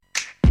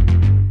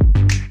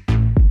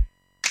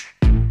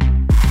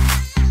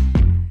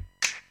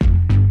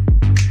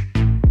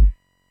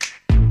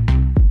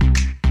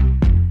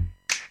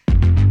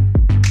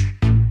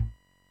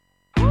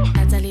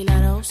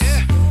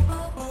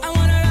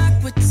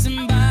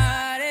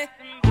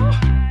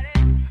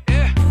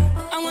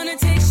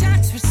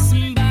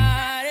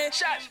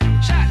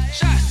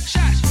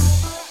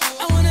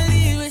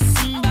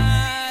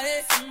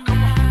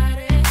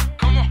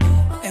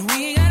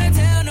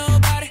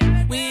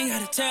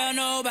tell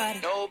nobody.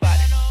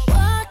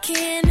 Why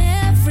can't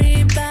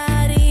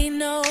everybody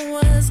know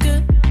what's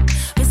good,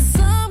 but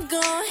some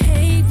gon'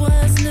 hate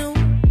what's new?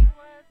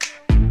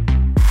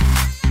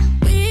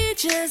 We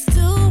just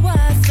do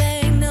our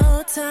thing,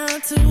 no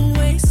time to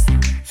waste.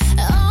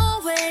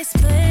 Always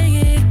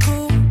play it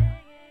cool.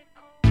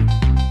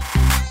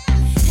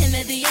 And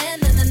at the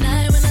end of the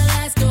night, when the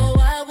lights go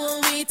out,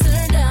 will we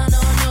turn down?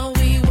 Oh no,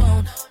 we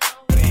won't.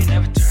 We ain't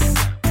never turned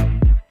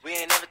down. We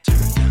ain't never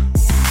turned down.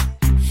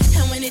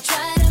 And when they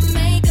try to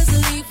make us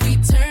leave, we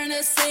turn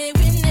and say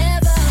we're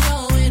never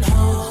going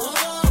home.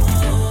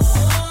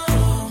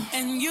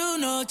 And you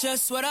know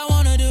just what I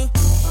wanna do.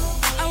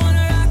 I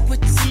wanna rock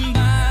with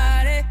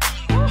somebody.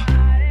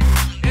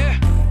 Yeah.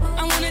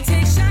 I wanna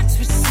take shots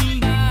with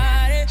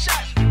somebody.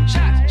 Shots.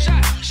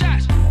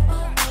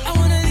 I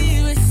wanna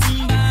leave with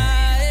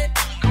somebody.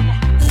 Come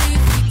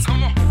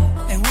on.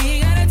 And we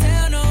ain't gotta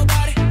tell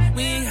nobody.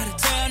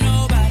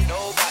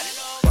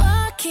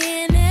 Why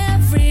can't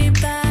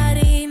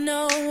everybody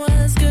know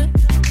what's good?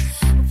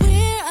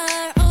 We're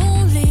our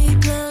only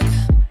plug.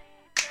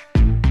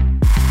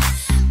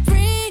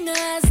 Bring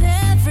us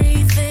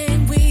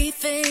everything we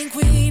think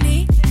we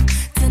need.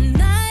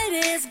 Tonight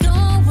is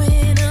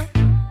going up.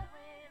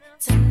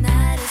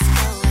 Tonight is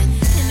going.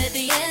 And at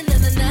the end of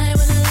the night,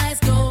 when the lights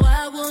go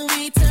out, will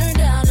we turn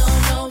down? Oh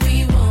no,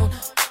 we won't.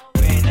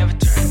 We ain't never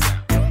turned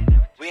down.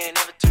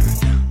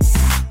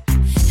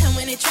 And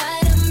when they try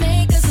to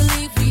make us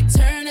leave, we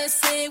turn and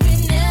say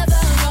we're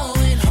never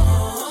going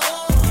home.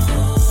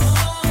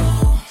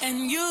 And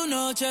you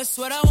know just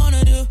what I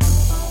wanna do.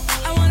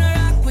 I wanna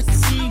rock with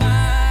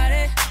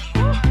somebody.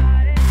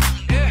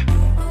 Yeah.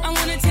 I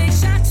wanna take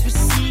shots with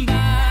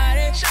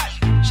somebody. Shots.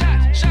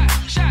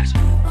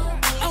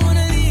 I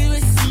wanna leave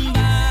with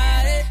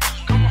somebody.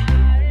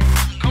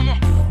 Come on.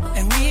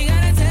 And we ain't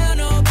gotta tell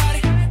nobody.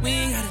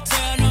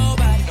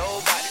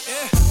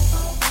 Yeah.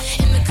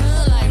 In the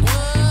club like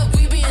what?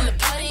 We be in the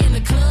party in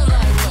the club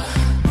like what?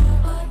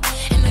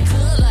 In the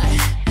club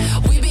like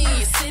we be in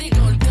your city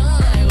going dumb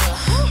like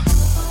what?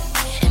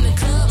 In the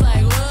club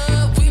like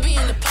what? We be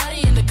in the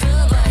party in the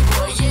club like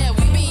what? Yeah,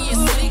 we be in your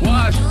city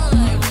going dumb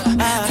like what?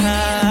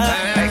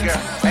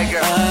 Hey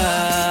girl.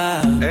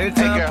 Every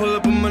time I pull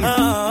up on money. Oh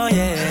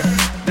yeah.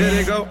 There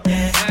they go.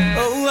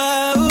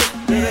 Oh,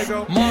 there they go.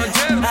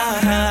 Montana.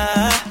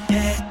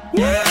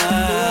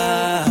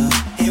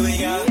 Here we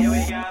go.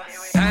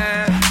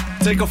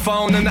 Take a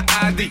phone and the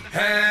ID.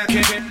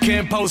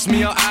 Can't post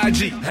me on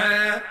IG.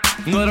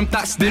 Know them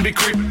thoughts, they be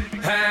creeping.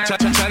 Try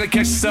to catch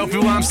yourself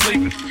while I'm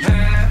sleeping.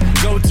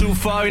 Go too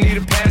far, you need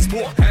a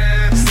passport.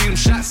 See them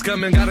shots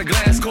coming, got a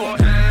glass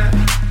court.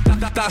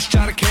 Thoughts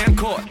try to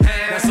camcord.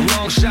 That's a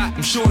long shot,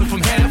 I'm shooting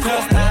from half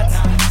court.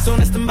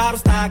 Soon as them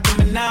bottles start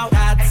coming out,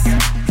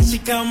 she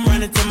come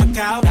running to my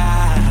couch.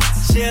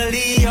 She'll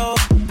Leo,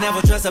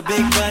 never trust a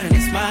big butt and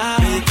a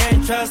smile. You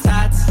can't trust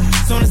hots.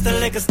 Soon as the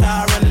liquor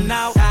start running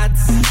out,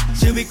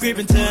 she'll be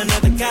creeping to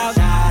another couch.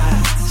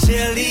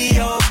 She'll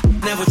Leo,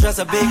 never trust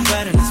a big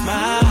butt and a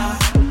smile.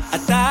 I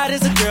thought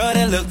it's a girl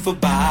that look for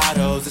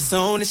bottles. As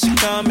soon as she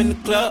come in the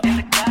club,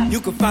 you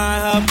can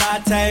find her by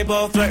the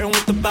table, flirting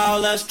with the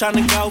ballers, trying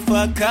to go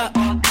for a cup.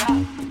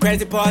 The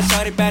crazy part,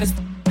 shorty bad as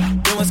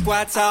doing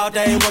squats all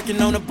day, working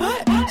on the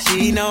butt.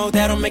 She know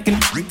that'll make a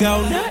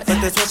go nuts,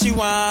 but that's what she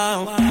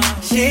want.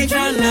 She ain't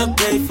tryna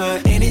pay for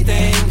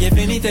anything, if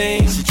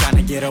anything. She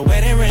tryna get a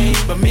wedding ring,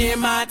 but me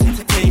and my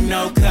ain't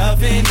no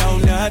coven, no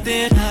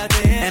nothing.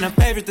 And her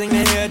favorite thing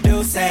to hear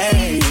do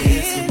say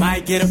is you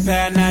might get a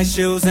pair of nice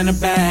shoes and a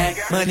bag.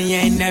 Money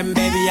ain't nothing,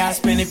 baby, I'll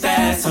spend it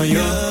fast on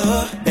you.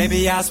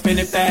 Baby, I'll spend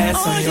it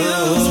fast on you.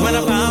 Cause when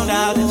I found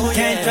out that you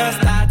can't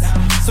trust dots,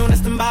 soon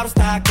as them bottles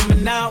start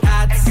coming out,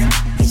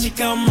 she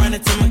come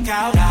running to my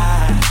couch.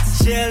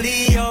 She'll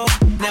Leo,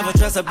 never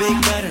trust a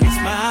big butt and a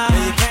smile.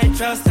 You can't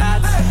trust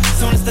hots.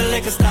 Soon as the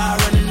liquor start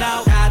running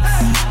out,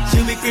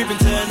 she'll be creeping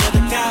to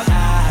another couch.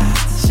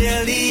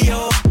 She'll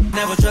Leo,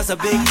 never trust a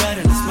big butt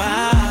and a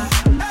smile.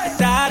 I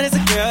thought it's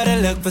a girl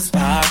that look for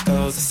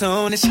sparkles. As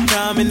soon as she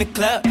come in the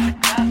club,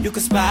 you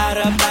can spot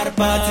her by the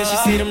bar till she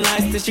see them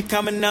lights, till she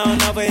coming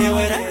on over here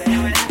with her.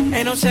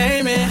 Ain't no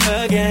shame in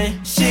her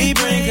game. She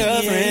bring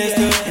her friends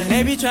too, and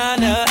they be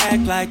tryna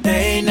act like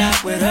they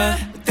not with her,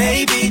 but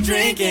they be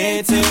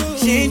drinking too.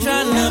 She ain't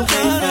tryna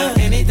pay for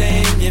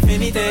anything, if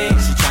anything.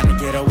 She tryna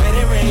get a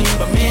wedding ring,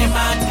 but me and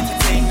my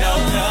ain't no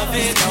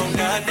loving, no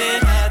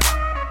nothing.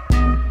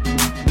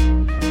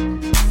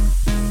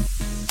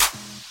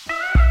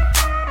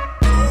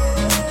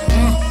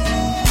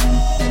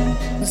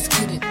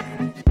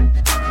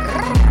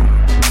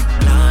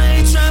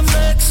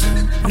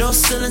 No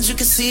ceilings, you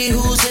can see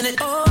who's in it.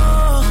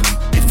 Oh,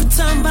 if we're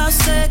talking about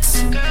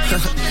sex,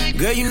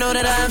 girl, you know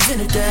that I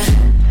invented that.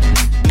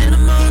 And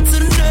I'm on to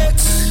the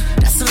next.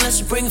 That's unless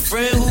you bring a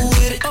friend who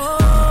with it.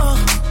 Oh,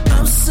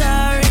 I'm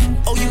sorry.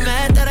 Oh, you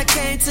mad that I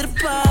came to the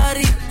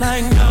party?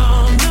 Like,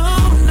 no.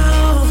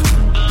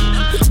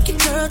 We took your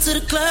girl to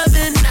the club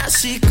and now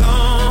she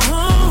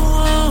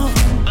gone.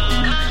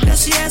 Now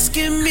she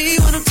asking me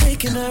when I'm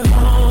taking her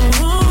home.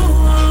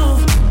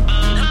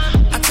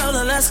 I told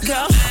her let's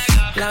go.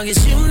 Long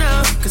as you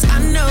know, cause I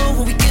know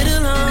when we get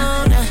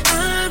along. Now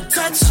I'm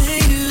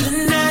touching you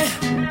tonight.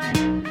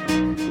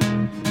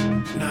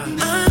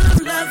 I'm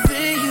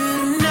loving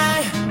you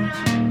tonight.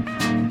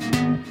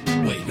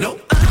 Wait, no.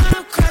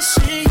 I'm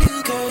crushing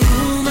you, girl.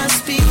 You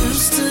must be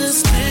used to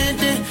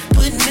spending,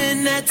 putting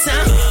in that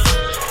time.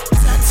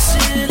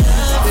 Touching,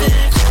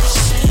 loving,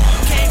 crushing.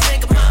 Can't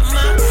make up my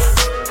mind.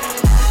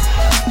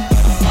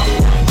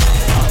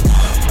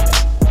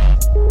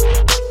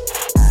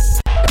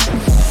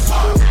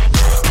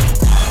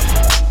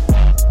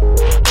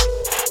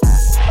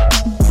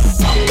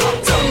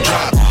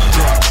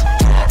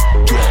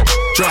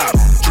 Drop.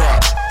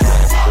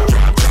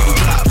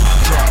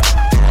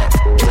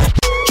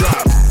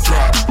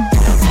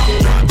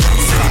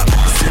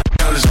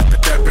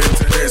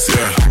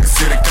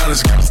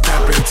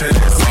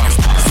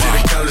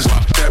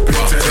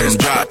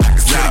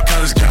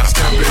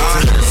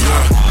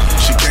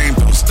 She came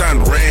through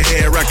stunning, red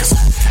hair records.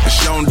 And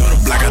she don't do the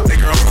black, I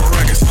think her up on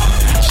records.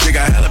 She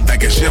got hella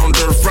back and she don't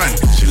do the front.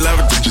 She love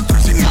attention,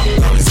 thirsty,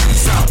 always in the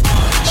south.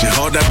 She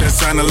hold up that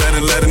sign and let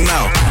it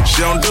know.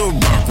 She don't do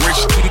broke,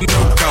 rich,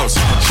 no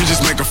coast. She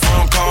just make a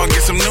phone call and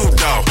get some new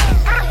dough.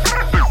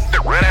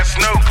 Wear that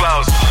snow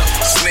clothes.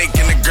 Sneak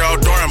in the girl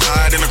dorm,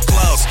 hide in the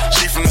clothes.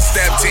 She from the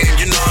step 10,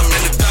 you know I'm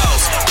in the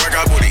dose. Work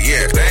out booty,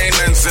 yeah, they ain't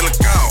nothing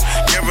silicone.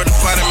 Give her the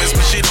vitamins,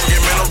 but she don't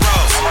get minerals.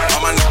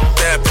 All my niggas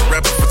step and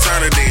reppin'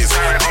 fraternities.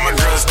 All my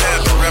girls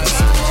step and reppin'.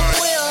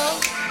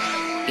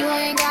 You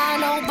ain't got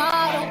no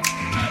bottle.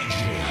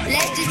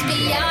 Let's just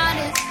be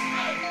honest.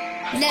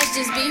 Let's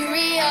just be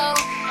real.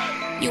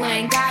 You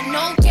ain't got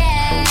no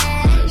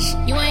cash.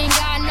 You ain't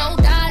got no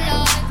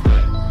dollar.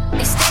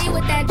 They stay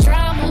with that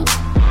drama.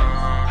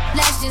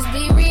 Let's just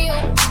be real.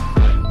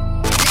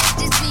 Let's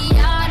just be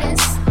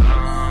honest.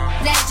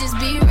 Let's just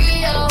be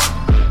real.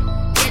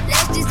 Yeah,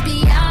 let's just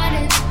be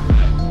honest.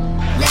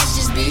 Let's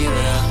just be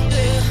real.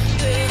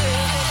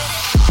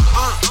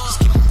 Just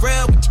keep it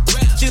real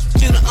with you.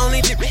 You the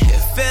only nigga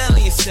here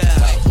feeling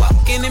yourself.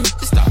 Walk in and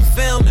start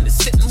filming and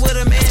sitting with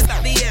a man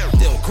out the air.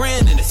 Still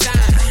grinning the sign.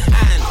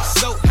 I know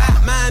so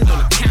hot, mind on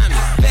the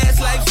counter. Fast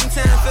life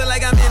sometimes feel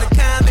like I'm in a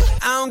comic.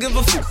 I don't give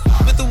a fuck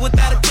with or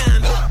without a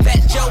condom.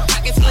 Fat Joe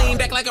pockets lean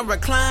back like a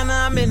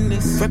recliner. I'm in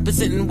this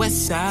representing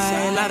West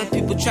Side. A lot of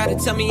people try to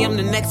tell me I'm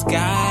the next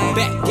guy.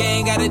 Back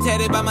gang got it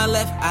tatted by my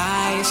left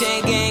eye.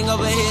 Chain gang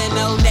over here,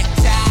 no neckties.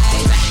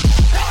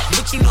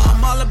 But you know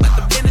I'm all about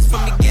the business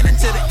from beginning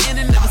to the end.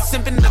 And never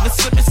simping, never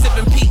slipping,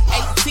 sipping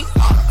P-A-T.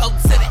 O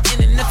to the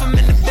end. And if I'm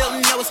in the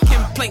building, no, it's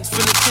complaints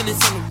from the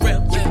tenants on the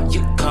real.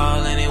 You can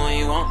call anyone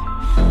you want.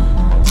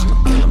 I'ma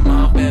kill them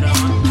all better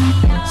on.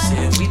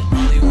 Said we the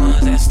only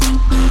ones that stop.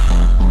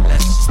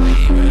 Let's just be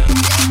real.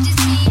 Let's just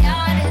be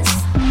honest.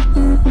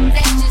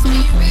 Let's just be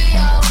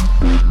real.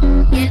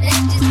 Yeah,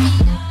 let's just be.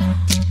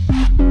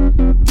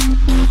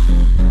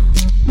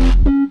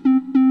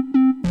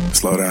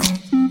 Slow down,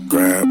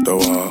 grab the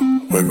wall,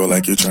 wiggle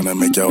like you're tryna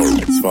make your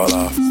roots fall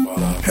off.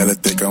 Hella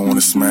thick, I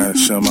wanna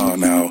smash them all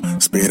now.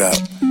 Speed up,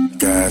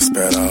 gas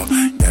pedal,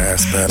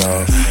 gas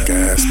pedal,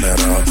 gas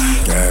pedal,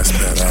 gas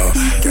pedal,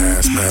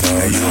 gas pedal.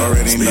 And you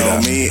already know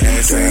me,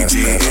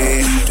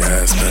 S-A-G-A.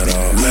 Gas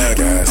pedal,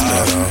 gas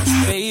pedal.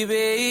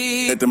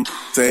 Baby. Let them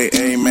say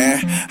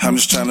amen. I'm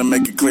just tryna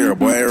make it clear,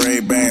 boy,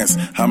 Ray-Bans.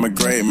 I'm a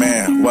great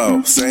man,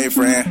 whoa, say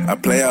friend. I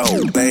play a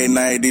late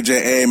night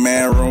DJ,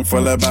 amen. Room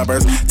full of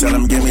boppers, tell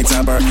them give me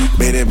temper.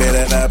 Beat it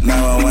up,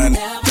 911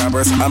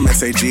 jumpers. I'm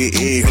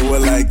S-A-G-E, who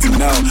would like to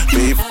know?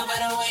 Beef. By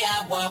the way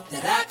I walk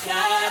that I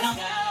got 'em.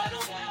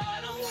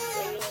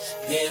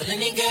 Feel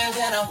any girl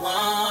that I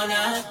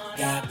wanna.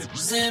 Got the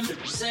sim.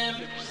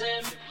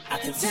 I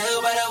can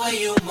tell by the way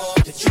you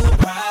move that you a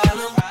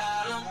problem.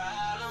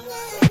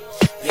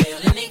 Feel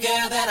any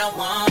girl that I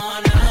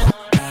wanna.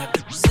 Got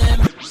the sim.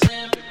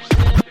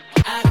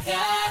 I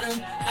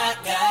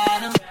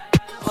got 'em.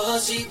 Oh,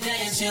 she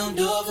dance, she don't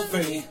do it for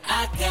free. I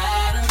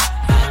got 'em.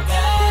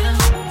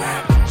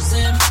 Got the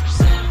sim.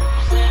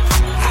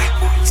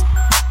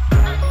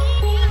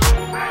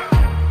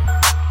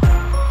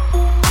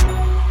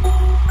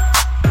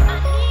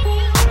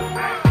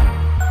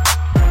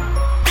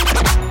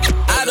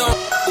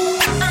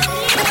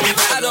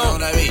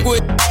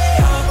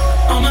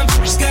 All my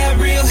bitches got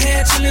real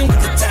hair, chillin'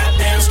 with the top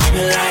down,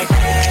 screaming like,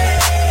 hey,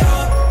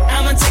 oh.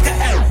 I'ma take her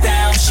out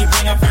down, she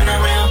bring her friend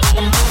around,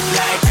 I'ma move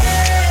like,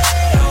 hey,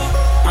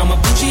 oh. I'm a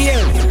bougie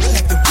area,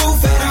 like the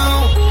roof at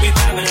home, we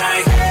vibing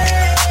like,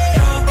 hey,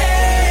 oh,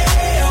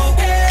 hey, oh,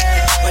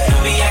 hey. But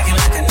don't be acting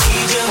like I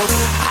need you.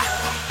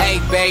 Hey,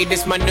 babe,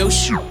 this my new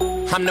shoe.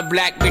 I'm the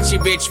black bitchy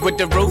bitch with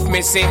the roof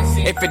missing.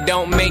 If it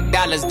don't make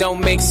dollars,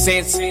 don't make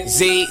sense.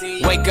 Z,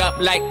 wake up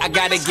like I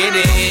gotta get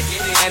it.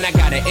 And I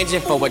got an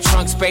engine for a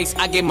trunk space.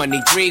 I get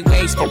money 3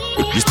 ways.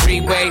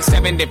 3 ways,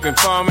 7 different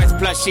formats.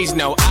 Plus she's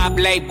no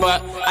oblate,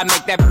 but I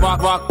make that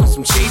walk with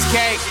some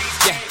cheesecake.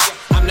 Yeah.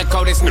 I'm the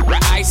coldest nigga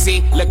I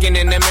see. Looking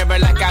in the mirror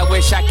like I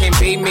wish I can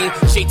be me.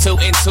 She too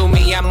into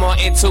me, I'm more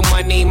into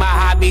money. My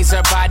hobby's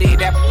her body,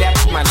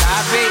 that's my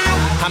lobby.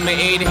 I'ma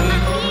eat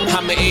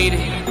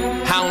it.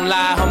 I don't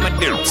lie, on my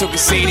dick too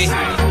conceited.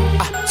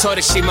 I told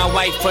her she my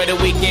wife for the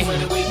weekend,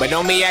 but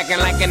don't be acting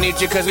like I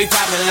need you, cause we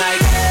poppin' like,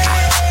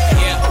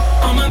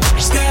 yeah. All my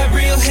bitches got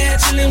real hair,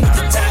 chillin' with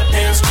the top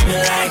down,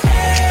 screamin' like,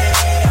 hey.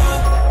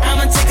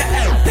 I'ma take her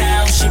out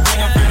down, she bring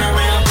her friend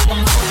around,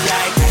 I'm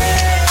like,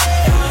 hey.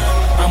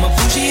 I'm a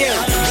bougie, yeah.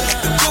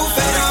 The roof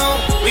at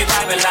home, we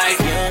poppin' like,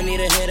 you don't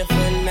need a hitter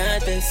for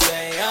nothing,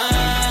 say, oh.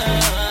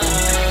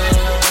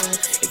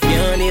 If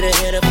you don't need a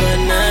hitter for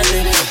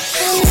nothing,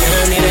 you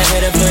don't need a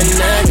hitter for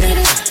nothing.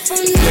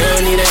 You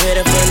don't need a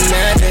hitter for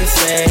nothing,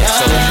 say, oh.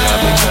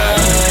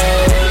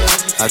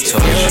 I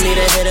told You don't need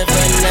a hitter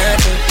for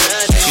nothing.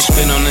 She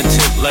spit on the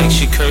tip like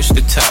she cursed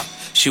the top.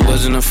 She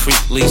wasn't a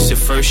freak, least at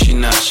first she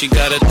not. She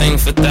got a thing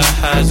for thigh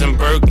highs and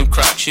Birkin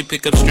crop. She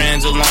pick up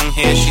strands of long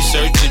hair, she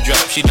search to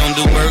drop. She don't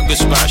do burger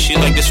spots, she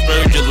like to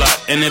spurge a lot.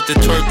 And if the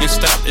twerking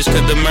stop, it's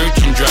cause the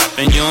merchant drop.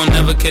 And you don't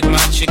never catch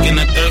my chick in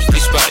a thirsty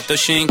spot. Though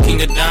she ain't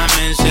king of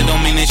diamonds, it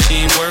don't mean that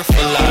she ain't worth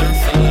a lot.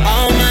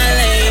 All my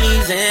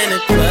ladies in the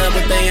club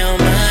with their own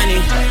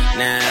money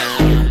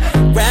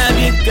now. Grab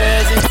your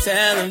girls and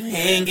tell them he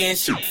ain't getting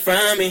shit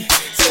from me.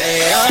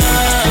 Say, oh.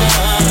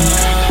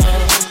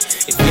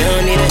 If you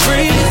don't need a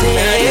reason,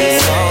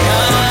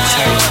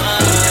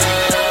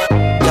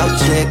 yo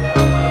chick,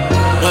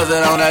 what's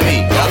that on that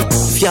beat?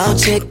 if your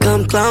chick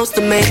come close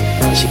to me,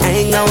 she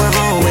ain't going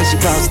home when she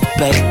supposed to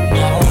pay.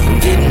 I'm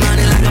getting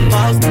money like I'm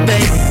supposed to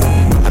pay.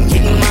 I'm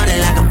getting money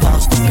like I'm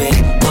supposed to pay.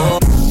 Oh.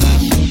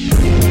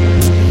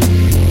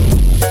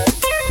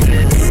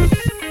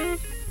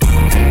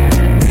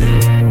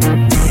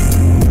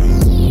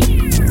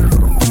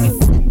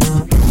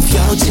 If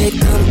your chick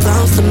come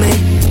close to me,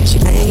 she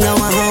ain't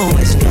going home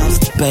when she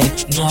supposed to pay.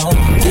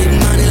 I'm getting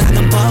money like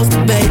I'm supposed to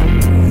pay.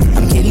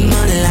 I'm getting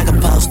money like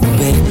I'm supposed to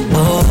pay.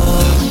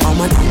 Oh, all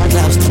my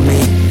close to me,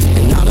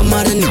 and all the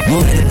money new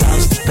where they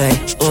supposed to pay.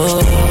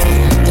 Oh,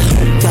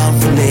 go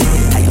for me.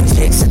 How your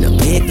chicks in the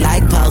pit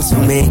like post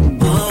for me.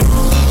 Oh,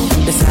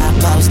 that's how I'm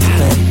supposed to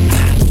pay.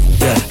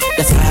 Yeah,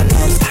 that's how I'm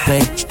supposed to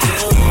pay.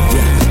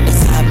 Yeah,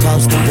 that's how I'm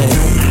supposed to pay.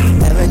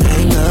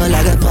 Everything look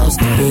like it's supposed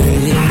to be.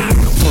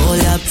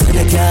 Pull up to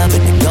the club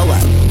and then go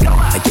up.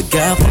 Like your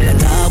girl fall in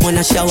love when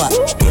I show up.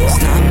 It's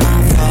not my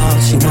fault,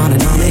 she wanna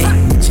know me.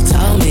 She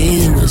told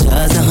me it was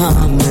just a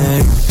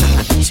hummer.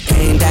 She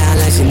came down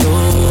like she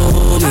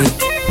knew me.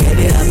 Get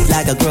it up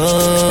like a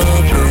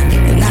groupie.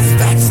 And that's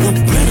facts, no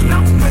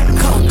printer.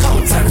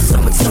 Cold, turn the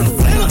summer to the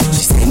winter.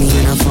 She saved me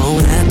in her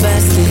phone at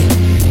bestie,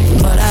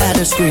 but I had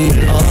to scream,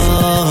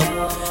 oh.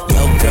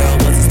 Yo girl,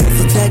 wasn't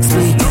supposed to text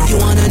me. You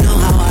wanna know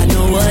how I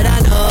know what I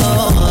know?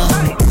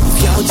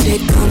 Yo chick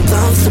come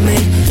close to me,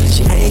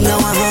 she ain't going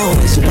home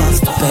when she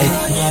supposed to pay.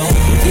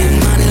 I'm getting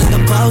money like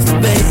I'm supposed to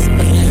pay.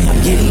 I'm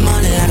getting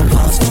money like I'm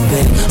supposed to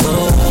pay.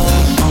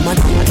 Oh, all my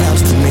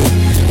close to me,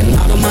 and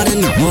all the money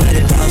new what they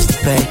supposed to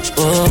pay.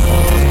 Oh,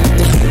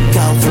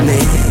 go for me.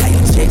 Now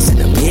your chicks in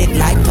the pit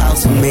like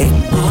post for me.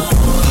 Oh,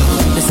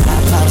 that's how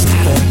I'm supposed to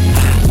pay.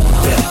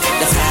 Yeah,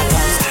 that's how I'm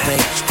supposed to pay.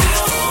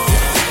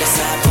 That's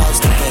how I'm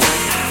supposed to pay.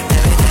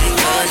 Everything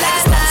good like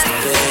it's supposed to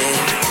be.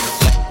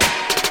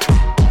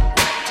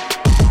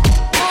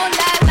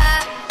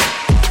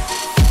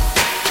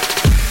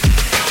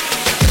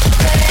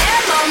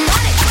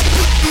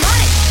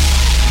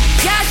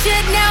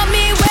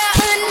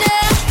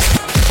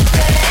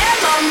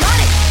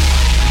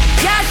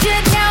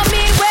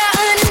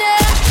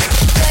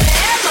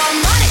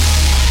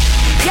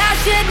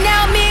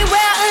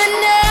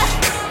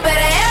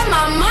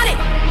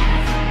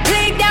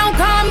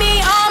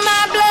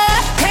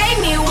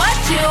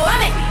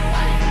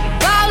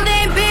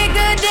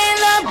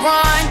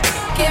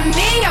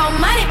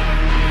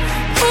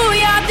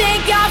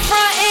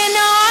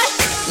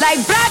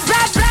 Like blah,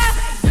 blah, blah.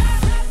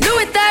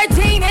 Louis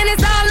 13 and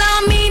it's all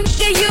on me,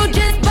 nigga, you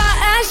just bought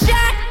a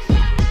shot.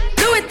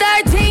 Louis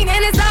 13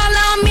 and it's all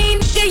on me,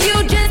 nigga,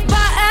 you just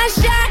bought a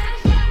shot.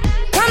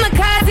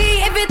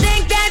 Kamikaze, if you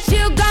think that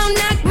you gon'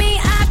 knock me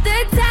off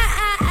the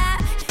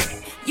top.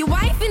 Your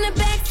wife in the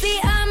backseat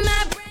of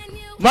my brand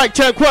new. Mic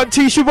check 1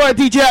 2, it's your boy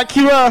DJ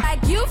Akira.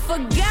 Like you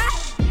forgot.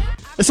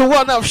 It's a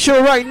one-up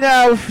show right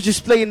now,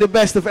 just playing the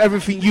best of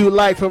everything you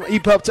like, from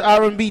hip-hop to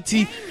R&B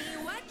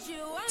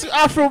to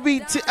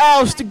Afrobeat, to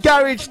house, to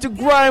garage, to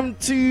grime,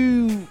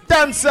 to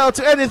dancehall,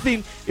 to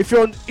anything. If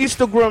you're on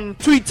Instagram,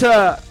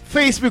 Twitter,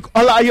 Facebook,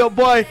 all out your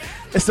boy,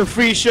 it's a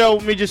free show.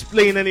 Me just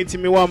playing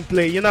anything me want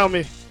play, you know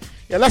me.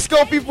 Yeah, let's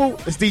go, people.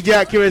 It's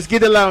DJ Akira's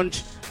Giddy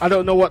Lounge. I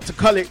don't know what to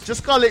call it.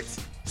 Just call it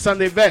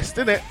Sunday Best,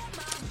 innit?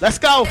 Let's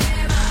go.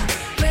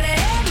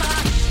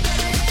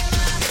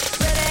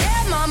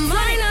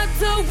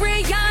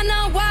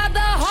 Rihanna while the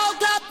whole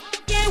club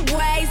getting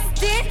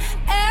wasted.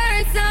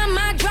 Every time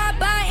I drop,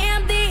 I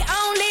am the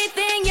only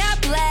thing you're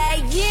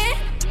playing.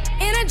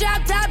 In a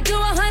drop top, do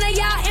 100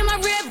 y'all in my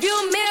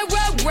rearview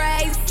mirror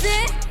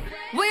racing.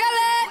 Where y'all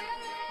at?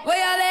 Where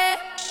y'all at?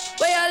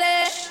 Where y'all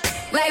at?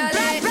 Like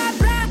blah, blah,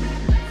 blah.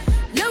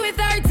 Louis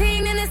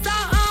 13 and it's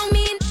all on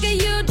me, nigga,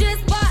 you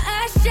just bought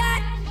a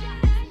shot.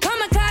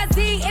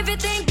 Kamikaze, if you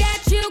think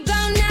that you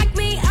gon' knock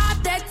me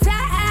off the top.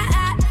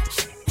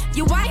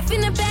 You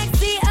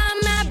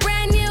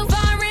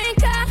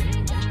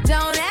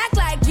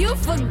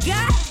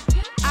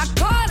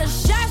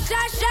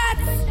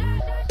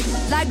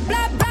like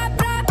blah, blah,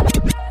 blah.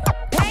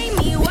 Pay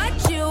me what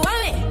you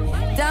want it.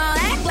 Don't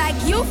act like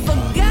you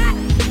forgot.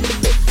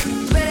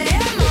 Better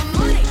have my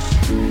money.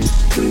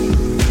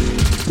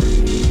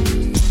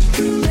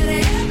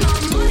 Better have my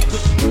money.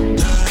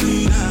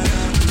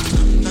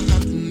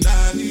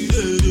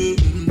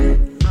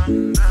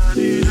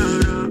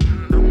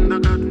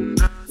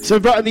 So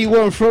brand new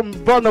one from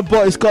Burna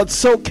Boy. It's called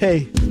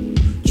Soke.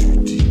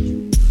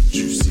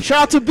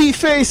 Shout out to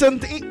B-Face on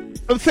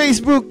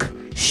Facebook.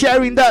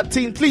 Sharing that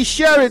thing. Please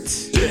share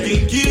it.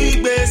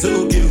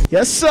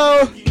 Yes,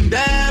 sir.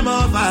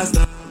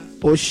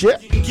 Oh,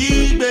 shit.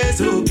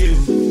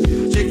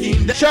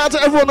 Shout out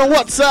to everyone on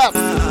WhatsApp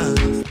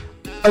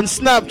and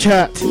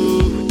Snapchat.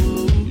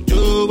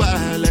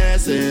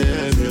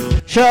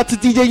 Shout out to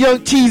DJ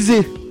Young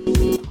Cheesy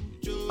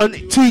on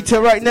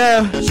Twitter right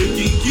now.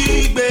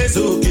 Shaking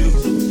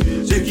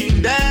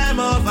them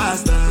off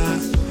faster.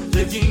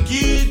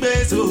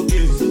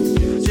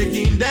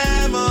 Shaking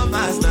them off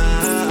faster.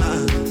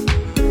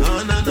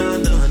 Oh no no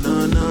no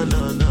no no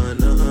no no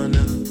no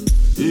no.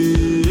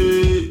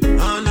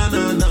 Oh no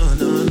no no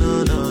no no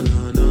no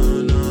no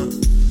no.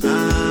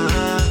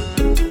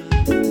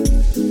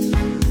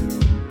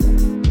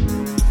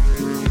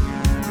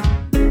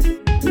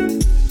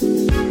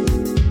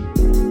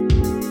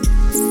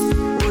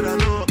 What I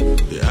know,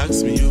 they ask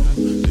me you,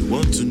 they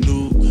want to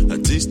know.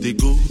 At least they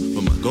go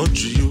from my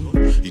country you.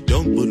 You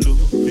don't follow,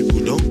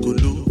 people don't go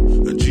low.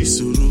 And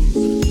Jisuru,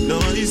 no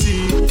easy,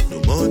 no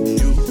money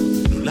you,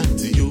 no like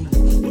to you.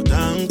 But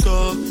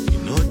anchor, you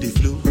know the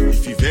flow.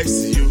 If you vex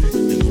you,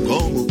 they go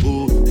come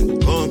go, they go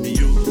call me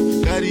you.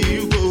 Carry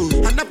you go.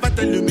 And never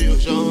tell you me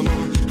Oshama.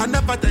 And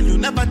never tell you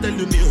me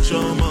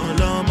Oshama,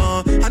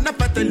 Lama. And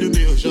never tell you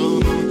me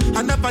Oshama.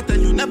 And never tell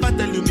you me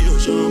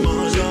Oshama,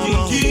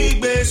 Lama.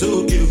 Shaking bass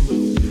okay,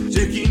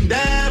 shaking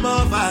them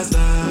off faster.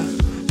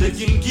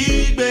 Shaking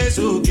keep bass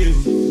okay,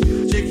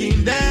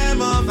 shaking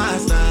them off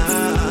faster.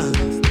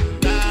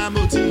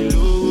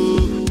 Namotilo,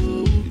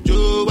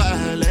 Jo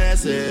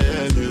Walese,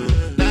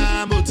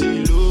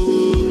 Namotilo,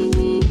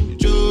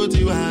 Jo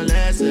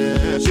Walese.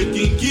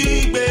 Shaking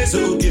keep bass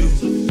okay,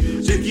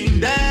 shaking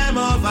them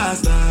off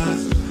faster.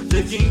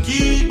 Shaking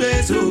keep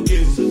bass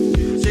okay,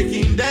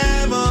 shaking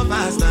them off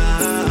faster.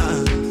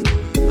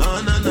 No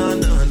no no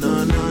no no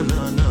no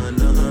no no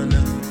no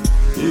no.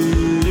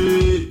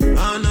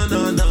 Oh no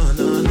no no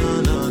no no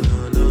no no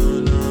no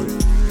no.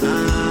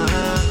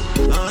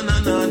 Oh no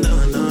no no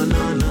no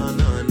no no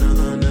no no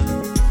no.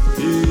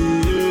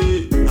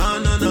 Oh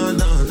no no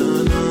no no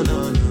no no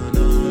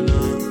no no.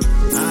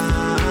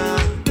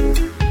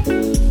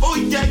 Oh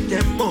yeah,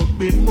 get more,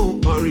 be more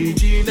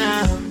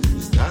original.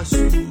 That's you.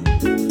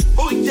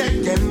 Oh yeah,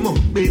 get more,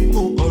 be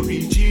more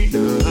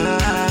original.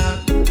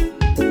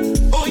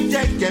 Oh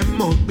yeah, get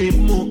more, be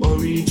more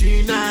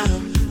original.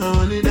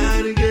 Only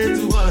that to get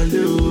to all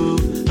you.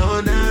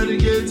 Only to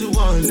get to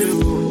all you.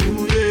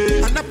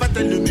 Yeah. And never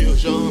tell you me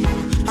Oshama.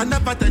 And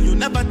never tell you me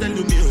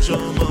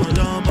Oshama,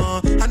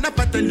 Lama. And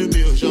never tell you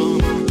me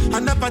Oshama.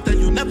 And never tell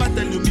you me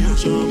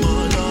Oshama,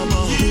 Lama.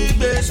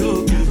 Keep it so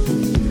good.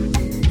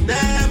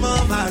 Them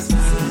of us.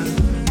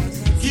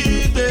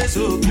 Keep it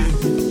so good.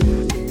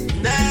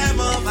 Them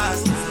of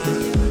us.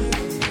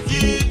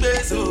 Keep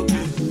it so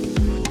good.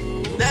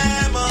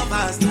 Them of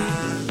us.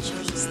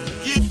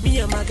 Me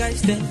and my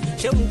guys then,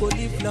 shall we go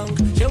live long,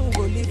 shall we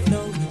go live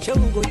long, shall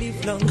we go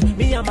live long.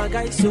 Me and my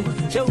guys so,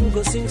 shall we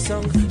go sing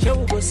song, shall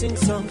we go sing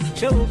song,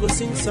 shall we go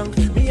sing song.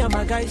 Me and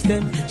my guys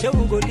then, shall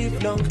we go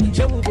live long,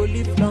 shall we go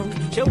live long,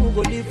 shall we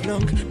go live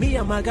long. Me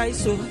and my guys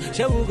so,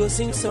 shall we go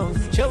sing song,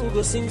 shall we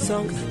go sing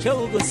song,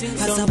 shall we go sing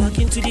song. As I walk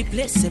into the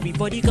place,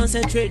 everybody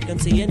concentrate. Them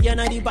say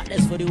Indiana the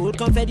baddest for the whole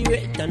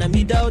Confederate. And I'm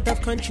either out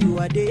of country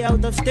or they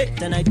out of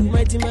state. And I do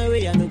my thing my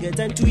way, I no get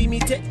time to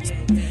imitate.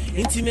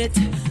 Intimate,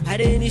 I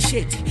they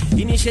initiate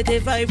a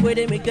vibe where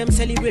they make them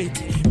celebrate.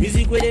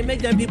 Music where they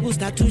make them people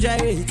start to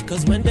gyrate.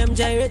 Cause when them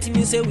gyrate,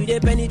 me say we they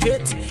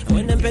penetrate. And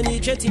when them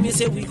penetrate, me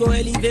say we go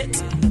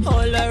elevate.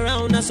 All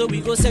around us so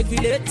we go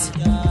circulate.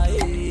 Yeah,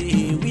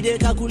 hey, we they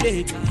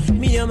calculate.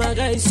 Me and my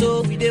guys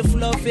so we they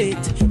full of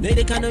faith. They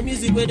the kind of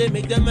music where they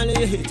make them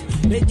elevate.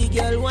 Make the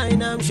girl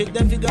whine and shake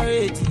them figure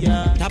eight.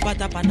 Yeah, tapa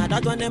tapa, now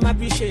that one them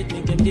appreciate.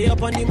 Make them day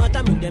up on the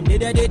matter, make them day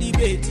they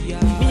debate.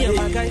 Yeah, me and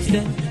my guys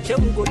then, shall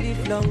we go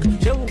live long,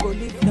 shall we go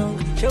live long,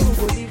 shall we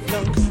go live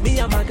long. Me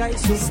and my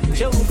guys so,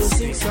 shall we go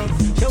sing song,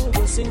 shall we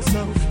go sing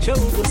song, shall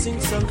we go sing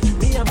song.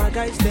 Me and my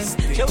guys then,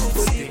 shall we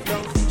go live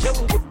long, shall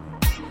we go.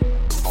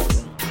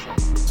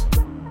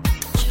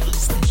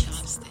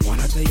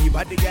 Wanna tell you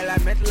about the girl I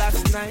met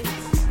last night?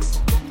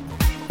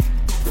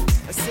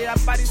 I say her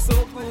body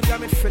so good, got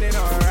me feeling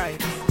alright.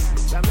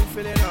 Got me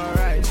feeling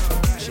alright.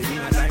 She be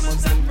my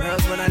diamonds and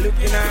pearls when I look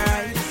in her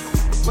eyes.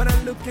 When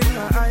I look in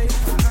her eyes,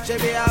 she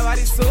be her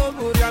body so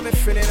good, got me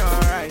feeling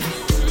alright.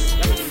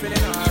 Got me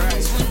feeling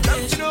alright.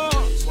 Don't you know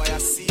why I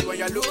see when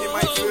you look in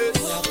my face?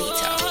 You're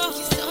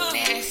so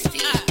nasty.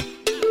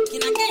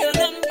 Can I get your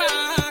number,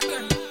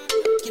 girl?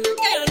 Can I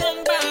get your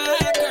number,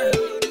 girl?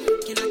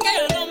 Can I get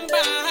your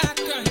number,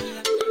 girl?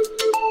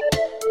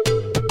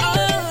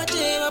 Oh,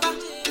 Jehovah,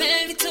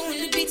 let me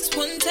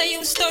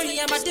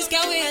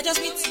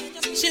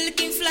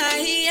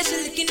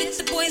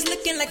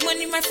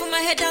right from my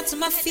head down to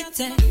my feet.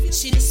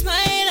 She just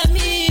smile at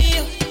me.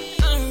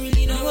 I don't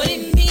really know what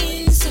it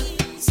means.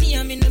 See,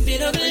 I'm in a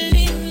bit of a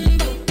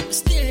limbo. But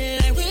still,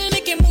 I will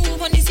make a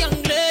move on this young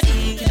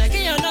lady. Can I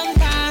get your number,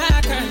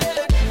 girl?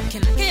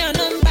 Can I get your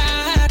number,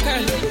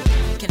 girl?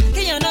 Can I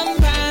get your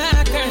number,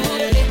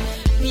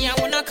 girl? Me, I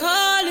wanna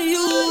call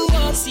you.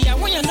 See, I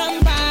want your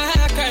number,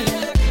 girl.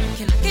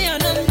 Can I get your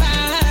number,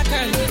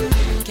 girl?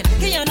 Can I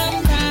get your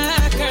number,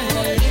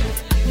 girl?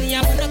 Me, I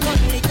wanna call you.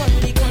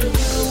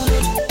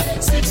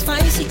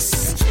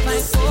 656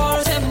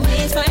 54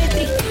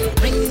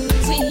 7853. Ring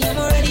me, I'm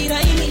already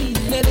dialing,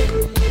 baby.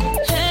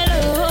 Hello,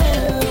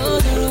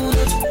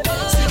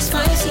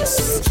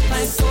 656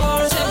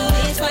 54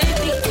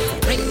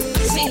 7853. Ring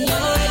me,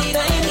 I'm already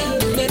dialing,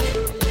 baby.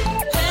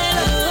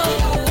 Hello,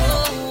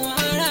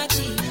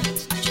 Arachi,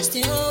 just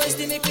the always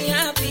they make me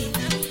happy.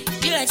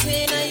 You like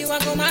saying now you are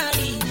go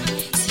marry.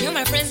 See all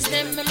my friends,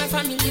 them and my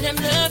family, them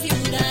love you.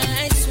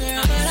 I swear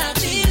I'm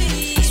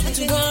Arachi. Swear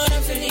to God,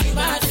 I'm feeling you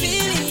bad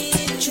feeling.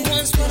 You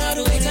once put out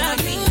a way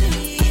to me.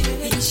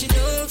 And you should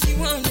know if you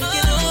want, you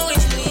can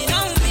always lean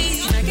on me.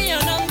 Can I get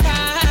your number,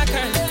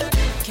 girl?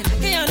 Can I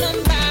get your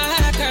number,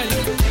 girl?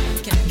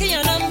 Can I get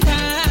your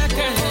number,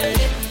 girl?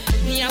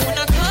 Me, I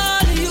wanna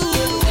call you.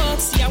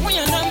 See, I want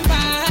your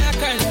number,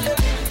 girl.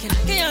 Can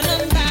I get your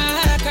number,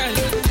 girl?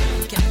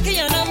 Can I get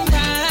your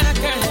number,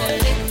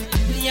 girl?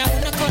 Me, I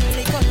wanna call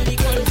you.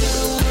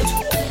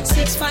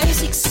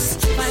 656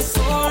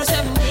 54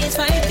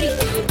 7853.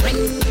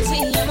 Ring me,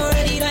 I'm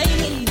already dialing.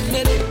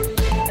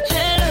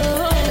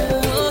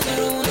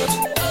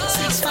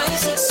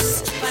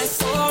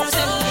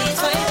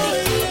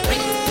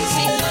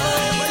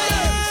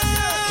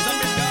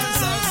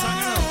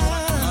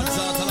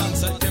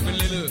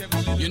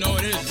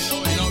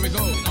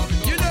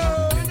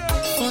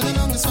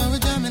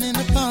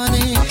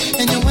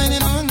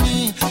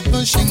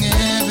 Pushing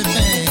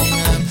everything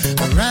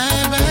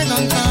right back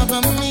on top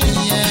of me,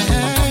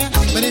 yeah.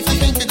 But if you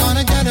think you're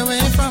gonna get away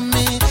from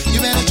me,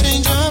 you better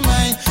change your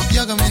mind.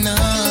 You're going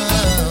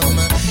home.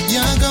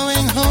 You're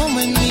going home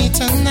with me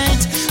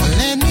tonight.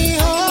 Let me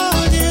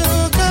hold you,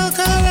 go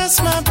caress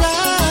my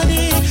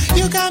body.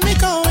 You got me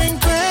going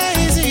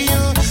crazy.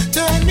 You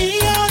turn me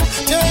on,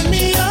 turn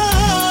me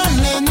on.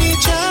 Let me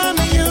charm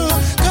you,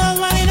 go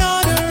right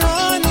on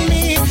around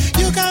me.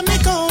 You got me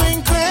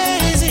going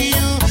crazy.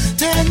 You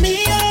turn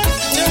me on.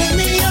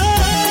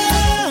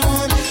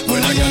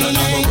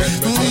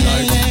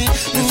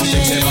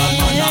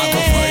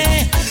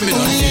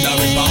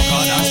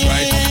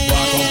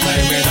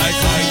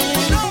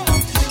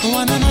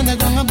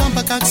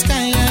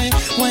 Sky,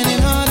 whining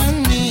hard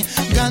on me,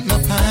 got my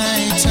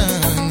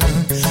python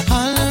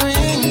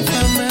hollering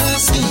for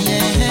mercy,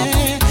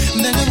 yeah.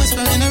 Then I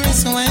whisper in her ear,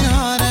 so wine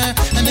harder.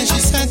 And then she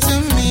said to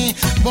me,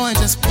 boy,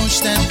 just push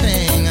that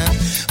thing,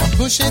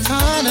 push it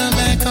harder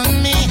back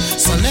on me.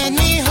 So let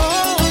me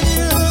hold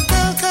you,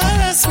 go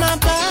caress my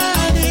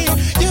body.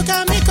 You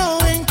got me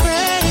going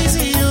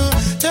crazy. You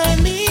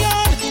turn me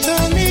on,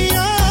 turn me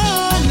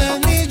on.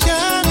 Let me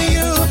jam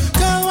you,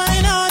 go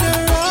wine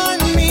harder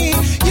on me.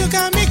 You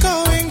got me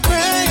going.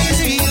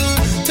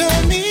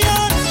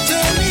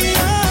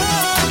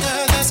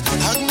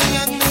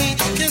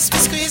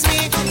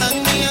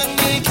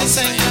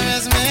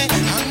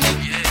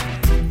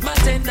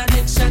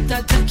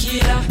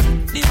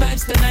 The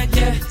vibes tonight,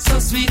 yeah, so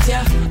sweet,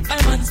 yeah. My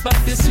man's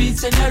back the sweet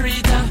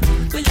señorita.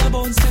 When you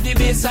bounce to the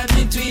bass and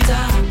me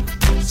tweeter.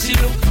 She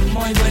look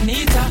muy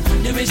bonita.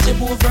 The way she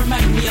move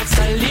remind me of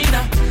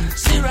Selena.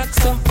 She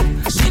rocks up,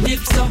 she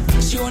dips up.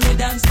 She only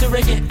dance to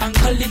reggae and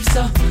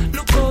calypso.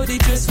 Look how the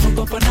dress hook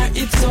up on her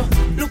hips up.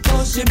 Look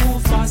how she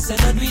move fast and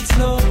not do it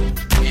slow.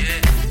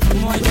 Yeah,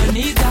 muy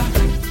bonita.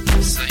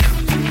 So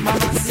yeah,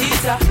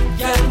 mamacita.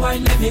 Girl,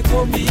 wine, let me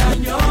come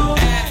behind you.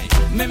 Hey.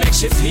 Me make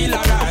she feel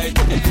alright.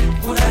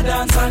 Coulda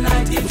dance all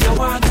night if you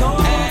want to.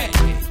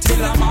 Till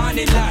the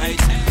morning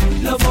light.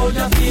 Love how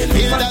you feel.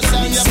 Feel that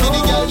sound, you feel the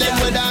girl them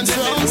we dance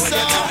from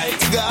side.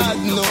 God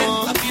no,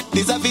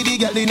 this a feel the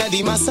girl inna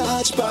the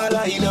massage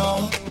parlor, you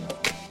know.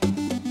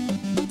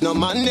 No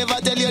man never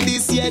tell you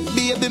this yet,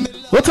 baby.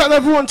 What's up,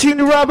 everyone?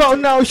 Tuning right about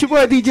now. It's your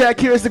boy DJ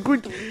Akira. It's the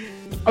good.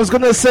 I was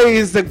gonna say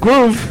it's the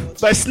groove,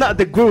 but it's not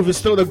the groove. It's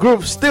still the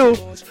groove. Still,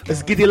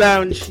 it's Giddy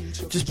Lounge.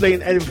 Just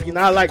playing everything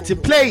I like to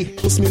play.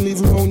 Just me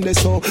live round there,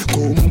 so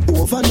come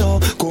over now,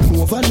 come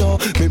over now.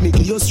 Make me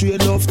give you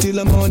straight love till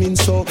the morning,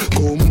 so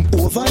come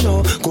over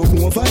now, come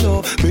over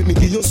now. Make me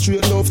give you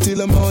straight love till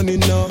the morning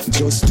now.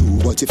 Just do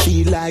what you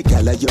feel like,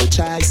 girl, of your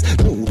choice.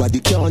 Nobody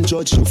can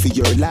judge you for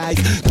your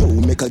life.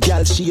 Don't make a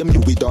girl shame you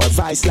with our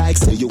vice, like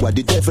say you are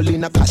the devil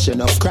in a passion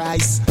of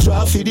Christ.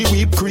 Try for the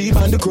whipped cream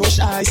and the crushed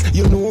ice.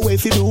 You know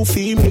if you do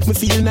feel, make me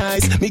feel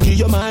nice. Me give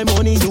you my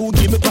money, you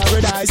give me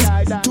paradise.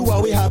 Do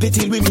how we happy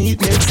till we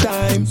meet next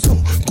time. So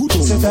good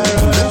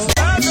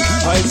on you.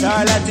 I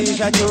saw a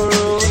t-shirt you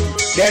rude.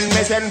 Then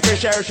me send for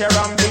share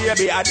and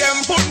baby. And them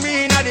put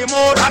me in the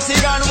mood.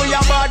 Rasigan, we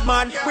a bad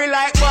man, we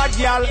like bad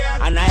gal.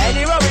 And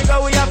anywhere we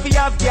go, we have to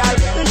have gal.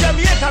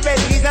 Jamaica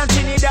Belize and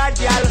Trinidad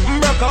gal.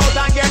 Broke out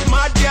and get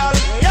mad gal.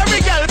 Every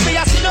gal play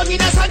a sit down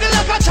in a saddle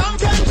like a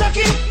champion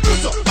jockey.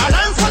 So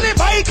balance on the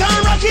bike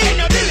and rock it.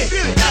 Dilly,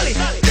 dilly, dilly,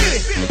 dilly.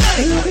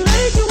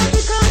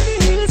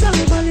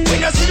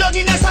 When you sit down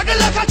in a saddle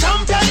like a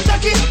champion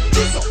jockey.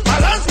 So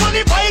balance on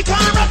the bike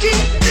and rock it.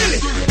 Dilly,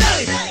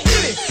 dilly,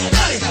 dilly,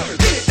 dilly,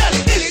 dilly,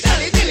 dilly,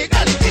 dilly, dilly,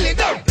 dilly, dilly,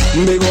 dilly.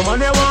 Big woman,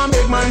 they want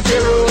big man to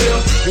roll you.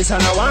 This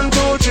and a 1,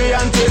 2, 3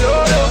 until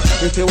all.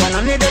 If you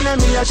wanna need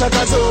enemy, I shot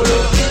a solo.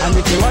 And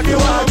if you want the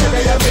water,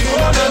 they have to go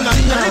on.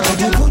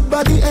 Your good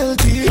body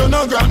healthy, you're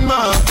no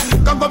grandma.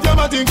 Come up your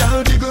body,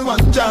 girl, jiggle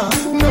one jar.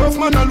 Enough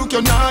man, I look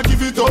you now,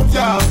 give it up,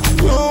 yeah.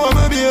 You want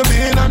me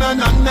baby, na na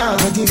na na.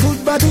 Your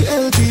good body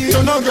healthy,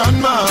 you're no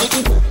grandma.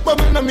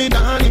 But when me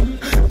darling,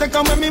 take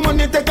away me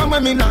money, take away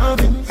me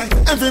loving.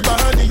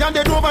 Everybody, and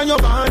they do over your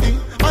body.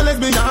 And let's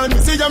be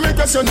honest, see you make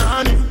us your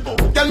nanny.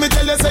 Tell me,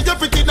 tell you, say you're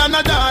pretty than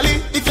a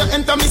dolly. If you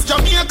enter Miss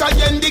Jamaica,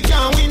 then they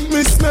can't win.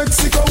 Miss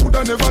Mexico would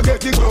never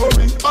get the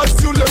glory. As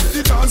you left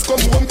the dance,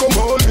 come home, come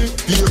hold me.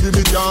 Baby,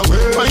 me can't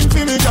wait. Mind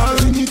for me, girl,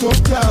 bring it up,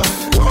 yeah.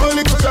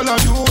 Only cause I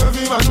love you,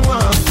 everyone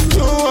want.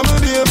 You are my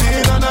baby,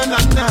 na na na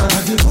na.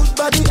 The good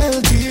body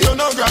healthy, you're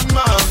no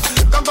grandma.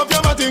 Come up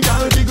your body,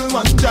 girl, jiggle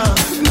one jam.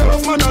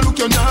 Love man, I look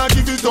you now,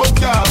 give it up,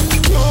 yeah.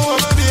 You are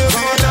my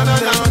baby, na na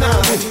na na.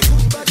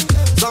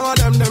 Some of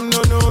them don't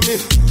know me.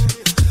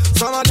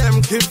 Some of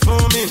them keep for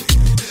me.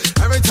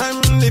 Every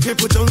time the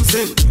people don't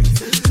sing.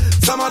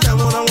 Some of them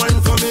wanna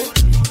whine for me.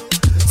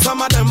 Some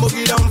of them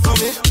boogie down for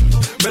me.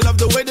 Me love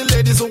the way the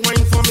ladies will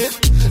whine for me.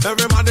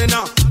 Everybody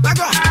now,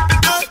 like a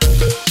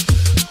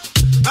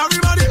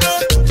everybody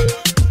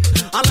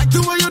I like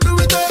the way you do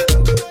it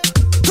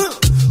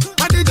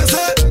I did just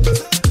say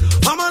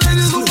all my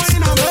ladies will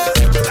whine on me.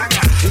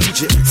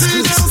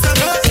 See them say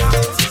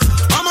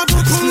I'm a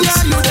good cool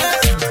guy, you there.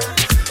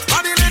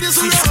 All the ladies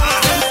will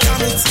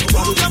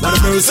not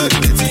a mercy.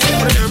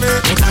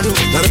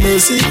 Not a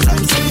mercy.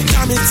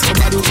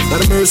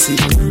 Not a mercy.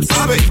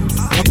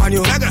 Upon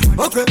you.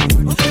 Okay.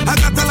 I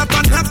got a lot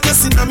of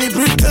happiness in my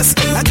briefcase.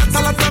 I got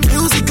a lot of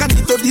music I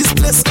need to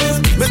displace.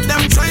 Make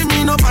them try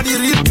me, nobody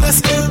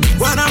replace.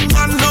 When I'm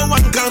gone, no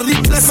one can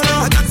replace.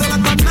 I got a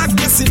lot of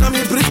happiness in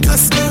my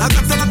briefcase. I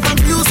got a lot of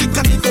music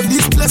I need to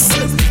displace.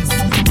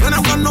 When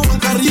I'm gone, no one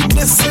can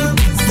replace.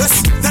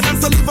 Yes, tell them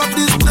to live up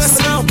this place.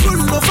 Pull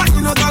no fight,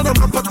 you know, God, I'm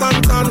not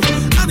patantan.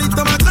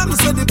 Anytime I come,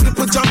 so the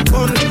people jump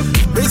on.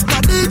 Mr.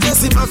 DJ,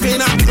 see my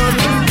fin and gun.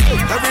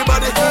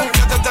 Everybody,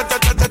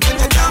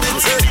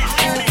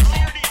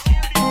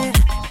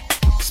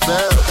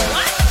 spell.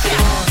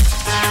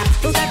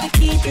 Who got the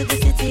key to the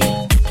city?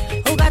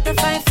 Who got the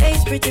fine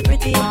face, pretty,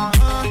 pretty?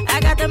 I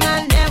got the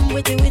man, them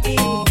witty, witty.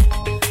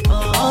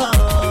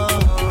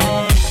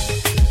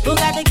 Who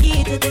got the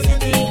key to the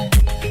city?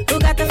 Who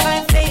got the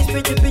fine face,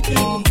 pretty, pretty?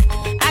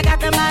 I got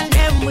the man,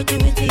 them witty,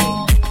 witty.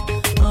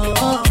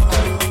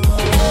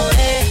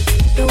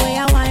 The way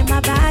I wind my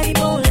body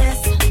boneless.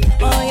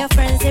 All your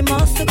friends, they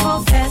must to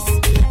confess.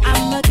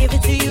 I'ma give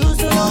it to you,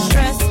 so no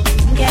stress.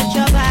 Get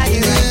your body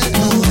ready.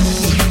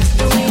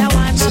 The way I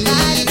wind my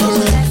body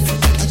boneless.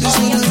 I just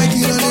wanna make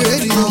it on the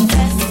radio.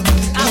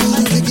 I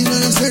wanna make it on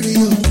the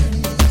stereo.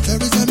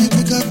 Every time you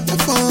pick up the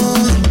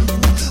phone,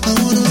 I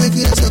wanna make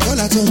it as a call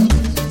at home.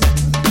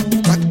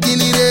 Back in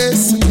the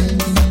days,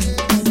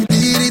 we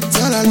did it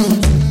all alone.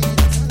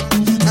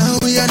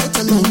 Now we are not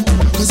alone.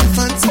 Cause the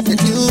fans, they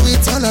do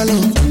it all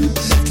alone.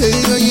 Hey,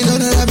 girl, you know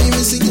that I've been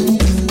missing you.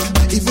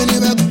 If you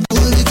never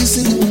go, we can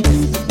sing you.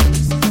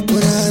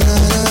 Oh, na, na,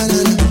 na,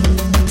 na, na.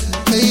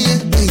 Hey, yeah,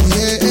 hey,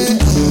 yeah,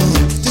 yeah. Oh,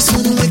 just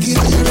wanna make it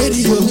on your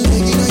radio.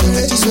 Make it on your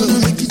radio. Just wanna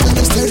make it on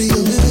the stereo.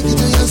 Make it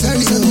on your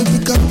stereo. So we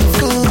pick up the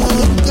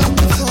phone.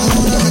 I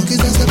wanna make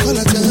it as a call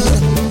at home.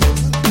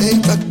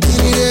 Hey, back in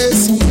the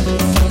days,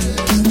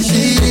 we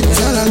did it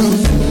all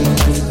alone.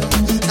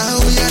 Now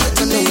we are not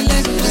alone.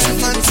 Cause the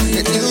fans,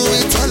 they do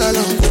it all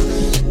alone.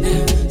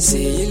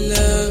 Say you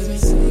love me,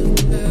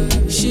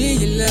 say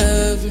you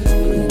love me.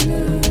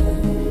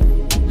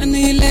 I know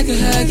you like a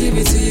hug, give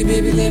it to you,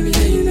 baby, let me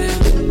hear you now.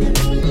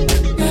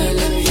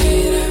 Let me hear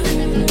you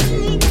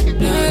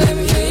now. Let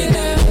me hear you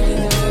now.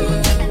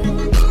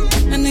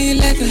 I know you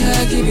like a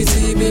hug, give it to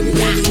you, baby,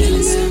 let me hear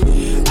you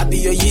now. I be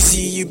your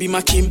Yeezy, you be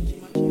my Kim.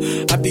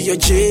 I be your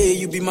J,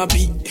 you be my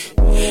B.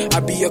 I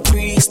be your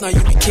Chris, now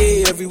you be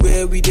K.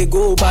 Everywhere we dey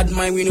go, bad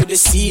mind, we know the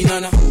scene,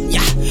 Nana.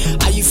 Yeah,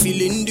 are you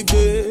feeling the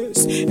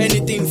best?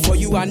 Anything for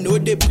you, I know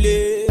they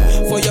play.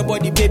 For your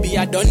body, baby,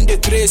 I done the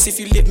grace. If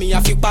you leave me,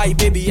 I feel buy,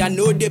 baby, I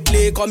know they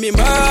play. Call me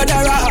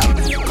murderer,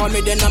 call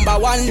me the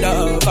 #1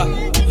 lover.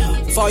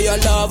 For your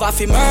love, I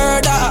feel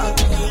murder.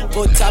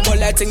 Put a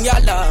bullet in your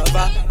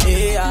lover,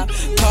 yeah.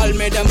 Call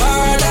me the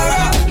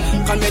murderer,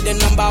 call me the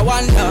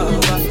 #1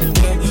 lover.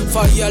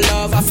 For your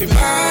love, I feel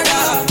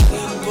murder.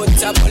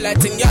 Put a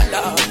bullet in your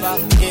lover,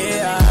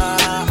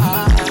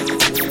 yeah.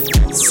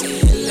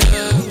 See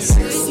love,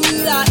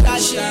 see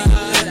that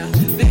shit.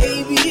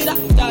 da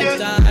da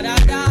da da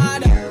da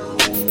da.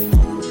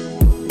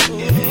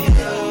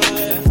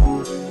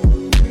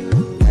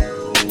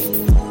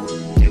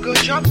 You go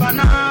chop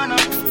banana.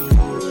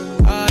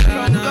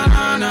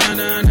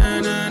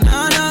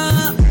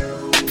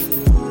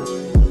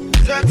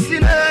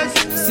 Sexiness.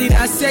 See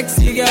that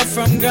sexy girl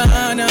from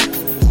Ghana.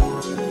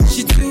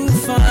 She too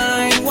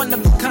fine, one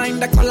of a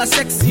kind. I call her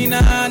sexy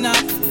nana.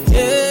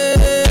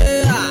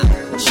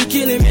 Yeah, she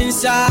kill him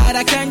inside.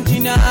 I can't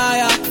deny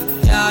her.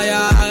 Yeah,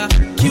 yeah.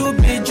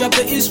 Cupid drop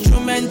the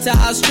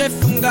instrumental straight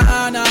from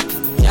Ghana.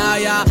 Yeah,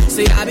 yeah.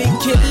 Say I been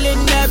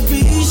killing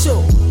every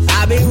show.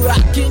 I been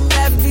rocking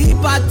every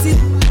party.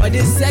 All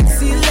the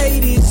sexy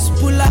ladies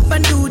pull up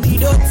and do the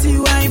dirty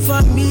wine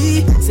for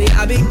me. Say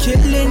I been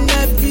killing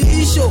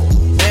every show.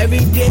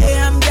 Every day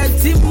I'm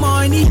getting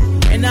money,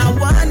 and I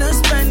wanna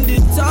spend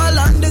it all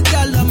on the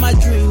girl of my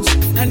dreams,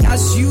 and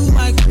that's you,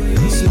 my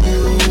queen.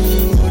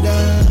 Slow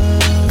down.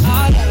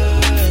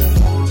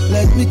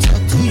 Let me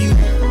talk to you,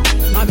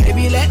 my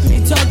baby. Let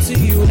me talk to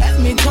you. Let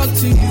me talk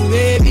to you,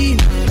 baby.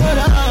 Hold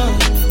on.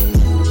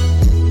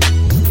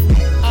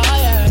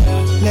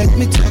 Let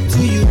me talk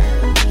to you,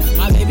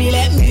 my baby.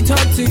 Let me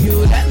talk to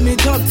you. Let me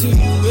talk to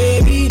you,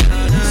 baby.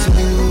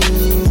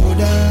 Slow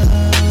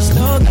down.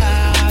 Slow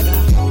down.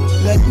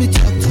 Let me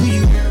talk to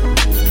you,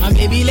 my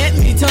baby. Let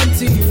me talk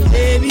to you,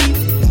 baby.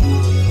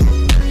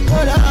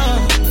 Hold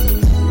on.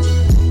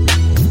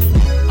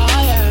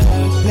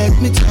 Let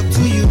me talk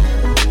to you,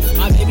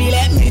 my baby.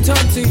 Let me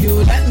talk to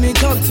you. Let me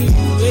talk to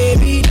you,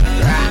 baby.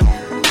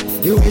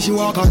 The way she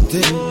walk and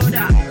thing,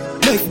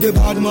 make the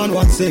bad man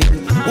want say.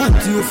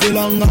 Want you feel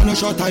long on a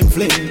short time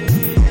flame.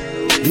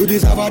 You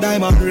deserve a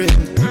diamond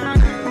ring.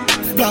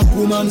 Black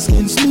woman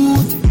skin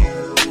smooth.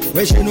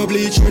 Where she no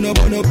bleach, she no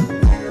burn up.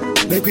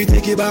 Make we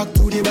take it back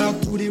to the back,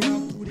 to the back,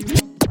 to the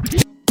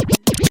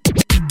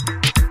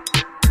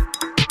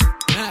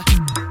back.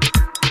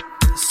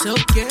 So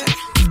good.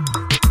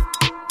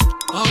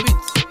 Orbit.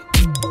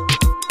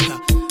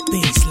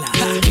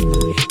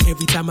 Baseline.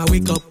 Every time I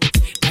wake up,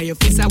 now your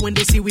face I want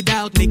to see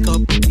without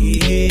makeup.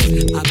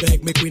 Yeah. I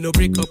beg, make we no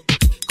break up.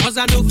 Cause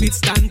I know it's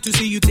time to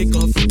see you take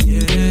off.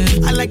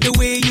 Yeah. I like the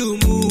way you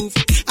move.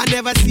 I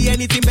never see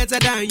anything better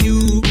than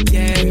you.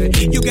 Yeah.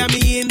 You got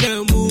me in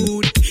the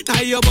mood.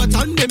 Now your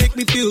button, they make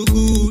me feel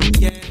good.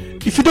 Yeah.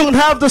 If you don't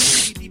have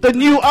the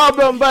new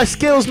album by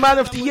Skills Man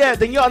of the Year,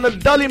 then you're on a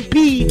Dullin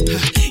P.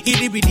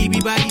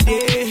 Itty-bitty body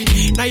day.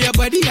 Now your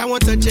body I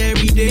want to touch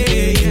every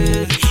day.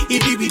 Yeah.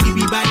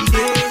 Itty-bitty body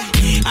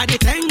day. I dey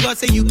thank God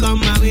say you come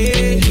my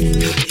way.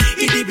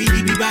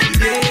 Itty-bitty body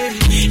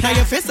day. Now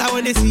your face I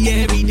want to see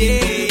every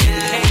day.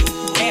 Yeah.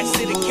 Ass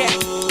to the cat.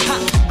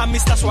 I'm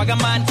Mr. Swagger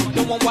Man,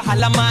 no one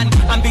wahala man.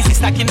 I'm busy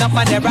stacking up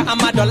my Naira, I'm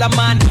a dollar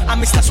man.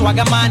 I'm Mr.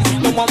 Swagger Man,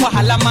 no one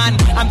wahala man.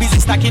 I'm busy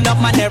stacking up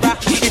my Naira.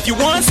 If you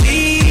want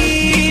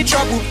see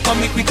trouble,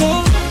 come make we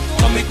go,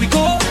 come make we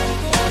go.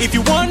 If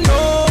you want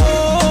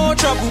no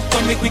trouble,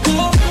 come make we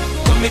go,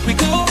 come make we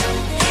go.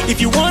 If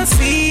you want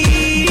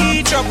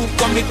see trouble,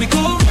 come make we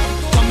go,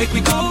 come make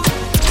we go.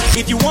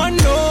 If you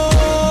want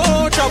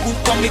no trouble,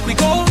 come make we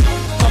go,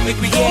 come make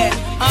we go.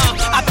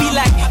 I be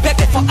like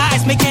Pepe for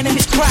eyes, make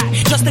enemies cry.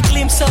 Just a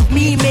glimpse of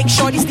me, make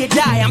sure these they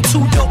die. I'm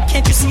too dope,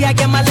 can't you see I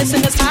get my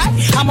listeners high?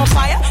 I'm on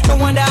fire, no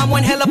wonder I'm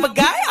one hell of a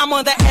guy. I'm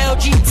on the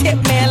LG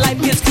tip, man, life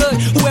is good.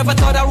 Whoever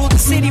thought I ruled the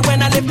city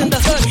when I lived in the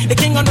hood? The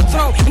king on the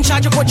throne, in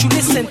charge of what you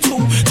listen to.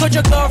 Told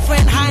your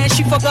girlfriend hi and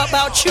she forgot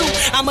about you.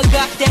 I'm a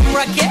goddamn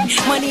rocket,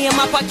 money in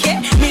my pocket.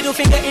 Middle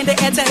finger in the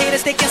air to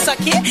haters, they can suck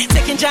it.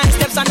 Taking giant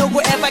steps, I know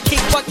wherever I kick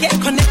bucket.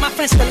 Connect my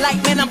friends to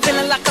light, man, I'm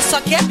feeling like a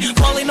sucker.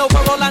 Falling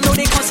over all, I know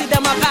they consider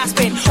my past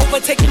pain.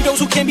 Overtaking those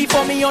who came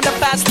before me on the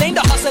fast lane.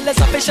 The hustle is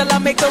official, I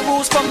make the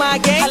rules for my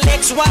game. I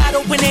legs wide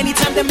open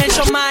anytime they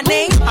mention my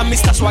name. I'm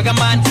Mr. Swagger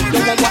Man, no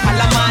one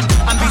wahala man.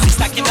 I'm busy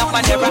stacking up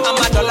my Naira, I'm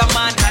a dollar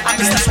man. I'm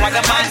Mr.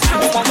 Swagger Man,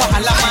 no one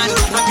wahala man.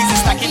 I'm busy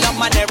stacking up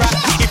my Naira.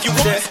 If you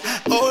want,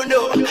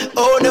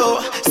 oh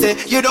no, say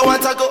you don't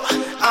want to go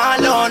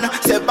alone.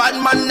 Say bad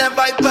man and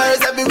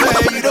vipers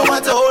everywhere. You don't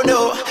want to, oh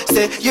no,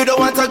 say you don't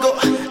want to go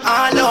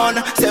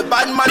alone. Say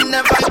bad man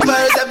and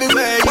vipers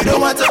everywhere. You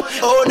don't want to,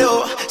 oh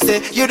no,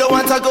 say you don't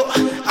want to go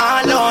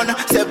alone.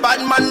 Say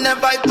bad man and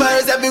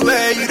vipers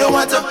everywhere. You don't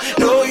want to,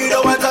 no, you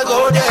don't want to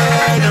go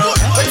there. No,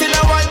 but you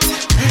know what?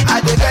 I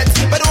did get,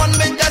 but one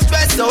bit just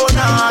stress. So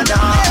nah.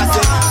 I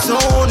say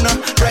soon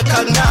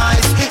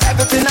recognize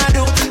everything I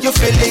do. You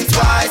feel it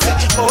twice.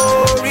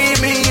 Oh, read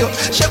me, yo.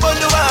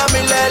 Sheboluwa mi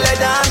lele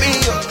da mi,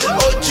 yo.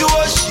 Oju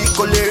oshi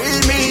kole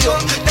read me, yo.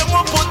 Them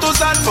won't put those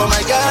on for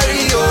my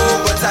Gary, yo.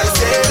 But I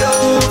said,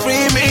 oh,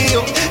 free me,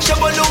 yo.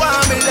 Sheboluwa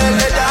mi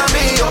lele da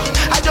mi, yo.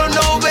 I don't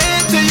know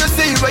wait till you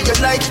see where you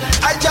like.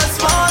 I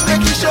just want to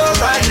make you sure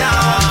right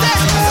now.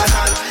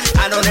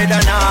 I don't need a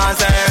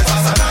nonsense.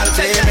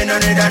 Say me no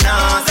need a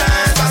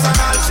nonsense.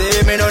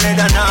 Say me no need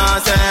a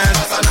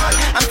nonsense.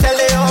 I'm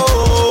telling you.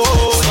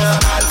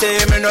 Say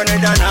me no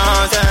need a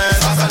nonsense.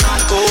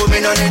 Oh,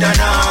 me no need a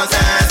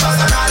nonsense.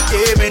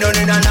 Say me no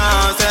need a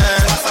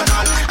nonsense.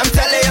 I'm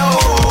telling you.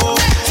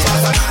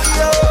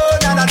 Yo,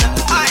 na na na.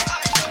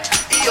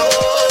 Yo,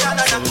 na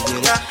na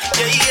na.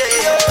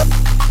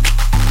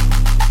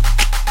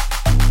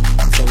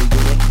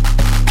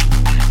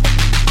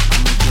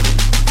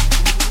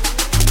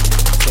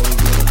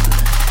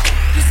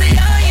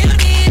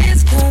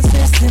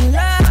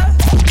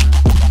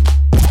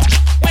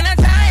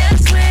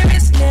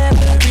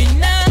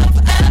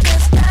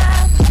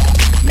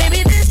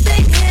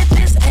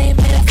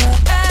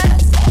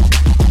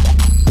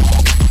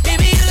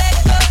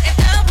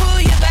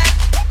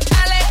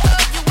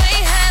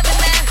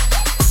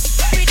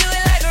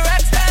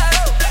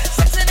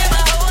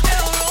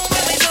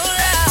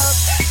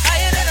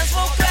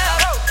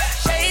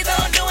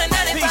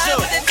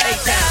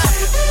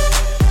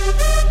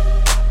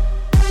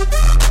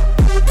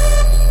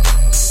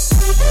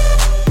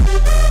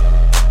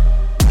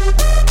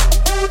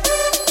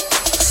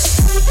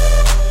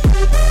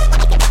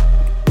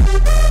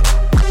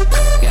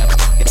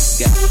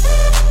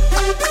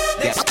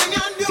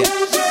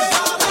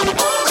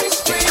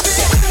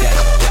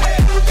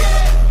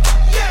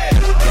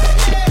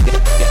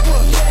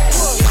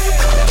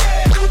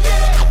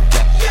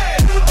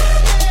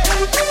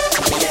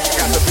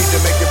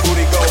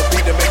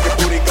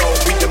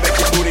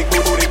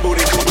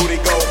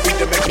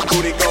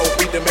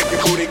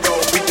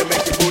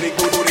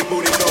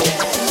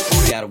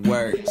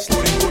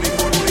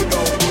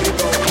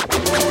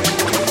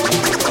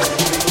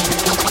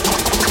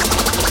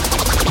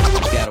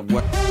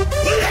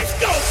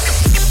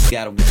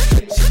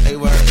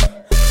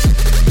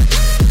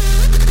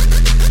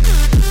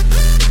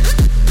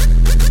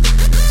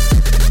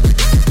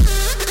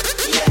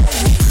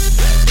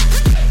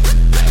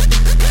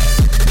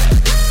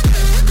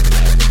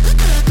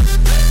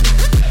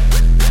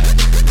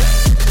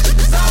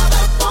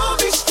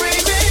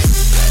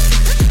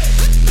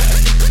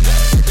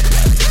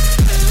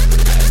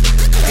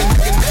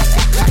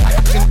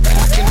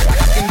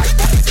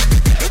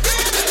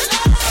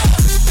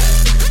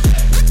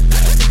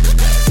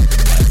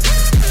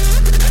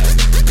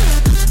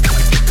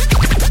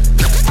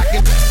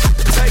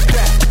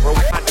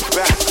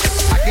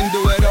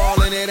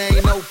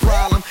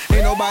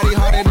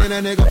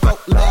 and a nigga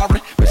folklore.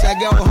 Bitch, I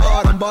go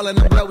hard, I'm ballin'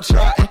 and blow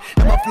charting.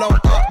 And my flow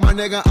up, my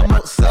nigga, I'm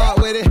outside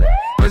with it.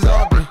 It's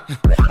often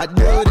I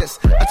do this.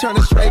 I turn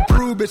a straight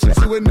brew bitch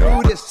into a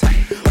nudist.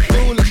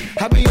 Foolish,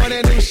 I be on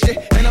that new shit,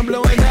 and I'm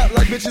blowing up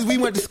like bitches we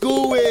went to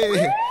school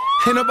with.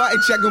 Ain't nobody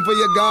checking for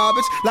your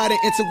garbage. Lot of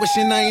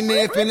intuition, I ain't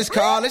near finished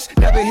college.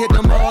 Never hit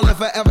them all if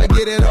I ever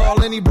get it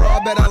all. Any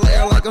broad better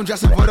layer like I'm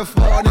dressing for the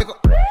fall, nigga.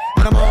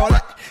 And I'm all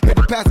that. Hit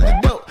the pass of the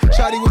dope.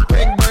 Shawty was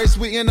pink, very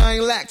sweet, and I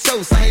ain't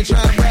lactose. I ain't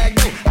trying to brag,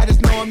 no. I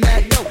just know I'm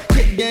that dope.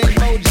 Kick game,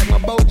 Bojack, my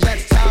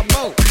Bojack's top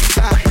boat.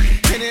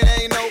 And it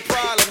ain't no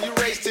problem. You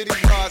race to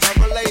these bars. I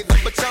relay the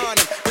baton.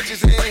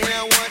 Bitches in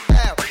here one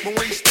out. But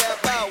when you step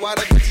out, why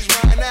the bitches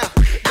run out?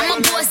 I'm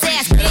a boss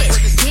ass bitch,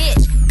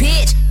 bitch,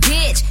 bitch,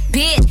 bitch,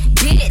 bitch,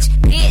 bitch,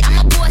 bitch.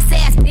 I'm a boss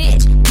ass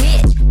bitch,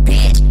 bitch,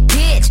 bitch,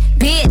 bitch,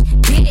 bitch,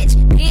 bitch,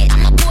 bitch.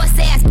 I'm a boss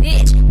ass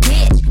bitch,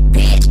 bitch,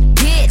 bitch,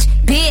 bitch,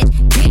 bitch,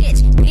 bitch,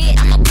 bitch.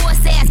 I'm a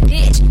boss ass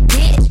bitch,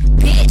 bitch,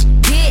 bitch,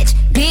 bitch,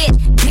 bitch,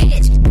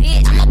 bitch,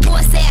 bitch. I'm a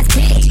boss ass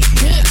bitch,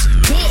 bitch,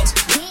 bitch,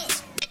 bitch.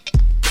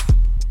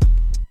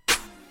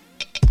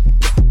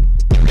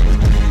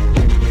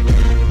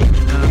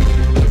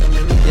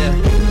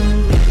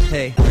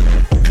 Hey.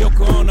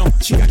 Yoko Ono,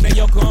 she got that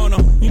Yoko Ono.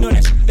 You know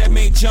that shit that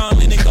made John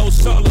Lennon go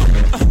solo.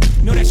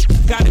 You know that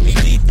shit gotta be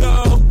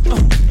lethal.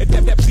 If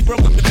that Pepsi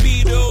broke up the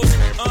Beatles.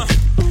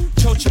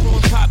 Chochi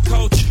ruined pop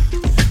culture.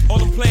 All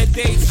them player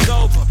days is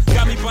over.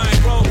 Got me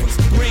buying rovers,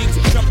 rings,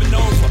 jumping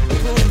over.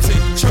 Rooms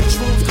in church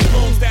rooms,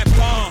 colognes, that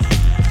bomb,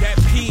 that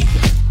pee.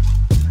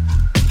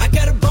 I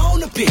got a bone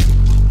to pick.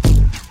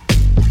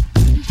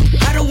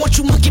 I don't want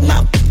you monkey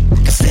mouth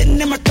sitting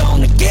in my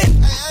throne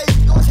again.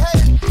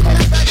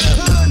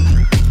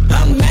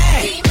 I'm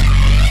mad,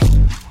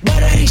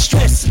 but I ain't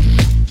stressing.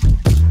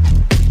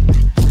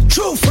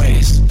 True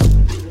friends,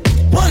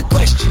 one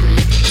question.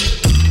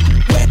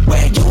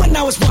 Where you and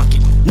I was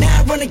walking. Now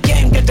I run the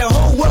game, got the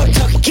whole world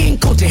talking. King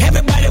Kunta,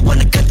 everybody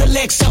wanna cut the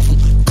legs off him.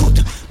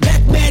 Kunta,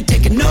 black man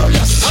taking no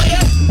losses. Oh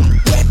yeah.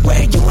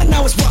 Where you and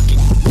I was walking.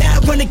 Now I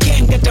run the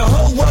game, got the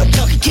whole world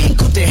talking. King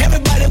Kunta,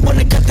 everybody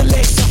wanna cut the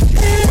legs off him.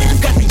 When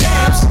you got the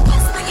yabs.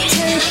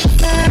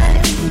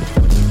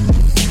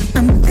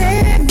 I'm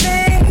living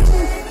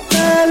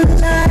the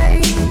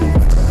life,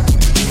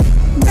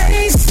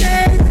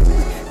 racing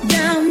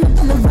down the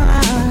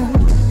boulevard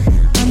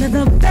under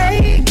the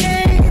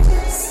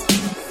Vegas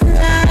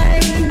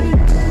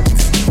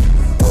lights.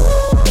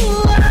 Ooh,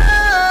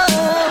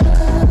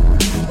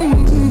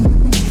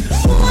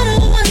 what a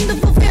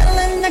wonderful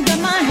feeling! I got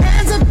my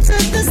hands up to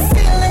the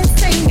ceiling,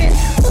 singing.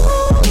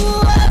 Ooh,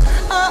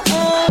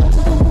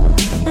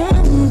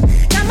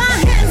 got my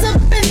hands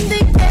up in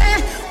the air,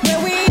 where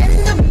we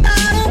end up, I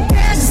don't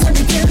care. Just let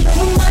me get a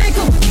little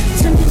Michael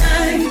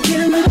tonight, get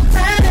a little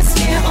Paris,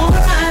 yeah,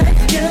 alright.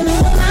 Get a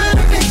little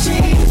louder,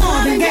 Richie,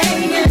 Marvin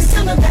Gaye, yeah,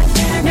 some of that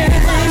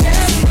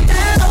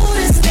that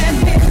Otis, that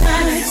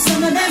midnight,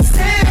 some of that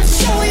Sarah,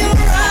 show you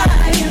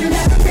right. And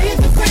that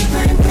Aretha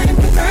Franklin,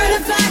 Roberta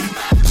Flack,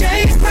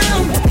 James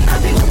Brown,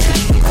 I'll be with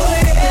that, oh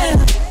yeah.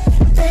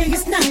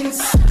 Vegas nights,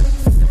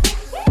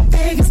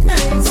 Vegas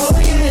nights, oh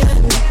yeah.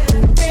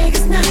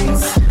 Vegas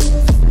nights,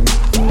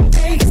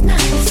 Vegas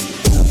nights.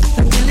 I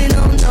really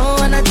don't know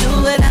what I do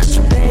without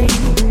you, babe.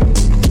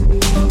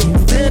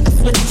 Flip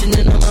switching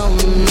and I'm on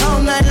all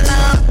night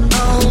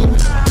long.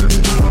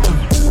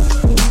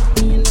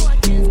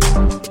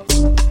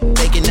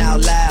 Thinking out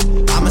loud,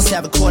 I must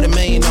have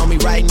 $250,000 on me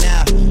right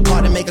now.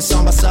 Hard to make a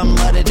song about something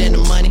other than the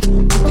money.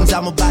 Things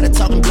I'm about to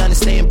talking blunt and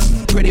staying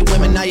pretty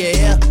women. Are you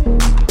here?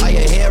 Are you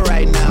here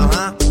right now,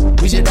 huh?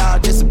 We should all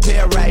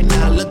disappear right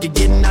now. Look, you're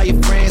getting all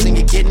your friends and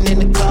you're getting in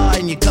the car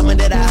and you're coming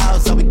to the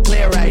house. Are we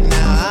clear right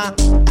now, huh?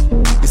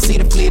 You see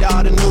the fleet,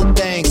 all the new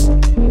things.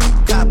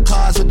 Cop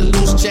cars with the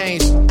loose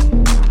change.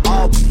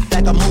 All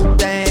like a move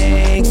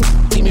things.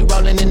 See me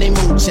rolling and they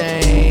move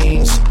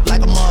change.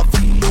 Like a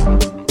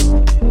motherfucker.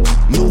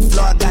 New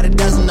floor, I got a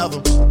dozen of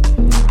them.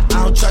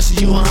 I don't trust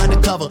you, you are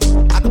undercover.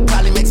 I could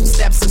probably make some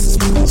stepsisters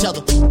with each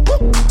other.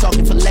 Woo!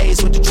 Talking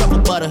fillets with the truffle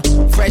butter.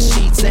 Fresh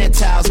sheets and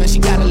towels, man, she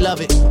gotta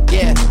love it.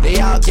 Yeah, they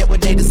all get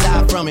what they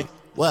desire from it.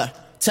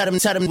 What? Tell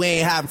them we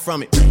ain't hiding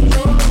from it.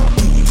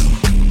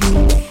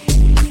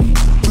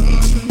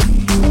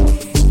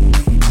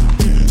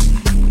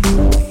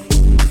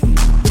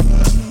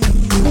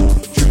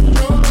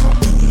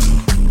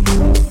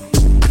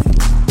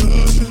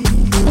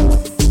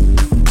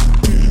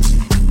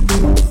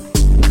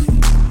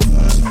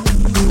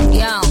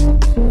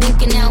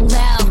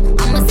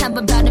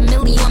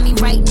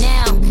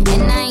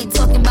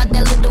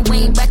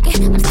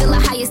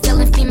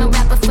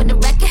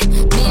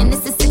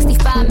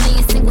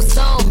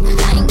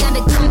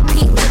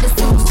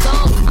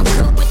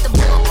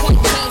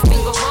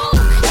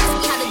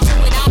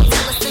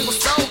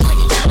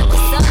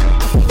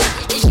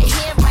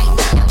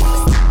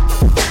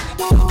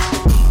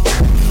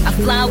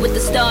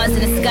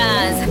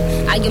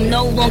 I am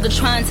no longer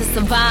trying to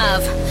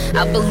survive.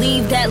 I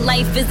believe that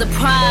life is a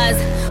prize,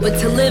 but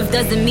to live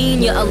doesn't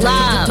mean you're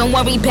alive. Don't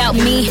worry about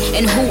me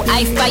and who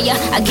I fire.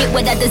 I get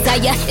what I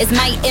desire, it's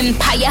my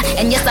empire.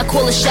 And yes, I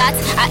call the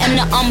shots, I am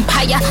the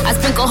umpire. I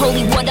sprinkle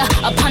holy water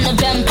upon the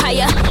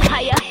vampire.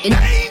 In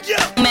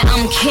man,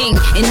 I'm king.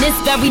 In this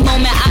very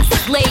moment, I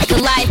slay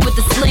Goliath with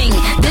the sling.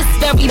 This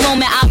very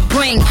moment, I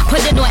bring,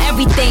 put it on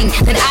everything.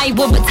 That I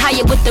will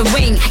retire with the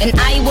ring, and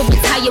I will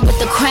retire with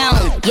the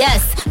crown.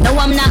 Yes, no,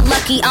 I'm not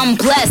lucky, I'm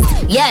blessed.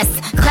 Yes,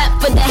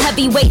 clap for the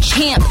heavyweight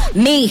champ,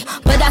 me.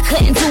 But I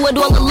couldn't do it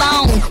all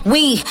alone.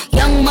 We,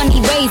 young money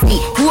raised me,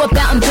 grew up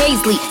out in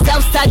Paisley,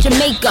 Southside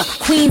Jamaica,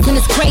 Queens, and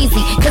it's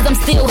crazy. Cause I'm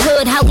still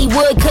hood,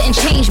 Hollywood couldn't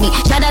change me.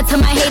 Shout out to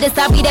my haters,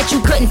 sorry that you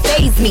couldn't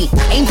faze me.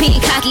 Ain't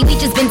being cocky, we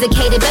just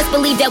vindicated. Best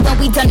believe that when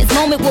we done this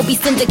moment, we'll be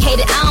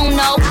syndicated. I don't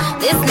know,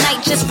 this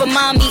night just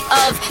remind me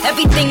of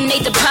everything they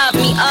deprived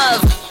me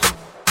of.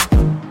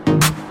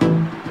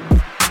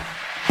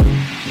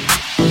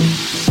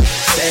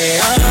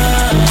 Say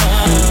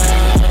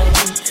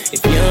if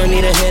you don't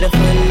need a hitter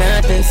for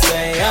nothing,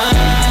 say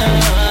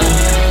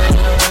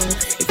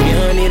if you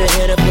don't need a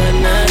hitter for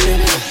nothing,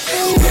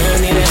 if you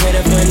don't need a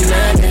hitter for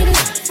nothing,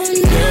 if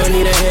you don't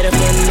need a hitter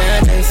for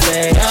nothing,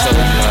 say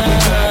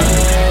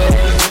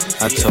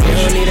I told you.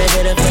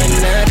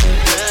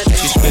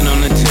 She spin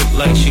on the tip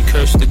like she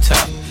cursed the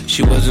top.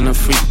 She wasn't a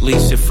freak,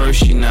 least at first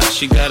she not.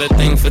 She got a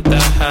thing for thigh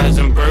highs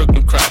and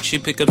Birkin crocs. She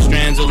pick up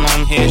strands of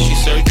long hair, she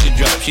search to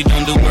drop. She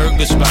don't do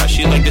burger spots,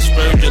 she like to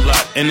spurge a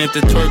lot. And if the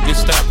twerking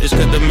stop, it's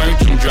cause the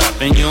merchant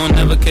drop. And you don't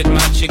never catch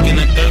my chick in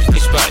a thirsty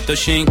spot. Though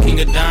she ain't king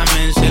of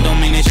diamonds, it don't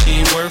mean that she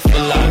ain't worth a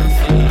lot.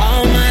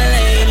 All my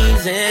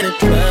ladies in the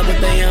club, but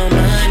they on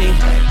money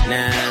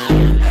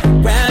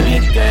now. Grab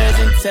your girls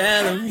and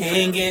tell them he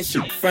ain't getting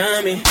shit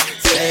from me.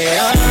 Say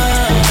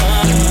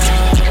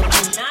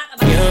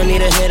you don't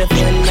need a hitter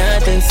for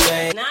nothing,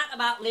 say. Not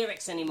about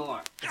lyrics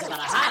anymore. It's about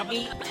a high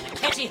beat and a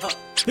catchy hook.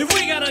 If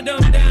we gotta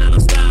dumb down on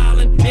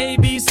styling,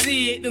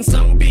 ABC it, then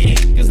so be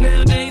it. Cause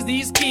nowadays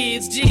these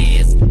kids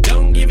jizz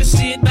don't give a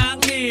shit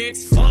about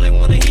lyrics. All they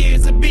wanna hear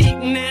is a beat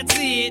and that's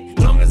it.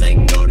 Long as they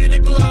can go to the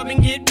club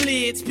and get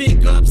blitz,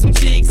 pick up some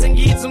chicks and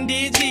get some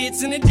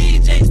digits. And the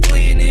DJ's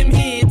playing them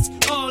hits.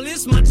 Oh,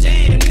 this my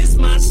jam, this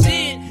my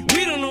shit.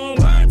 We don't know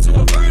a word to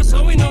a verse,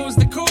 all we know is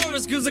the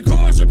chorus. Cause the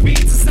chorus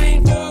repeats the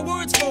same 4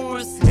 words for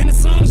us. And the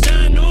song's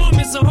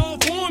ginormous, a whole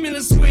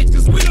formula switch.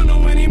 Cause we don't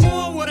know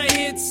anymore what it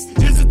hits.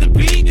 Is it the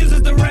beat, is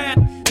it the rap?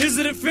 Is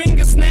it a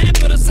finger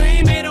snap or the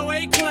same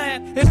 808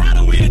 clap? And how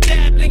do we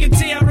adapt and get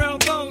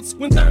TRL votes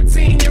when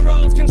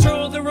 13-year-olds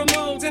control the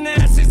remote and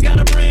Ashley's got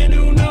a brand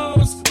new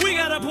nose? We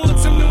gotta put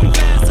some new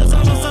bastards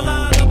on those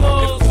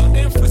syllables.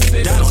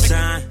 Dollar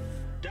sign.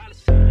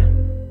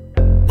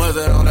 What's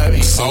that on that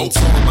beat? So two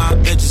of my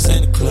bitches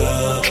in the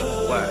club.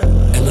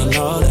 And I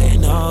know they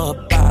know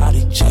about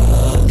each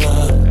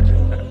other.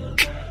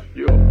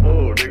 You a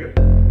fool, nigga.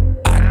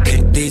 I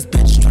think these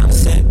bitches tryna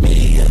set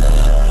me up.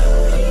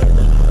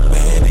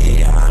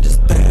 Baby, I'm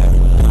just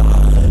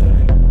paranoid.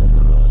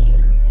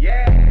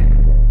 Yeah.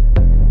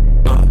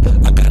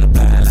 I got a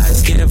bad light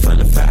skin from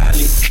the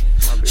valley.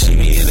 She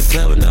be in the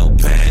club with no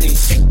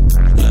panties.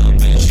 Little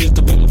bitch used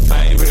to be my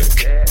favorite,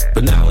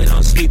 but now we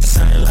don't speak the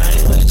same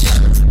language.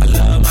 I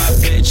love my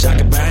bitch, I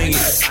can bang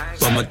it,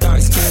 but my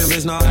dark skin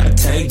bitch know how to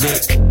take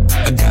it.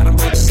 I got them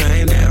both the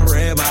same damn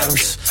red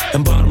bottoms,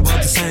 and bought them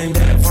both the same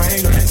damn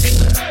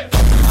fragrance.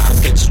 My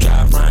bitches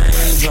drive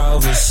Range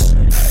Rovers.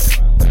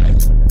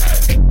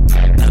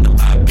 None of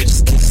my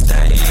bitches can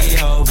stay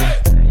over.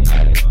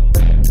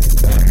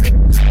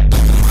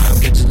 My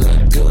bitches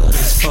look good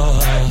as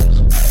fuck.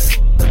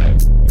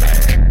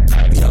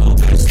 Yo,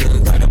 bitch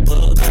look like a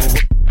booger.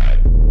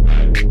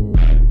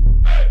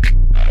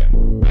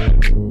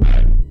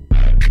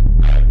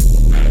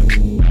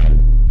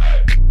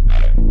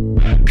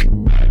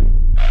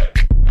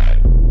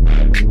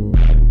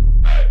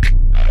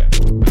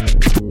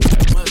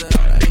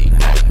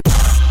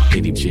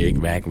 Chick,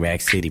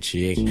 rack, city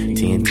chick. 10,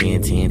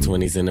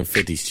 20s and the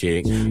 50s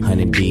chick.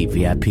 100 deep,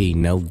 VIP,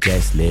 no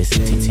guest list.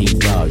 TT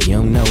vlog, you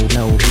don't know,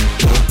 no.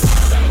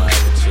 Got my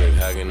other chick,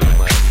 hugging on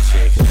my other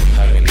chick.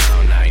 Hugging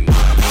all night.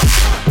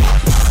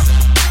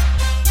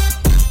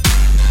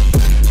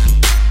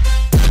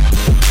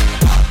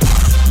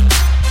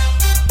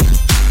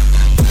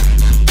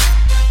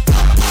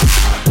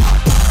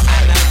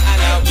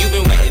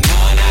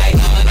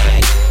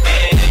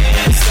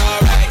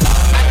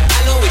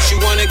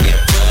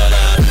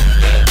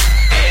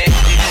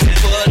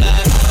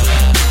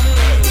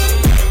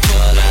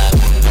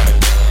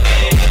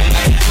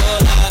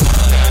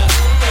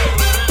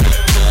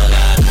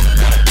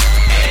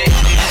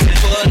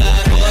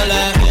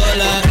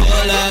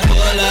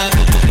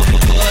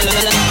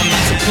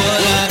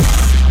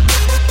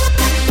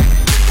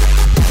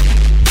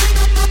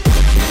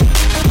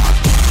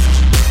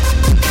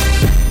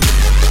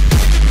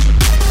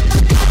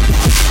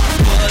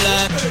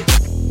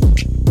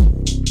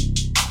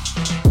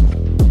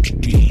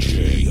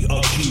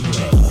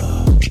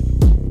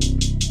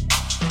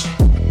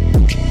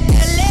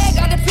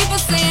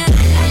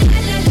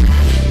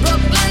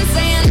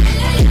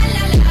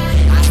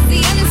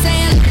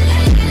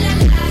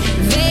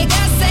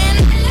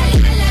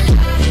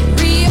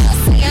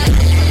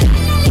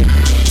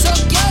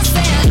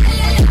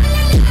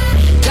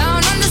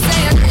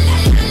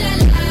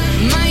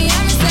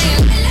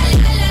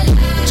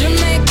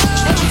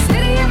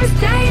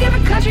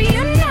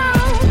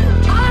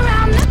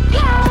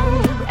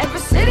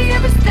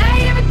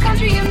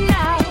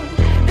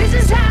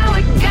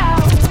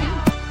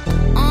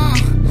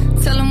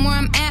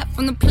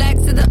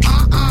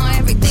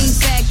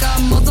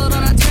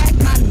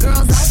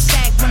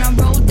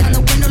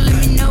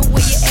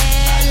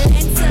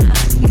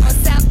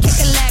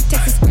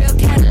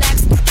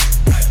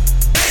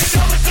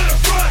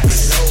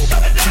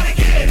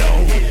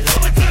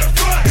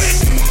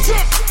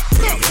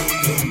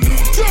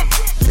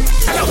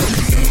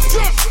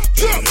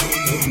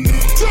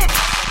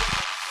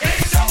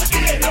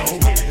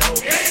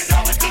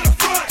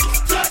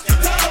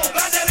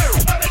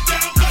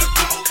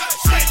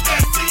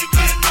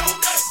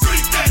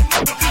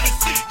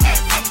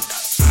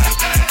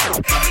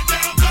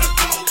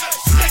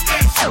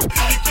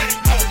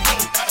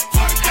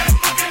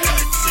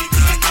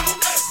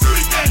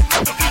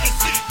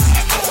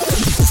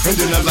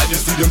 then I like to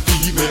see them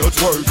females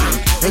twerking.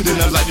 And then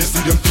I like to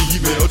see them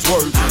females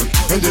twerking.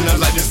 And then I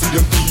like to see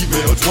them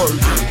females twerking.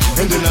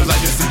 And then I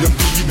like to see them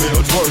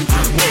females twerking.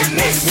 Let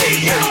me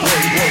see you.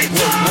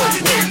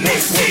 Let me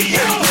see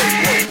you.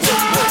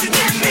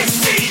 Let me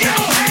see you.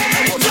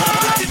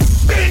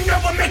 Bend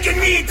over, make your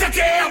knee touch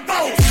your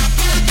elbow.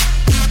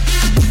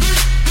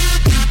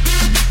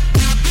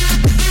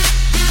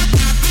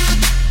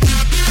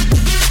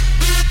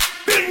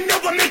 Bend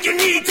over, make your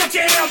knee touch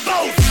your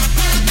elbow.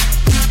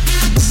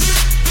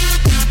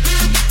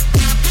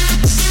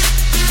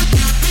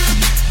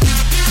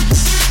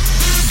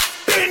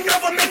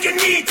 Make your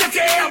knee touch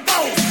your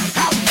elbow.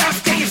 How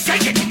fast can you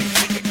shake it?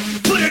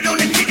 Put it on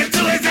the nigga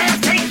till his ass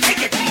can't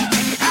take it.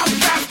 How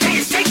fast can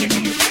you shake it?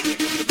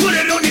 Put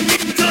it on the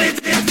nigga till his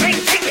ass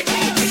can't take it.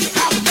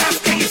 How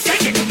fast can you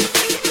shake it?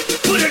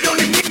 Put it on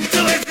the nigga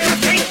till his ass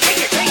can't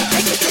take it.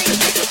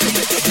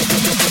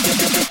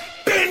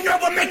 Bend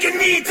over, make your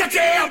knee touch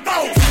your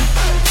elbow.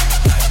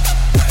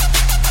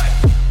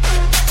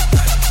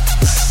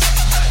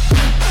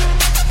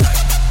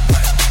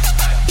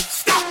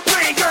 Stop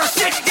playing, girl,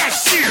 shake that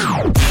shit.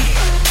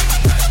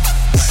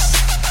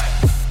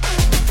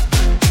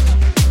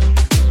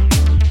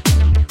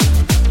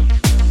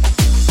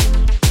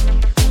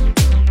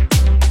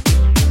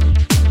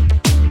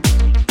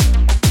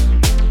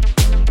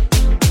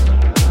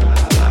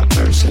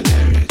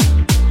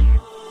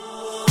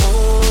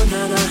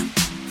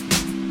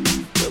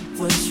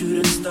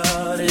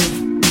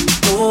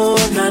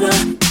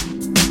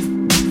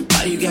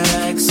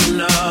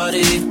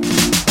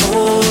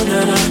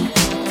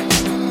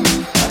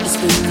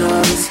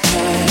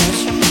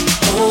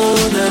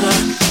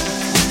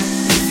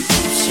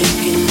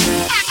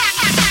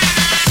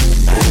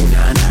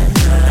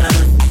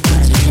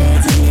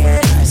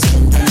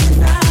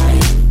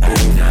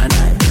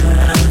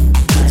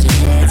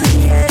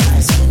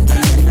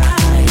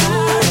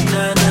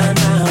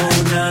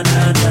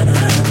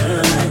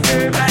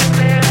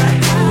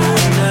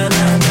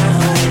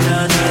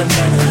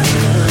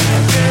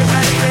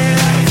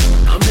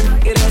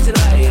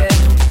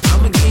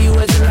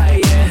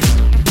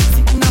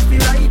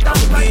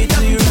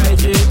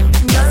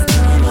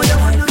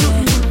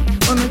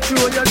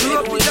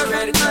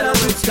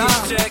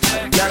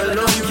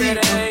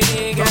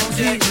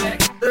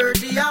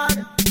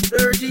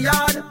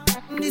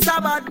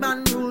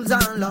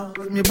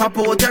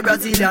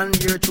 Brazilian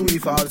gear to the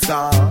false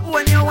star.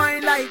 When you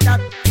whine like that,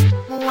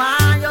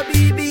 why your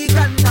BB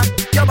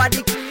contact? Your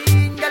body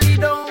clean, girl, you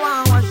don't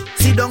want wash.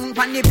 Sit down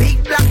on the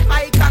big black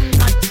eye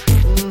contact.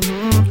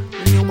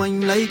 When you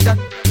whine like that,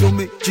 you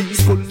make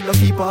cheese full of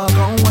people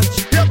can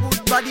watch. Your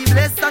good body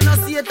blessed and no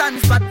Satan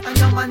spot. And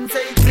your man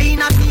say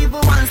clean up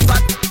even one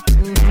spot.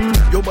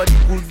 Your body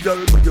good,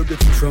 girl, but you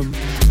get it from.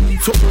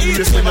 So you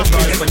just never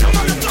try for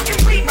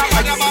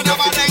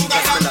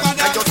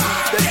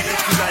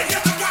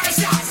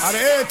I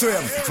hate to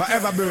him,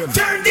 forever burn.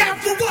 Turn down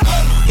for what?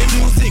 The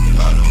music,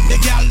 the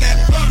girl them,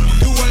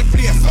 the whole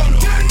place.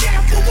 Turn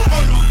down for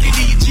what? The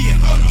DJ,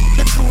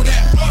 the crew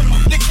them,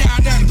 the car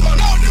them.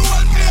 Now the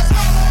whole place,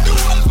 the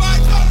whole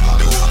vibe,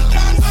 the whole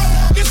dance,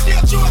 the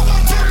stage show.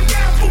 Turn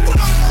down for what?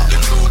 The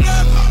crew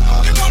them,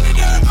 the money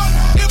them,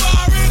 the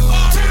bar is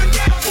bar. Turn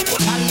down for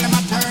what? Tell them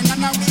a turn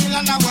and a wheel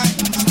and a wine.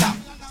 Stop,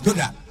 do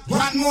that.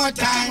 One more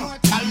time.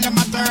 Tell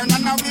them a turn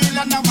and a wheel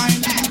and a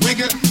wine.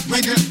 Wiggle,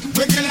 wiggle,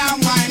 wiggle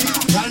and wine.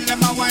 Tell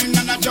them a wine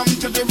and a jump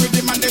to the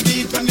rhythm and the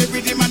beat and the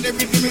rhythm and the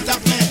rhythm is a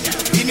play.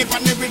 In it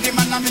on the rhythm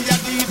and I'm a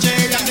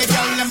DJ and the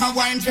girl them a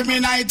wine for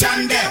me night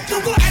and day.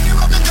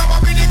 Anywhere we go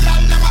with the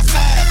girl them a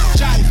say,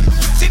 jive.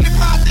 See the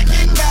party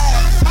king there.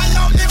 I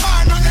love the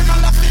bar, none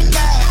of the thing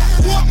there.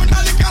 Open the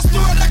liquor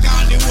store, like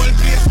all the whole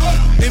place.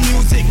 The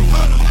music,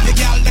 the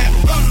girl them,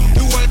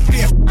 the whole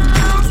place.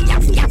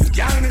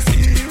 Girl, me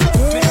see you.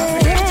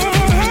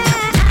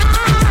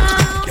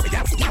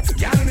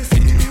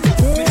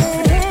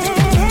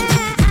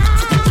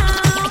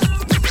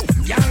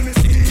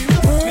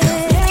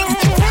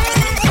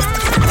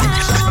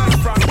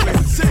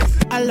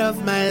 I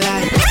love my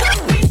life.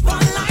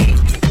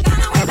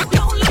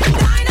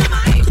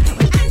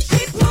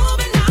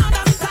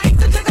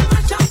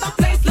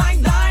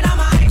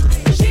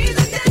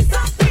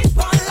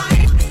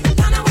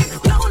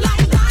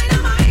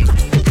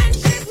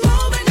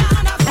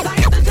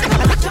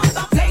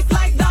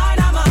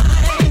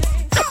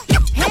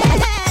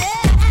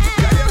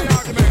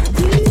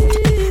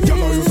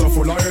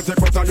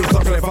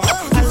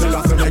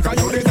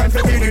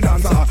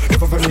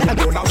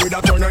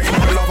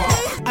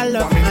 I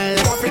love my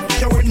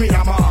life. You with me,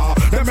 Yama.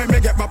 Let me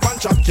get my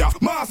punch up, yeah.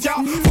 Mass,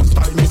 yeah. First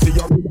time me see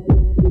you.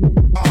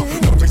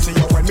 Let me see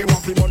you when me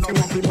want me.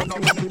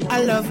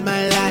 I love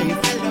my life.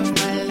 I love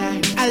my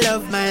life. I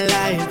love my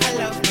life. I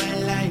love my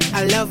life.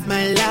 I love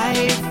my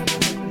life.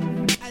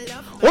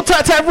 What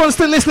time everyone's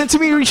still listening to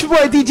me? Reach your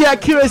boy DJ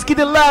Akira's Get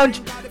the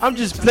Lounge. I'm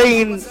just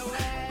playing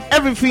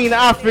everything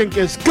I think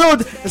is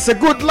good. It's a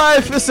good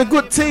life. It's a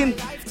good thing.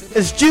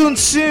 It's June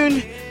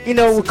soon. You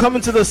know, we're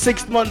coming to the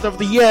 6th month of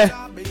the year.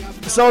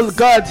 It's all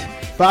God.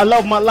 But I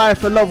love my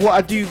life, I love what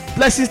I do.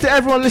 Blessings to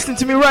everyone listening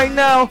to me right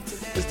now.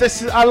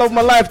 This is I Love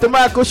My Life, the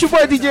Marco. It's your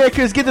boy DJ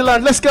Chris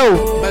Giddeland. Let's go.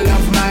 I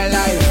love my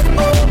life.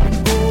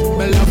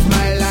 I love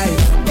my life.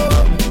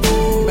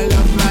 I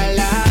love my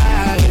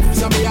life.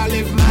 So me I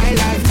live my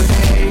life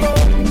today.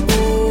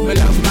 I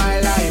love my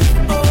life.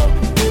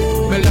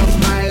 I love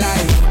my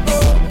life.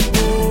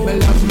 I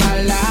love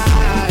my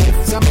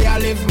life. So me I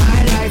live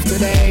my life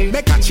today.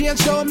 Make a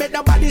change, don't make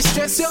nobody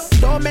stress you.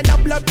 Don't make no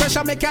blood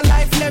pressure, make your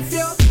life left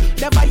you.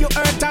 Never you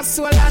hurt a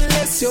soul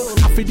unless you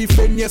have to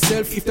defend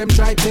yourself if them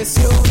try test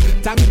you.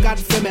 Thank God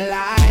for my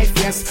life,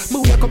 yes. Me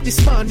wake up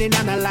this morning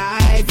and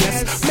alive,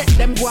 yes. Make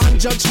them go and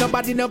judge,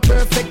 nobody no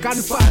perfect.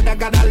 And Father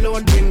God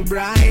alone bring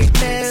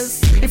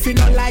brightness. If you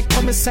don't like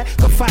come and say,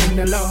 go find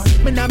the Lord.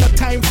 Me now no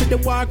time for the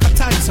work, a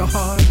time so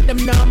hard.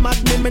 Them now mad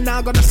me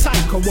now go to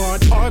psycho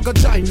ward. Or go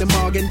join the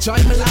morgue,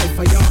 enjoy my life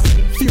for y'all.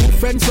 Few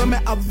friends from me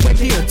have went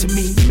here to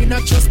me. Me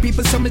not trust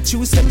people, so me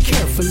choose them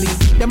carefully.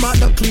 Them are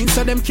not clean,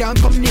 so them can't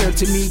come near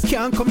to me.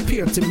 Can't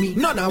compare to me.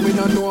 None of we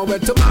don't know where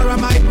tomorrow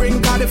might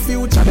bring. Cause the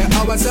future, the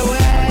hours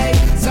away.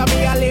 So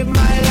me I live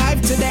my life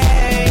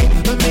today.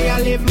 Me I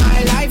live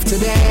my life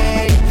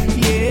today.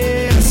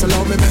 Yeah. So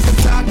long me make me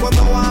talk what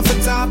I want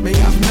to talk. Me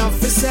have enough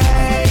to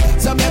say.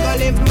 So me go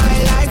live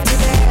my life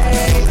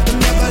today.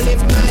 Me go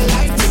live my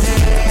life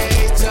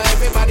today. So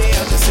everybody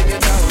else just sing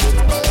it out.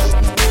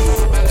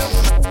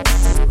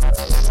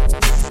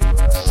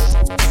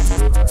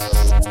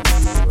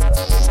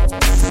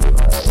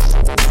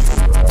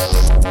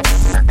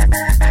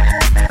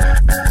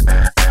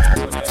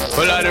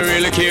 Well, I don't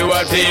really care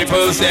what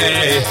people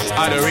say.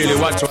 I don't really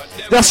watch what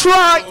that's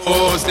right.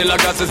 Oh, still I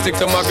got to stick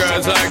to my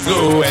girls like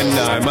glue. And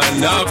I might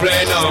not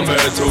play number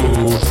 2.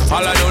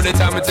 All I know the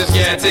time it is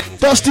getting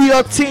Dusty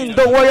your team,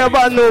 don't worry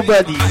about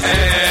nobody.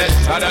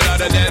 Had a lot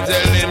of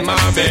dental in my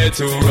bed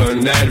to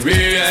run that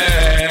real.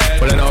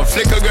 Well, I know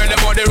flick a girl,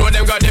 them on the road,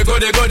 them got the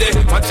goody.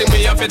 One thing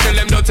me have to tell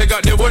them, don't take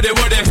out the woody.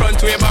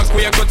 Front way, back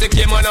way, cut the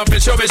came on up and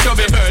shove it.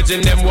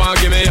 Virgin, them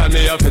want give me, and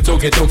me have to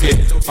took it.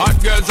 Hot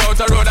girls out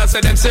the road, I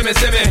say them see me.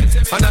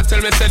 And I tell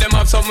me, say them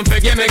have something for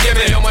give me.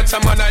 How much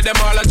time I night, them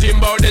all a dream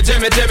about the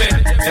Jimmy.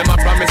 Them a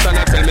promise and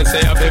I tell me,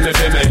 say a pay me.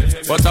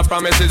 But a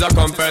promise is a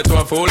compare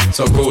to a fool,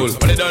 so cool.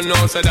 But they don't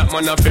know, say that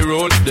man have to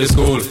rule the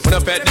school. When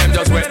I pet them,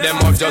 just wet them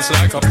up just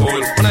like a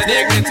pool. When I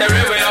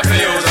dignitary way, I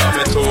feel use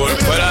of a tool.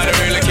 But I don't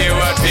really care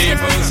what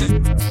people say.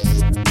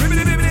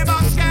 Ribbity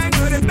box gang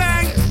with a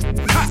bang.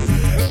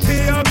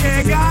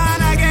 P.O.K.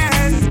 gone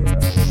again.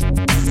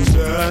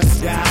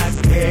 Just got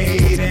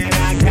paid and I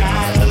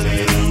got a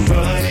little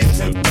money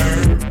to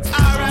burn.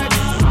 Alright.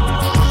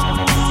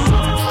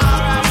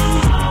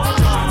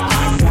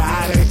 I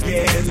gotta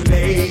get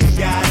laid,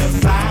 gotta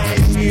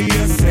find me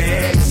a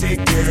sexy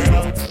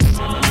girl.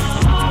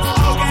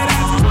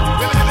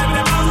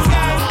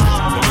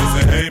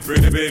 Hey,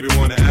 pretty baby,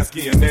 wanna ask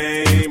you your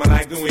name? I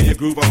like the way you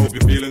groove, I hope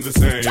you're feeling the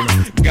same.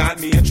 Got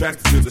me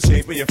attracted to the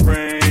shape of your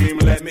frame.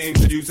 Let me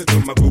introduce it to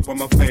my group on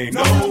my fame.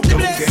 No, don't get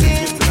it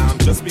twisted, I'm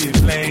just being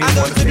plain. I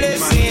got the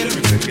blessing,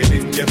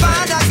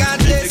 Father God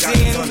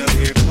blessing.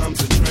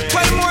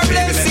 One more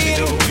blessing,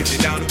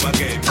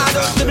 I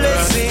got the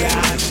blessing.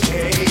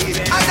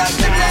 I got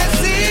the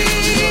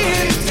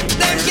blessing.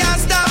 Them can't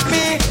stop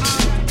me.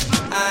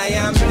 I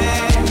am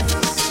blessed.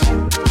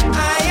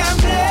 I am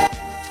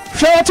blessed.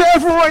 Shout out to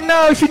everyone right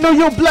now. If you know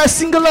you're blessed,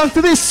 sing along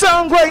to this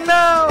song right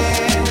now.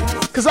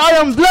 Cause I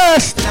am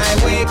blessed. I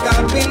wake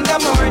up in the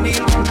morning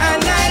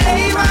and I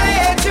lay my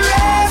head to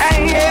rest.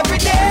 Every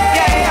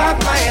day of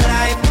my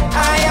life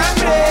I am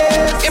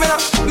blessed. Give me now,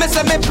 me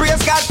say me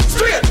praise God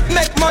straight.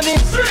 Make money,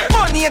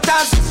 money it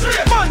has.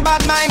 Fun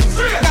bad mind,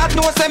 God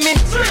knows me.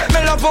 Me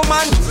love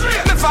woman,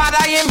 me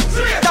father him.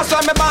 That's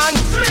why me born.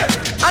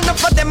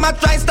 Enough of them a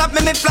try stop me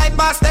fly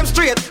past them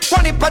straight.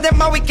 One heap of them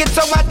a wicked,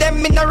 some of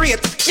them in a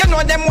rate. You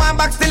know them one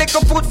back still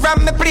little food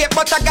from me plate,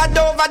 but I got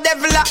over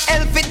devil a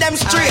hell for them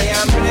straight. I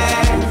am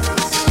blessed.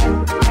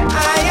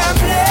 I am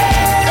blessed.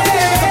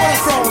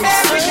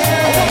 Every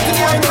day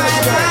of my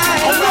life.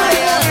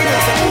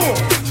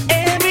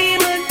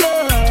 Everyone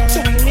goes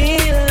to me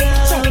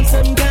love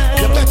sometimes.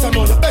 You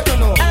better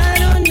know. I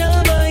don't know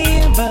about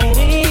you, but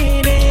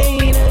it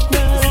ain't a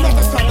crime.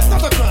 It's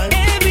not a crime.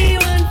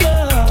 Everyone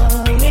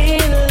falls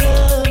in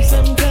love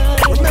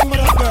sometimes. Remember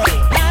that girl.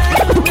 I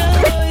don't know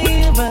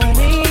you, but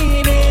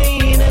it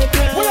ain't a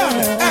crime. Well,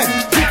 hey,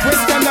 keep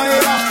Christian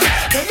Naira.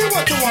 Tell me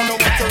what you wanna,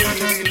 what you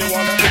really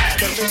wanna.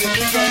 Tell me what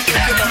you want,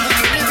 what you want.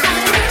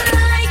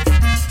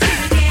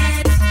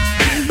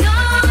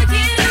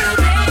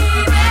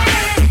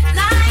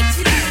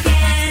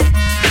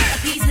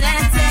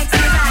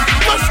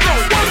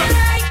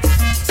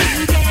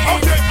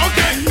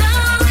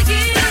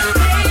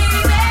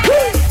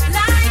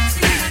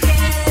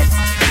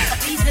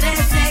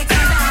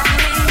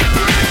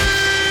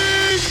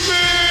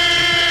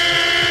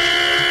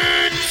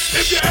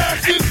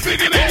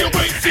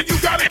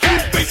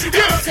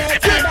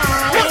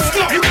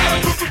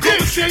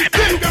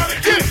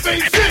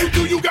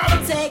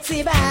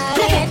 Sexy body.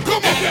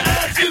 Come on, your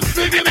ass is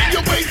bigger than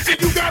your waist,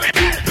 and you got a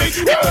cute face.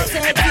 You got a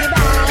sexy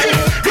body.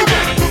 Come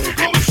on,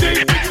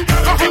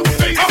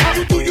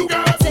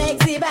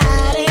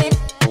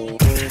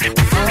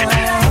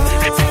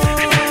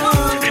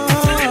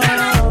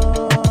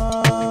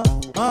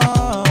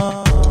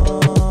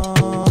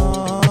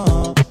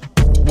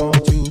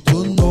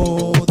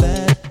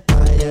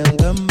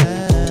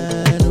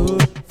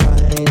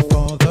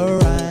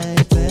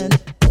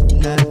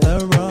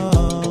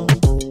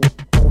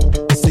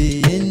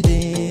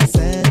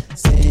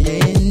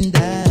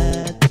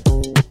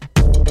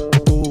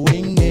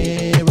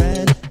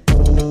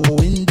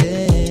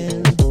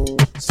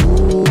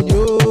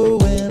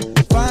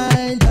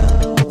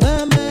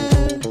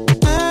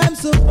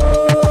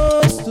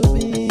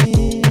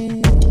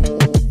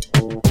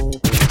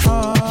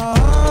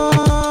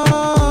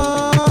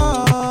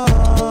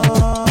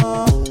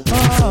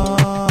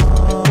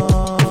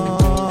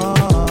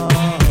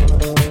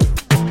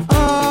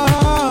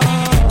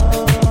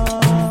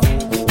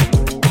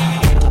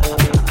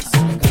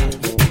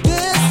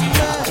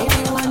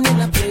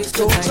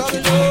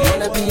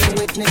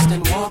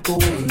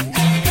 walk away.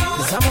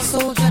 Cause I'm a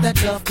soldier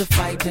that love to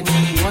fight, and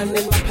anyone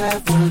in my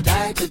path will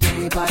die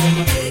today. But I'm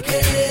a AK,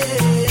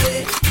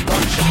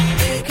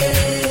 gunshot, AK,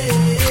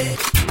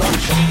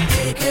 gunshot,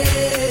 AK,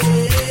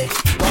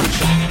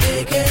 gunshot,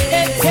 AK.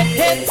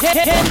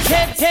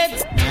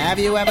 Have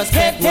you ever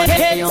spent one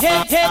day on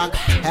my dog?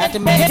 Had to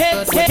make it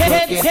good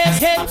with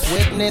crooked.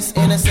 Witness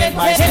innocent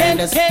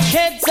bystanders.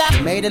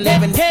 Made a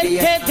living to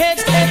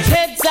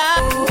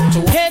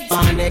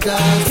my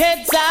niggas.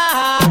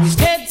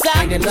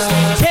 Finding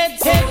love.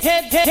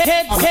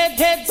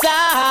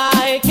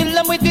 Kill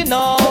them with the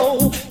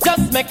no.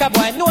 Just make a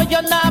boy know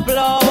you're not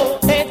blow.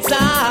 Heads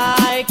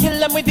high. Kill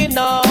them with the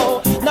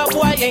no. No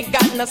boy ain't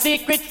got no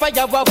secret for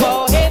your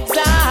woe. Heads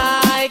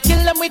high.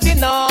 Kill them with the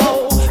no.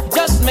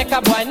 Just make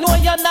a boy know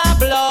you're not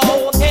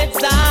blow. Heads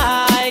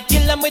high.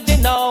 Kill them with the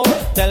no.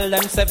 Tell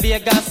them say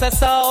Vegas say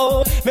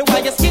so. Me why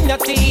you skin your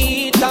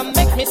teeth and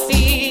make me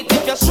see it.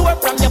 If you're sure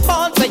from your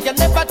phone say you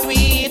never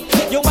tweet.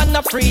 You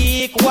wanna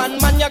freak, one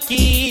man you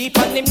keep.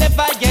 And him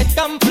never get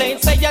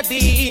complaints say you're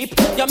deep.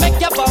 You make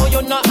your bow,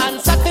 you no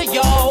answer to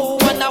yo.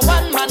 When a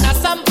one man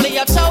assembly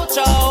a chow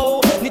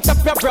chow. Knit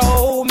up your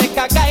bro, make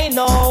a guy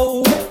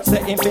know.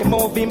 Say if he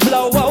move him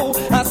blow,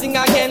 and sing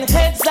again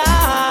heads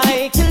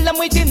high. Kill them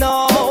with the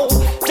no.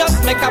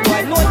 Just make a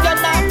boy know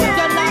you're not, you're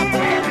not,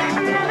 you're not.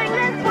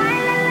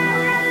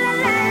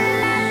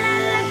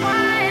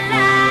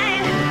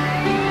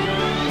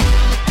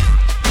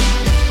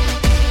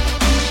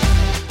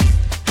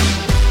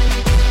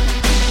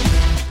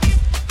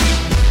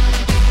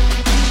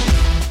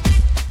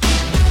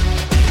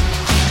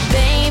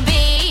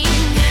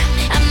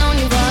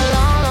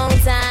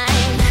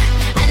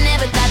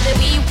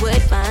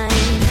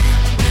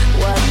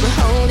 What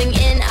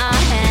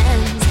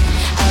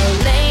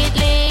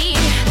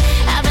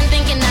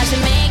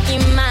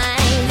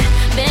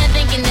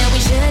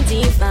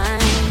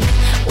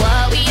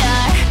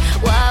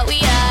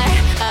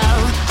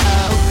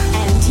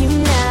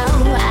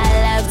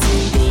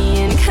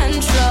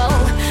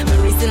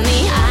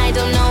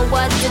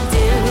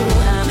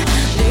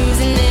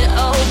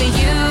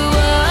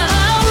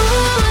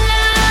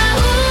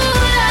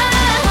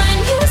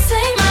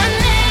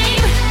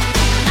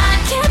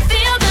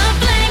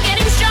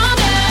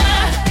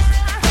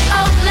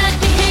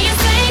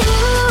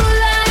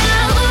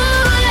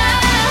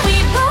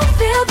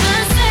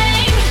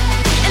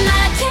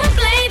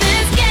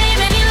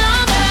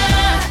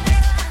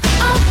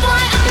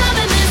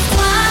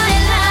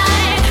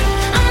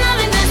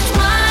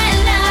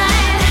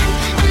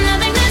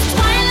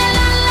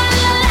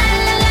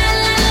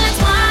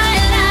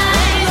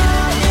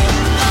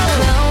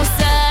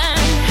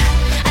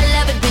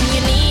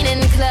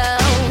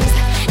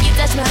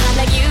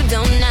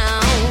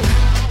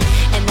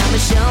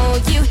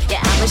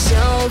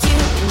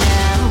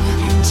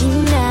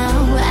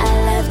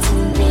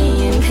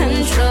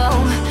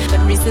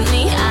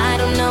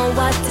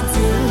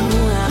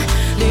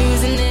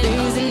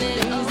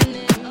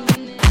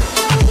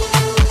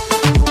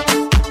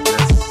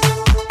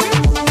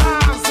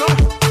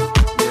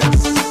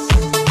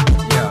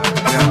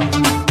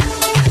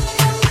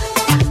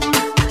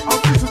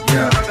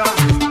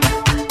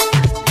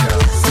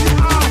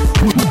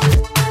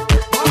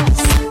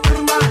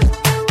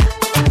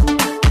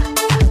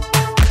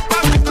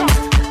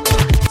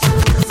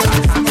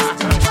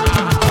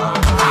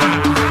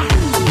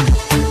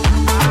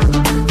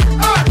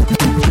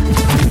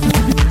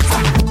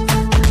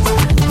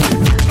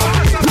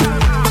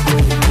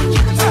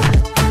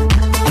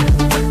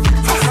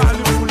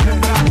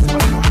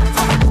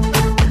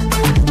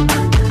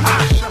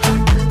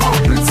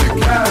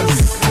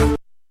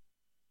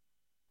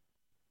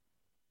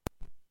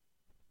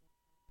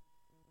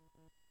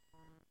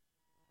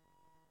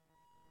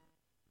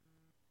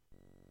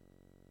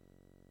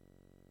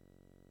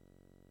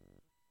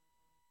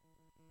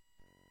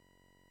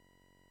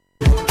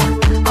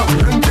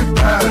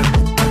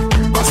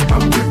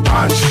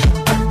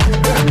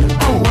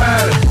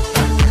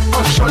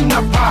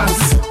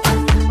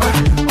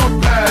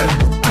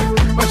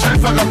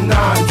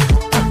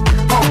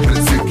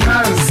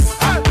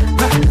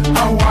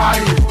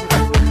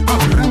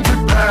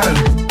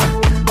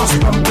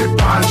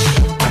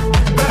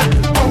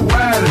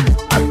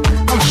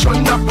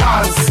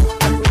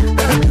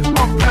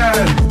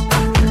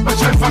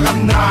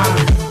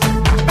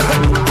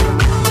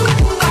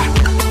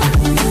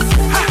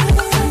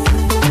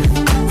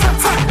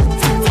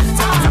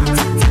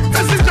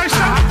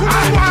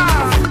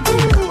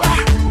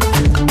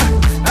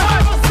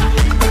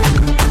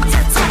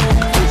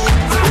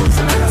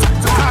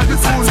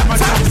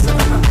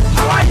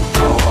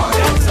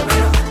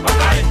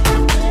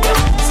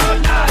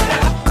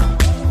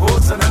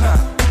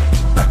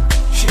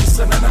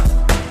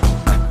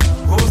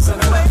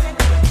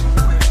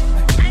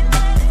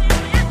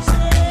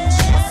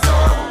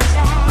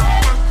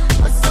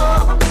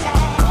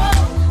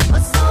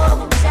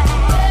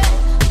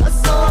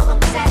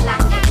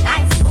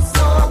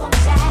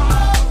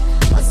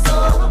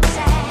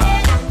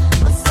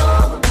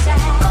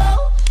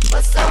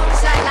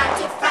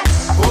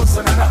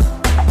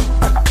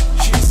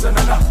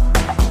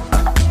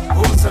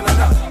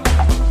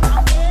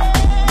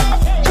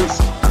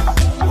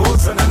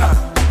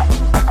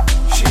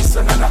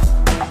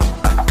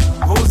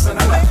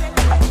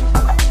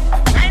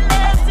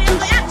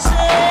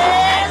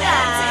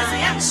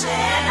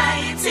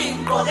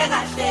ngigqoke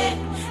kahle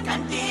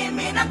kanti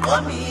mina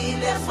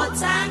ngomile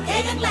futhi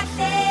angeke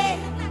ngilahle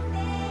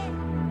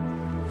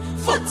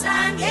futhi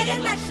angeke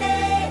ngilahle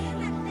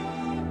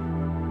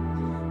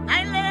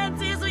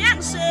Ayilenzizo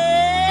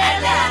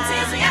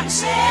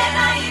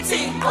uyangishela ithi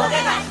ngigqoke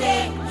kahle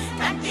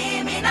kanti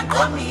mina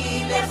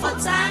ngomile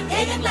futhi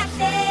angeke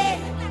ngilahle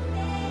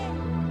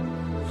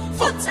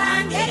futhi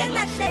angeke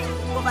ngilahle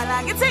ngoba la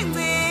ngithi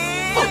ngci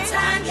futhi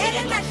angeke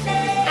ngilahle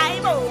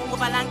ayibo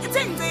ngoba la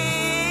ngithi ngci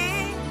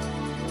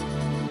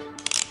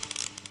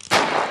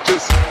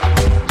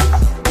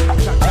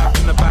Chop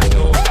in the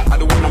bando, I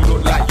don't wanna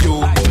look like you.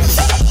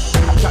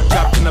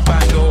 Chop in the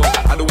bando,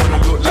 I don't wanna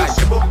look like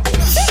you.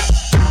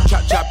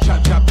 Chop,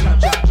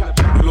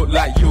 look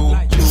like you.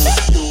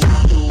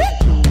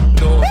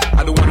 No,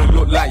 I don't wanna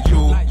look like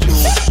you.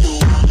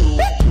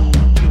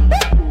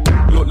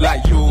 Look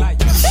like you.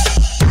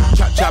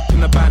 Chop in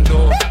the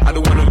bando, I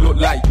don't wanna look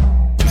like.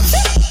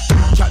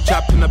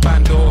 Chop in the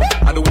bando,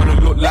 I don't wanna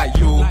look like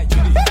you.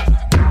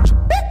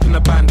 In the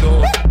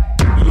bando,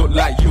 look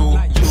like you.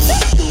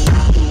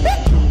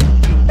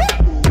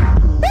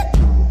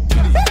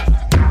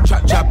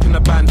 Chop in the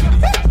band.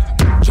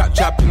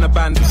 Chop in the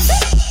band.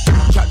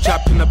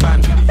 Chop in the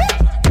band.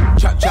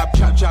 Chop.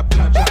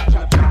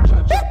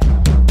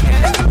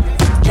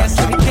 Yes,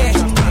 we can.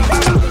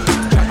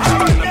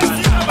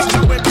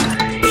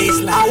 It's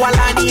like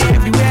Awalani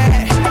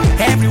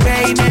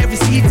everywhere in every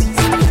city.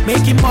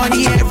 Making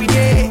money every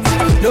day.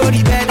 Load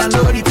bed and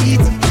load it.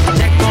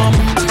 Check on.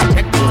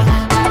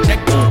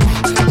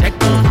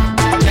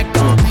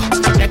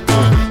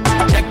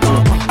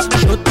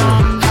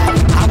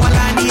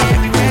 Awalani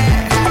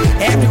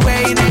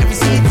everywhere in every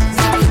city.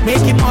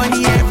 Making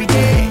money every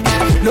day.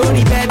 Load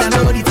it bed and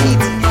load it.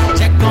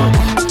 Check on.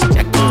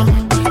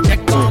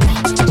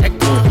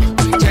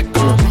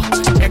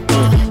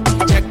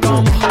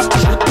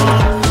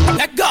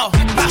 Let go.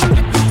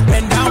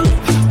 Bend down.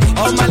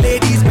 All my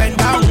ladies bend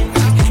down.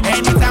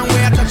 Anytime we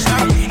are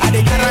touchdown, I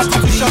dey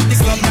guarantee to shut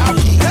this club down.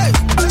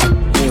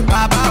 Hey,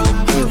 Baba,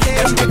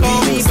 them they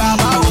call me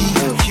Baba.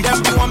 Them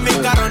they want me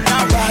to run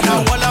down. Now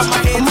all of my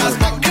haters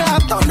back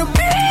up on the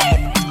beat.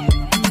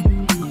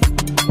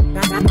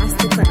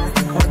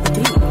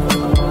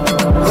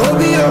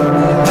 Obio,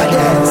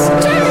 Badass.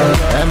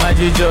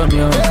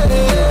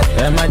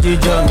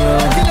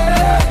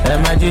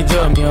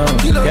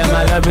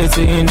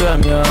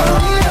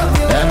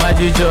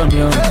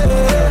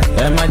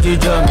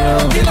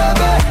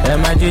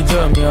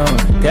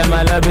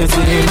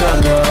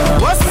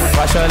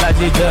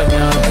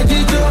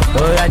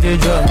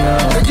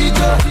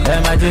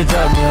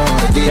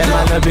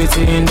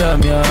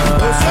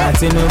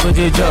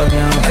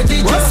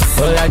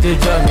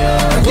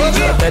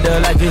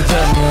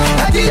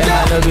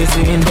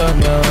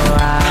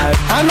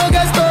 I no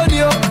get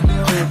studio,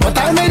 but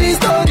I made it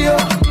studio.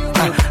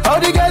 All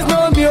the guys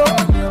know me, oh.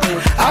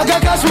 I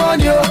got cash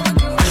money, oh.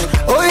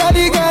 Oh yeah,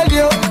 the girl,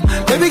 yo.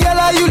 Baby girl,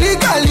 are you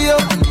legal, yo?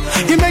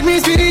 You make me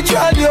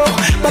spiritual, yo.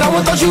 But I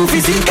won't touch you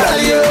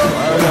physically, yo.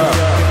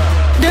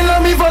 They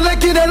love me for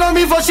lucky, they love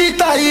me for shit,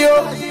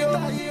 yo.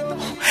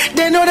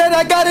 They know that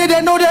I got it,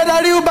 they know that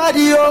I real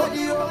body, yo.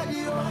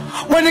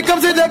 When it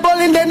comes to the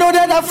bowling, they know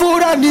that I fool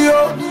around,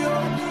 yo.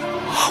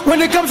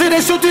 When it comes to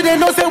the shooting, they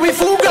know say we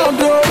full ground,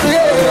 bro.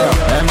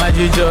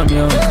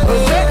 Yeah.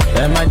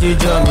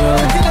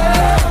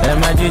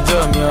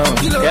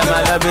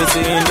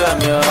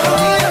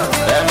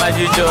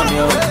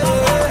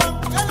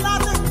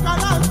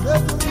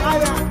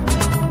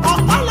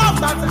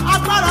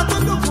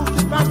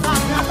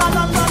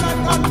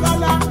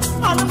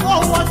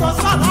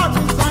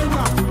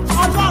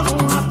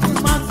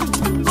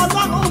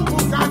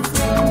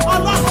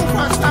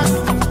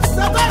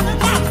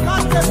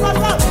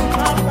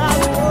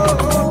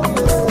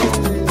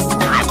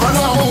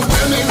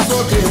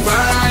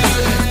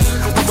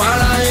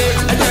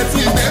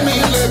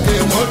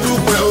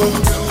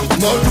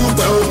 Mo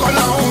dúpẹ́ o,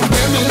 Ọlọ́run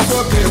gbé mi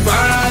sókè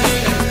fáráyé,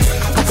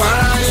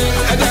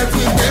 ẹ̀jẹ̀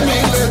ti gbé mi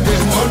lékè.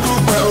 Mo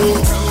dúpẹ́ o,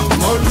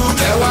 mo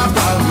dúpẹ́ wá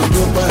bá mi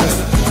dúpẹ́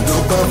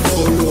fún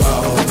Olúwa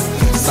o.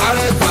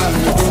 Sáré bá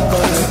mi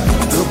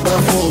dúpẹ́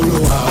fún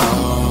Olúwa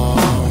o.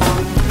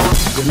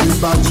 Èmi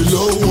bá jí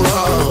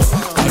lówùrọ̀,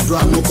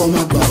 àdúrà mo kọ́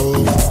máa gbà o.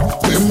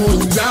 Pé mo ń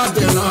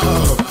jáde náà,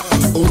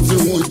 ohun tí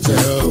mo jẹ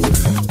o.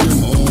 Pé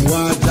mo ń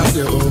wá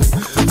jáde o.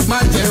 Má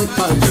jẹ́ ń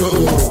pàdé o.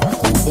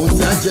 Ohun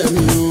tí a jẹ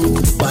mi o.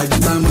 By the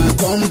time I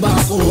come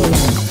back home,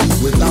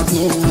 without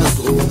no rest,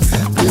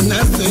 the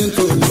next thing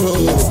to know,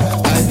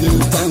 I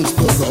give thanks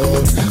to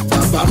God.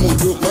 Bàbá mo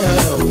dúpẹ́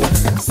o,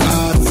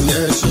 sáàtì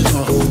ẹ ṣe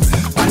gan o.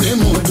 Àní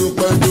mo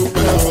dúpẹ́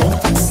o,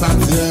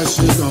 sáàtì ẹ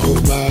ṣe gan o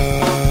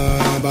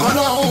bàbá.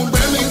 Ọlọ́run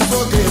gbé mi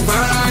sókè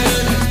fáráyé,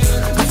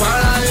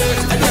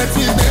 ẹ̀jẹ̀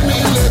ti gbé mi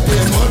lékè.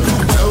 Mo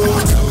dúpẹ́ o,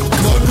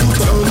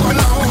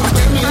 Ọlọ́run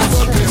gbé mi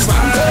sókè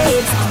fáráyé.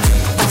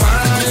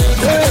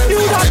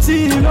 Nígbà tí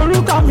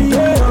lórúkọ mi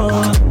yóò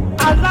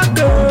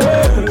alágbè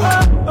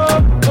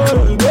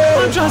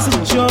kọ́ńtrasì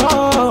jọ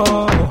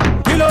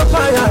kí ló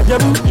fàyà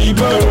jẹ́bú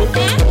ìbọ̀rọ̀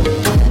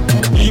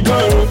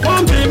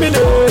wọ́n bí mi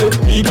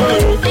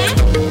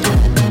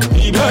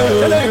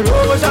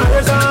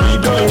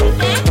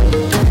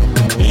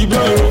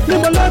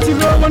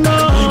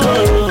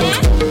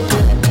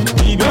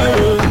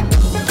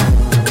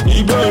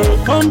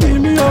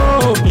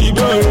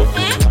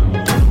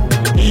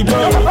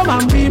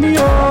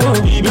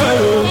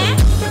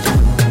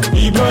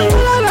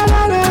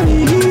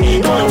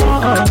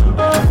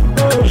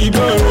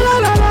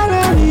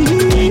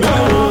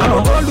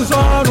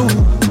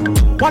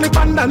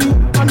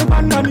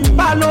under me.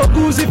 Palo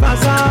Gucci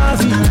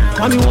Versace.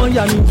 I'm the one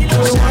yanni.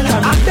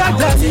 I'm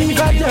that me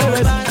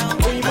dangerous.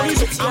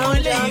 Àwọn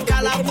eléyìí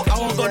kálábù,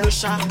 àwọn gan ló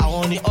ṣá,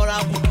 àwọn ní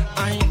ọ̀ràbù.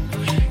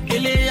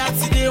 Eléyà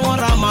ti dé wọ́n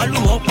ra màálù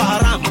wọ́n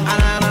para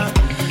arara.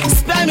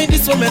 Spare me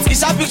this moment, kì í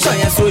ṣá picture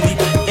yẹn sórí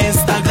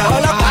Instagram.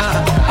 Ọlọ́pàá,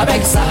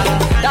 abeg sá,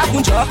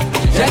 dákunjọ́,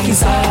 jẹ́ kí n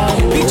sá.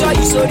 Picture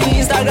yìí sórí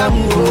Instagram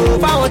o,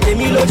 fáwọn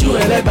tèmi lójú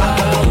ẹlẹ́gbà.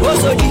 Ó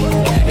sódì,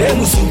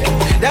 èmùsù,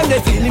 dem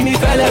dey feel mi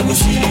fẹ́lẹ́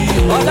gùsì.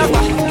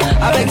 Ọlọ́pàá,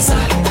 abeg sá,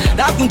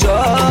 dákunjọ́,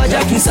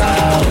 jẹ́ kí n sá.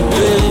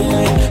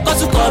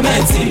 Kọ́tù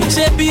kọ́mẹ́ǹtì,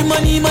 ṣé bí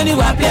money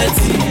wà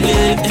plenty.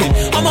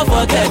 Ọmọ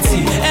fọ́gẹ́tì,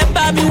 ẹ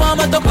bá mi wọ́n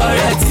mọ́tò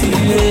kọ́rẹ́tì.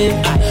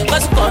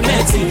 Kọ́tù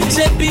kọ́mẹ́ǹtì,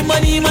 ṣé bí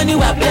money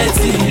wà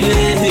plenty.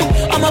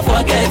 Ọmọ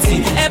fọ́gẹ́tì,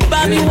 ẹ bá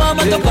mi wọ́n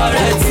mọ́tò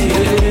kọ́rẹ́tì.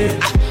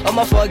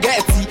 Ọmọ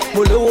fọ́gẹ́tì,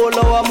 mo lówó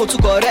lọ́wọ́ mo tún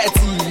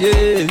kọ́rẹ́tì.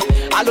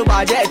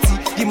 Alobajeti,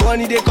 the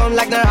money they come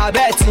like Naira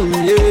betting.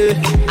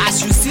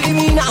 As you see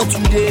me now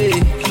today,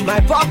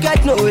 my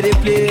pocket no they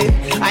play.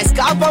 I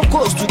scalp from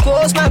coast to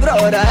coast, my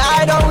brother,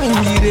 I don't win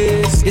the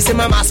race. They say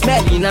mama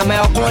smelling, and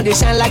my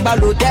accommodation like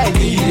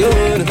Balotelli.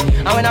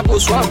 And when I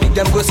post one big,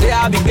 them go say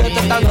I'll be better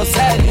than not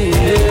selling.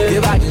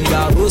 If I give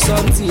out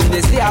something,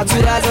 they say I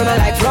do that on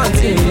like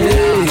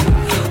fronting.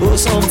 Oh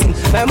something,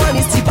 my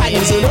money's still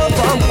fighting, so no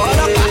come for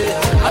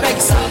I beg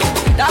you, sir,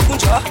 that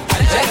control,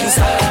 check this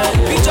out.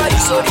 Picture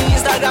you so the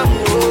Instagram,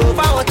 oh,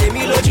 fáwọn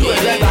tèmi lójú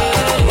ẹlẹ́gbà,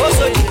 ó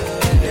sódì.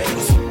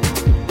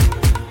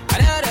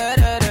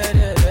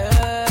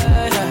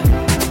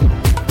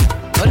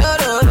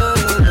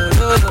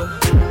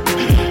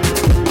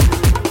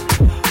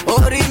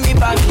 Orí mi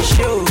bá mi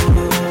ṣe o,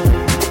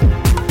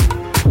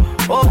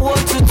 owó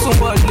tuntun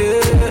wọlé,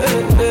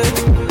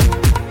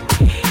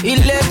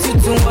 ilé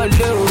tuntun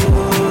wọlé o.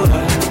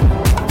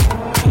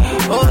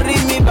 Orí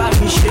mi bá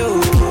mi ṣe o.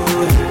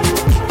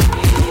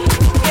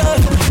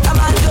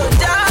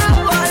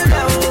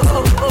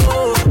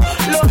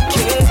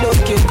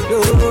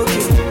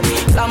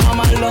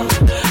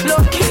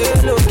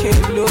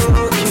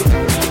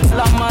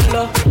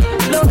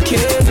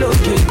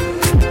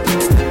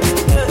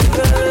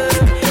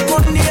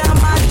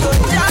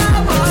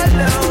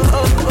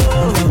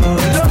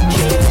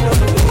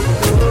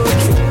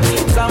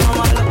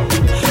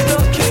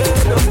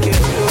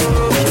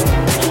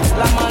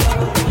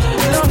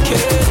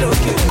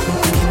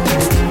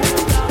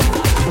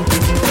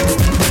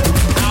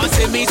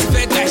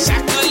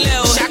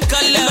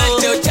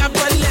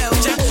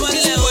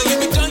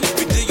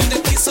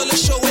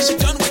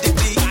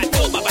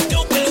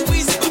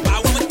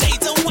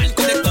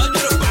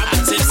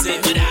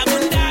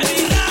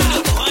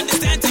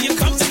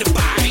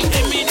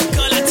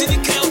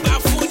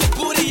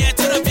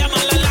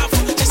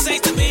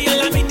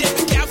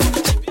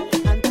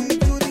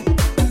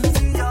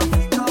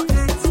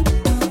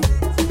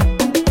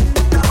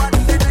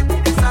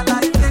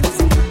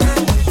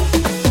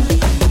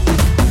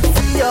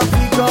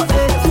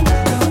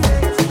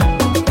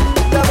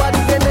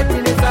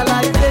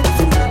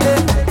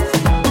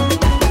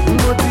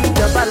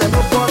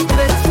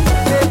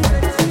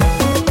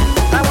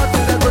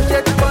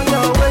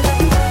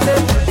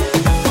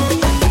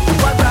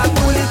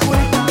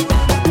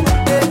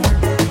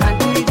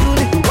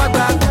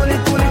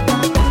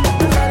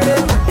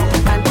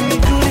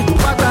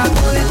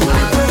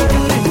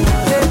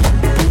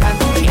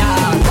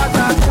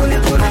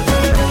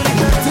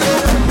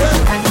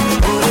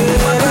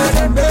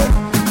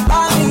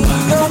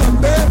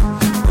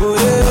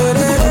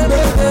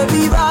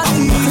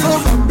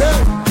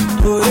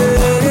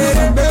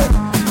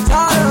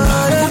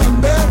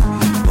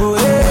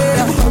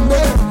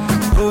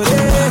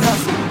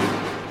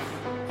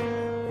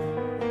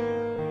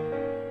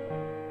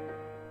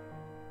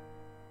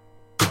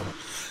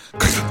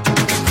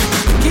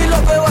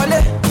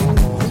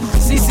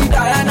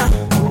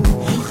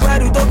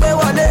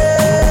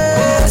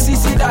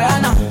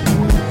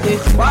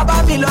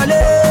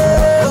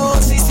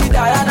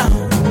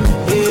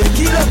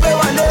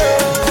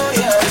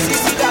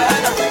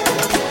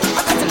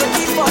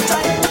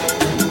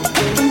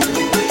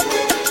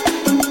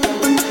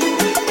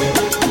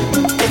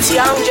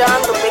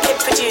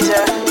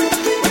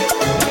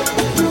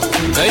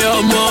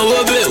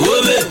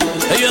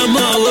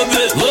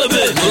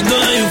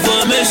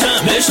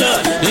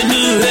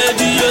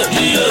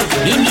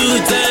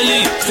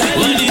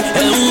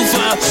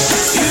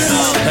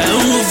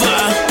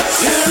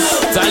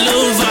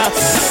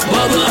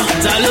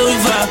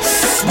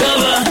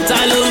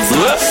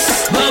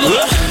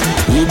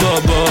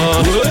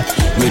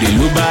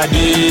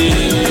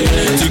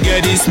 To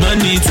get this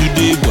money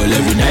today, but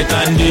every night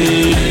and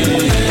day.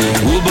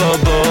 With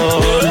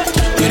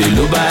a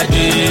low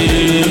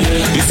body.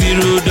 You see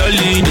road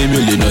darling, they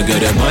will not get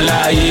them all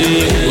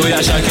oh yeah,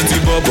 Shakiti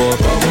Bobo.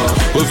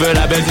 Over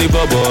a Bentley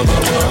Bobo.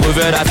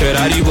 Over a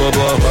Ferrari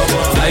Bobo.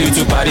 Fly you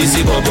to Paris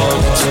Bobo.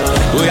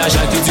 Oh yeah,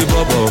 Shakiti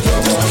Bobo.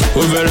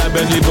 Over a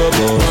Bentley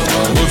Bobo.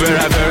 Over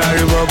a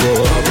Ferrari Bobo.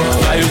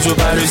 Fly you to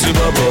Paris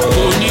Bobo.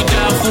 Oh, need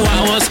that fool, I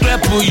want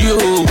scrap for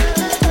you.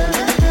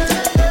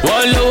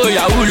 wọ́n lówó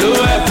yahoo ló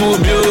ẹ̀bùn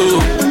mi o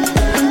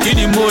kí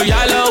ni mo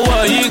yá lọ́wọ́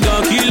yìí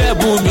gan kí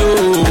lẹ́bùn mi o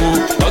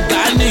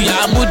ọ̀gá nìyá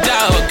mú dá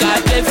ọ̀gá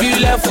dé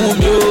fílẹ̀ fún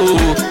mi o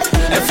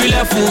ẹ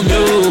fílẹ̀ fún mi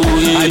o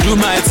I do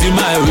my thing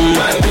my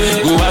way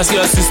go ask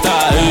your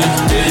sister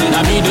na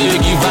me dey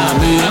give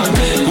am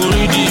kò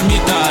rí di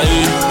mítà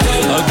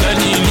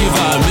ọ̀gbẹ́ni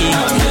liver mi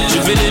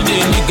ṣùfẹ́lẹ́ dé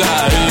nígà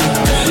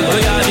ó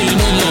yá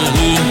nínú yàn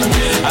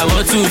I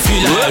want to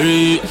feel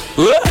like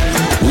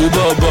who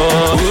bobo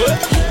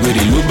where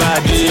the look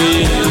bad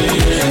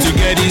to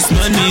get this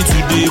money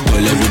today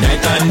but every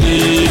night and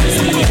day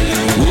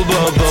who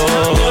bobo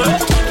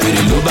where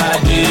the look bad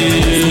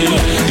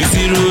the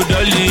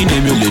 $0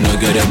 name you no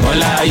get them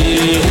all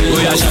oh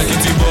yeah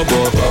shakiti bobo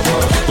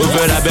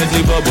over a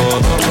Bentley bobo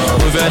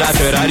over a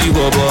Ferrari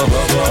bobo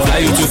fly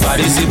you to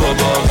Paris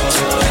bobo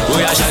oh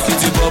yeah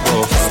shakiti bobo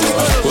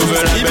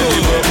over a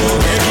Bentley bobo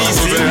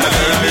over a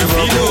Ferrari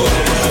bobo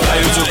fly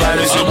you to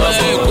Paris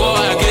bobo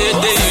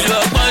agede ìlú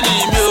ọgbọ́n ni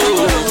mi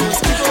o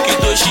kí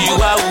tó ṣì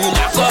wá wù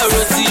má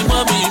kọ́rọ̀ sí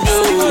mọ́mí mi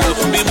o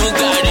bí mú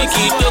gàrí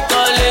kí tó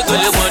kọ́lé kò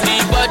lè mọ̀ ní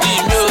bọ́dì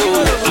mi o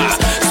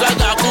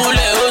sọ́gà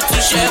kúnlẹ̀ ó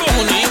tún ṣẹ́kù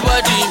ní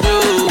bọ́dì mi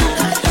o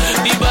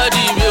ní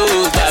bọ́dì mi o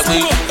gbàgbé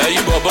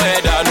ẹ̀yin bọ̀bọ̀ ẹ̀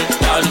dànù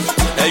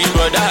ẹ̀yin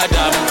bọ̀dá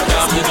dàmú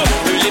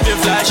you live a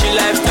flashy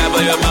lifestyle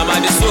but your mama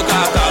dey so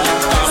kàkà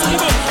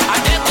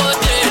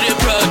adékòtèrè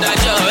brother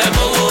jọ ẹ̀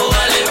mọ́wó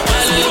wálé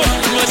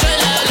mo ṣe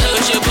lálẹ́ ó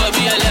ṣe bọ̀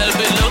bí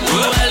ẹlẹ́bẹ̀ ló mú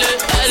wálé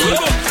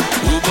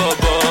who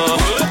bobo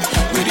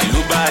where the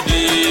look bad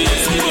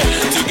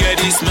to get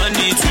this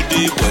money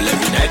today but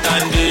every night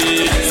and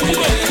day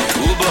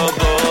who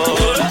bobo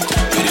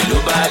where the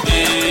look bad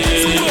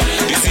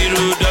the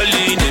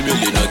 $0 name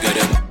you no get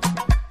them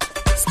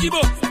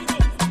skibo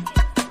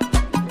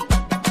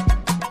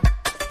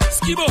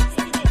skibo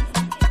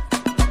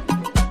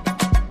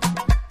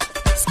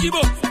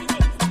skibo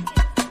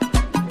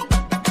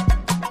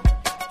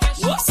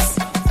what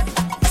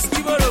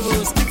skibo robo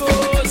skibo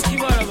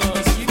skibo robo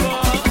skibo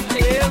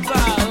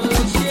eva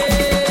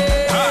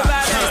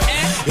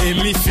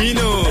Emi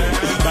fino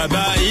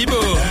baba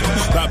ibo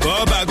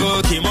baba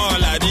bago kimo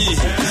ladi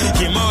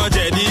kimo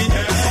jedi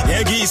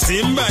yegi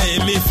simba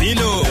emi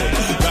fino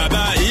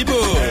baba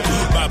ibo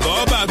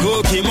baba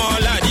bago kimo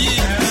ladi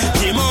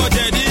kimo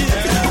jedi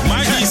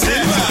magi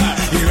simba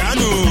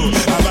iranu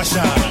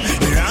abasha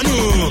iranu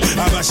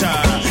abasha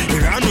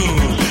iranu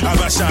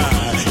abasha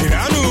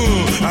iranu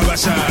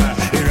abasha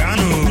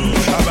iranu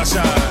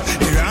abasha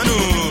iranu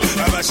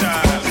abasha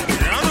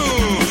iranu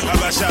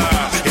abasha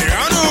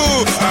iranu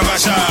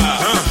abasha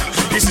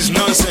this is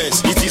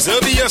nonsense it is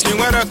obvious me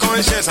wear a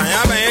conscience I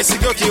am a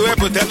esiko ki we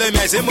put tell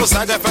me say mo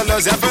saga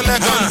fellows ya fella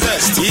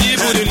contest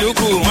ibu the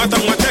nuku wata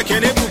mwata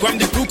kene bu kwam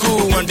the kuku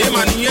one day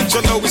man yen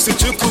cholo we su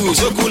chuku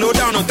so cool no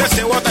down on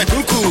test what I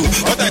kuku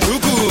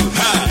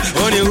ha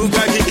only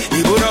ukagi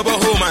ibu robo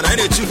home and I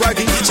dey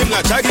chupagi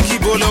chimla chagi ki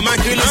bolo man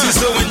kill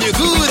so when you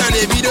good and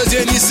the videos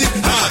you see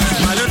ha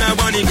malona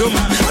bani go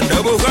and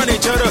double gani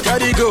choro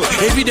carry go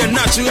every day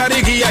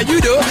naturally gi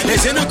you do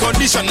there's no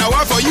condition now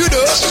for you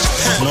do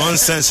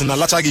nonsense na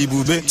lachagi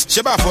bube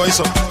sheba for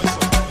iso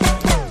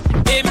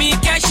emi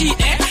kashi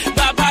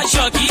baba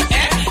shoki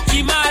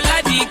kima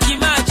ladi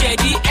kima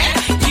jedi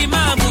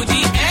kima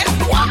mudi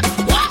wa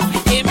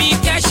emi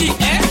kashi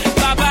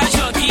baba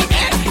shoki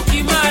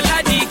kima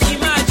ladi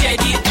kima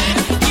jedi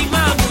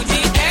kima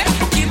mudi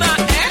kima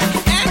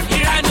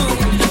iranu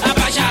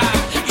abasha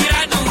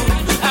iranu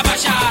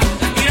abasha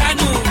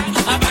iranu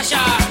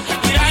abasha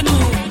iranu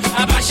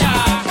abasha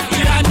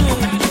iranu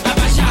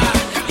abasha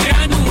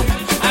iranu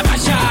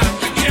abasha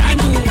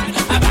iranu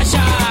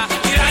abasha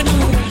iranu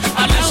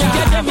abasha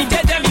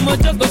jẹ́jẹ́mi mo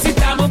jókòó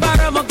síta mo bá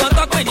rọ́mọ kan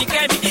tọ́pẹ́ ní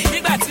kẹ́mi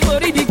nígbà tí mo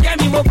rí di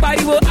kẹ́mi mo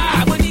pariwo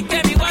mo ní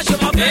kẹ́mi wá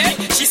ṣọmọ bẹ́ẹ̀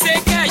she say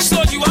cash so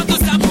you want to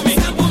sample me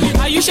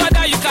are you sure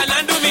that you can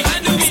handle me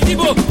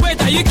Stibo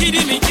wait are you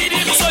kidding me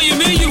so you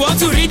mean you want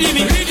to read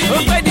me o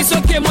pé di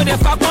sókè mo dẹ̀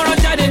fa pọ́nrán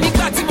jáde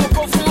nígbà tí mo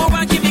kó fún wọn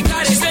wá kí mi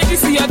káre she say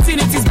this is your thing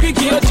it is big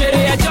o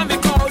jèrè ẹjọ́ mi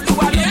kan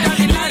olúwa ló dá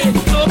mi láre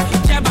tó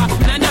jẹba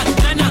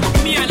nana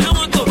mi àná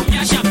wọn tó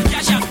yàṣà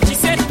she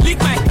say lick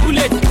my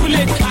bullet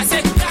I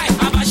say kai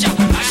abasha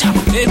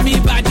èmi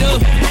bàdó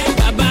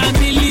bàbá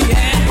mílí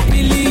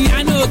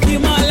mílíọ̀nù kí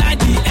mọ́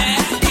ládì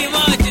kí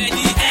mọ́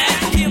jẹ̀dí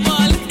kí mọ́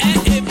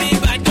èmi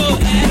bàdó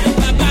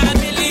bàbá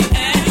mílí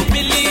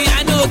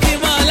mílíọ̀nù kí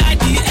mọ́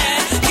ládì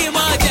kí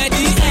mọ́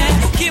jẹ̀dí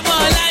kí mọ́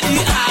ládì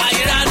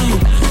ìranù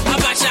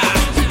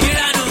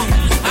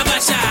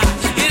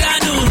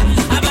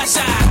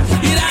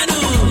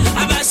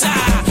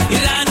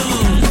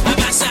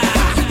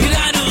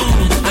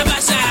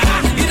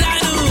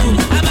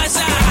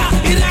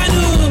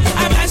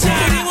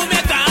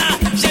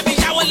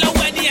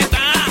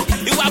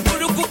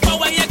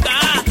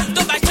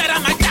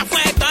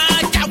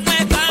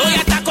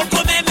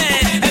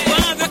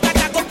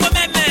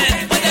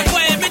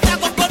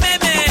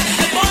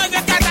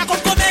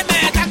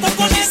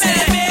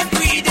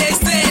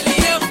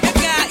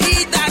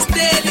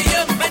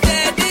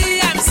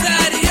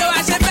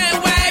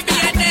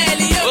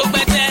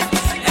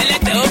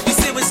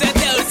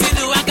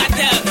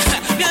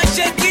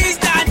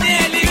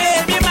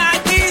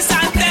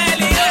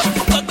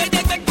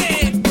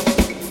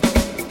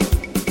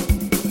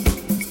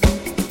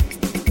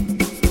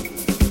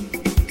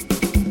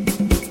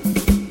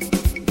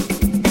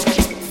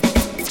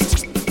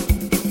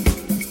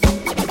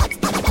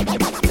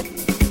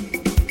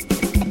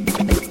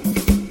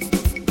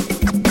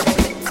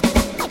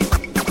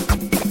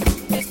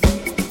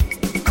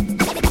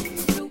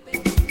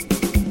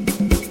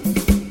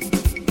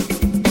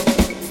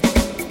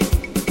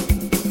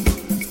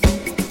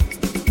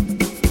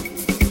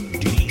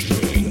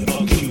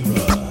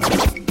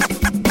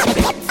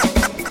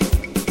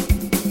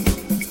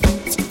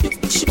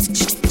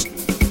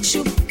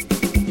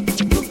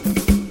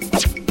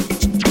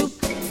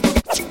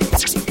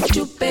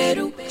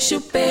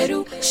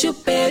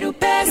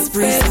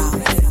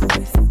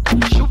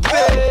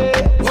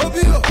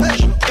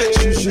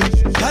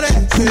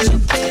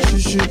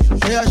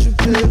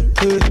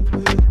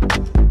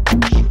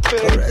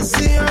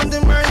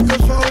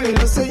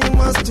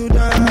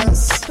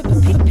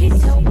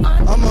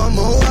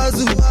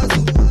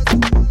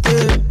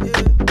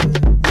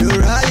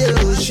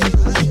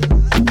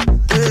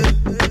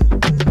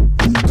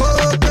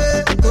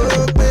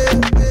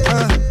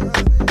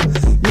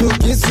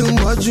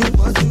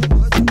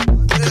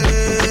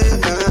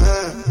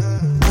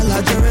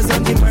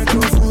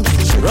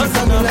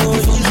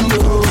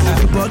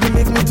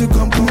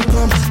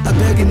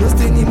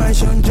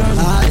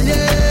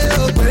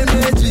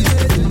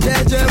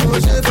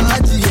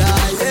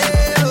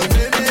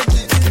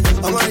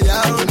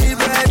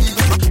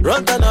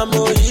Run down I'm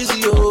more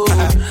easy, oh.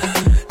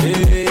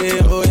 Hey,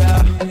 oh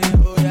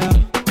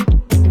yeah.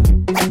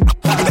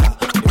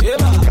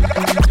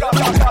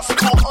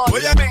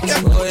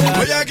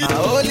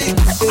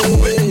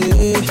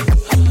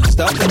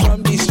 Start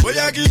from this.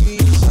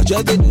 I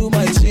just to do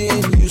my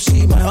thing. You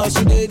see my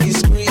hustle, they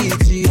discreet.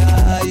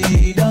 Yeah,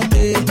 we don't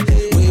pay.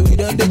 We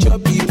don't the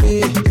job, we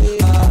pay.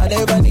 I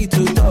never need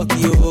to talk,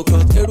 yo.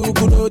 Cause the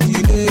rubu no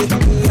delay.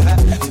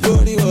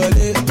 Gori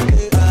wale,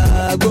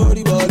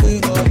 gori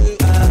wale,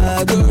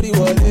 gori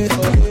wale.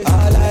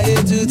 All I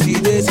hate to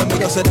today, some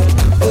make us say that.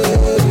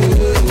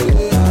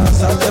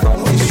 Start from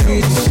the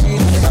street.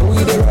 Now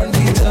we dey run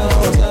the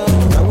town.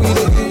 Now we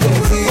dey give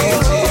them the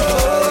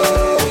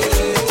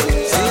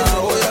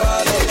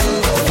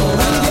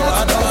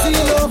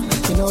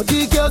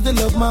The girls, they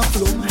love my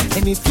flow.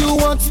 And if you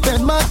want to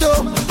spend my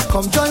dough,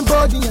 come join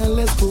body and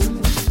let's go.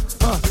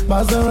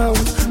 Buzz around,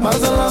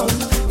 buzz around.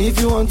 If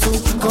you want to,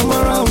 come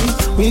around.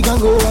 We can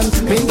go and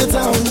paint the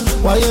town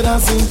while you're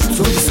dancing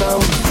to the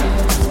sound.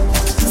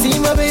 See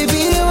my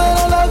baby, when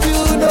I love you,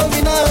 know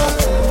me now.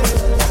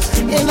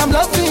 And I'm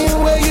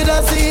loving where you're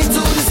dancing to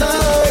the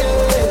sound.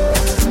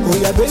 Oh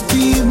yeah,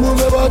 baby, move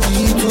your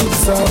body to the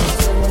sound.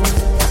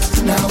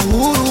 Now,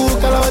 Uru,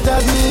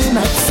 Kalawajaz me,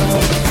 not the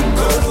sound.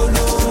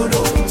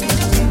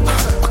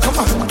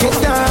 Get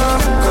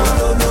down,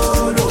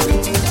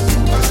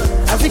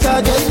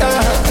 Africa, get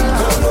down,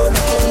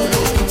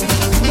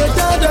 get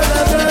down,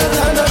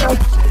 down.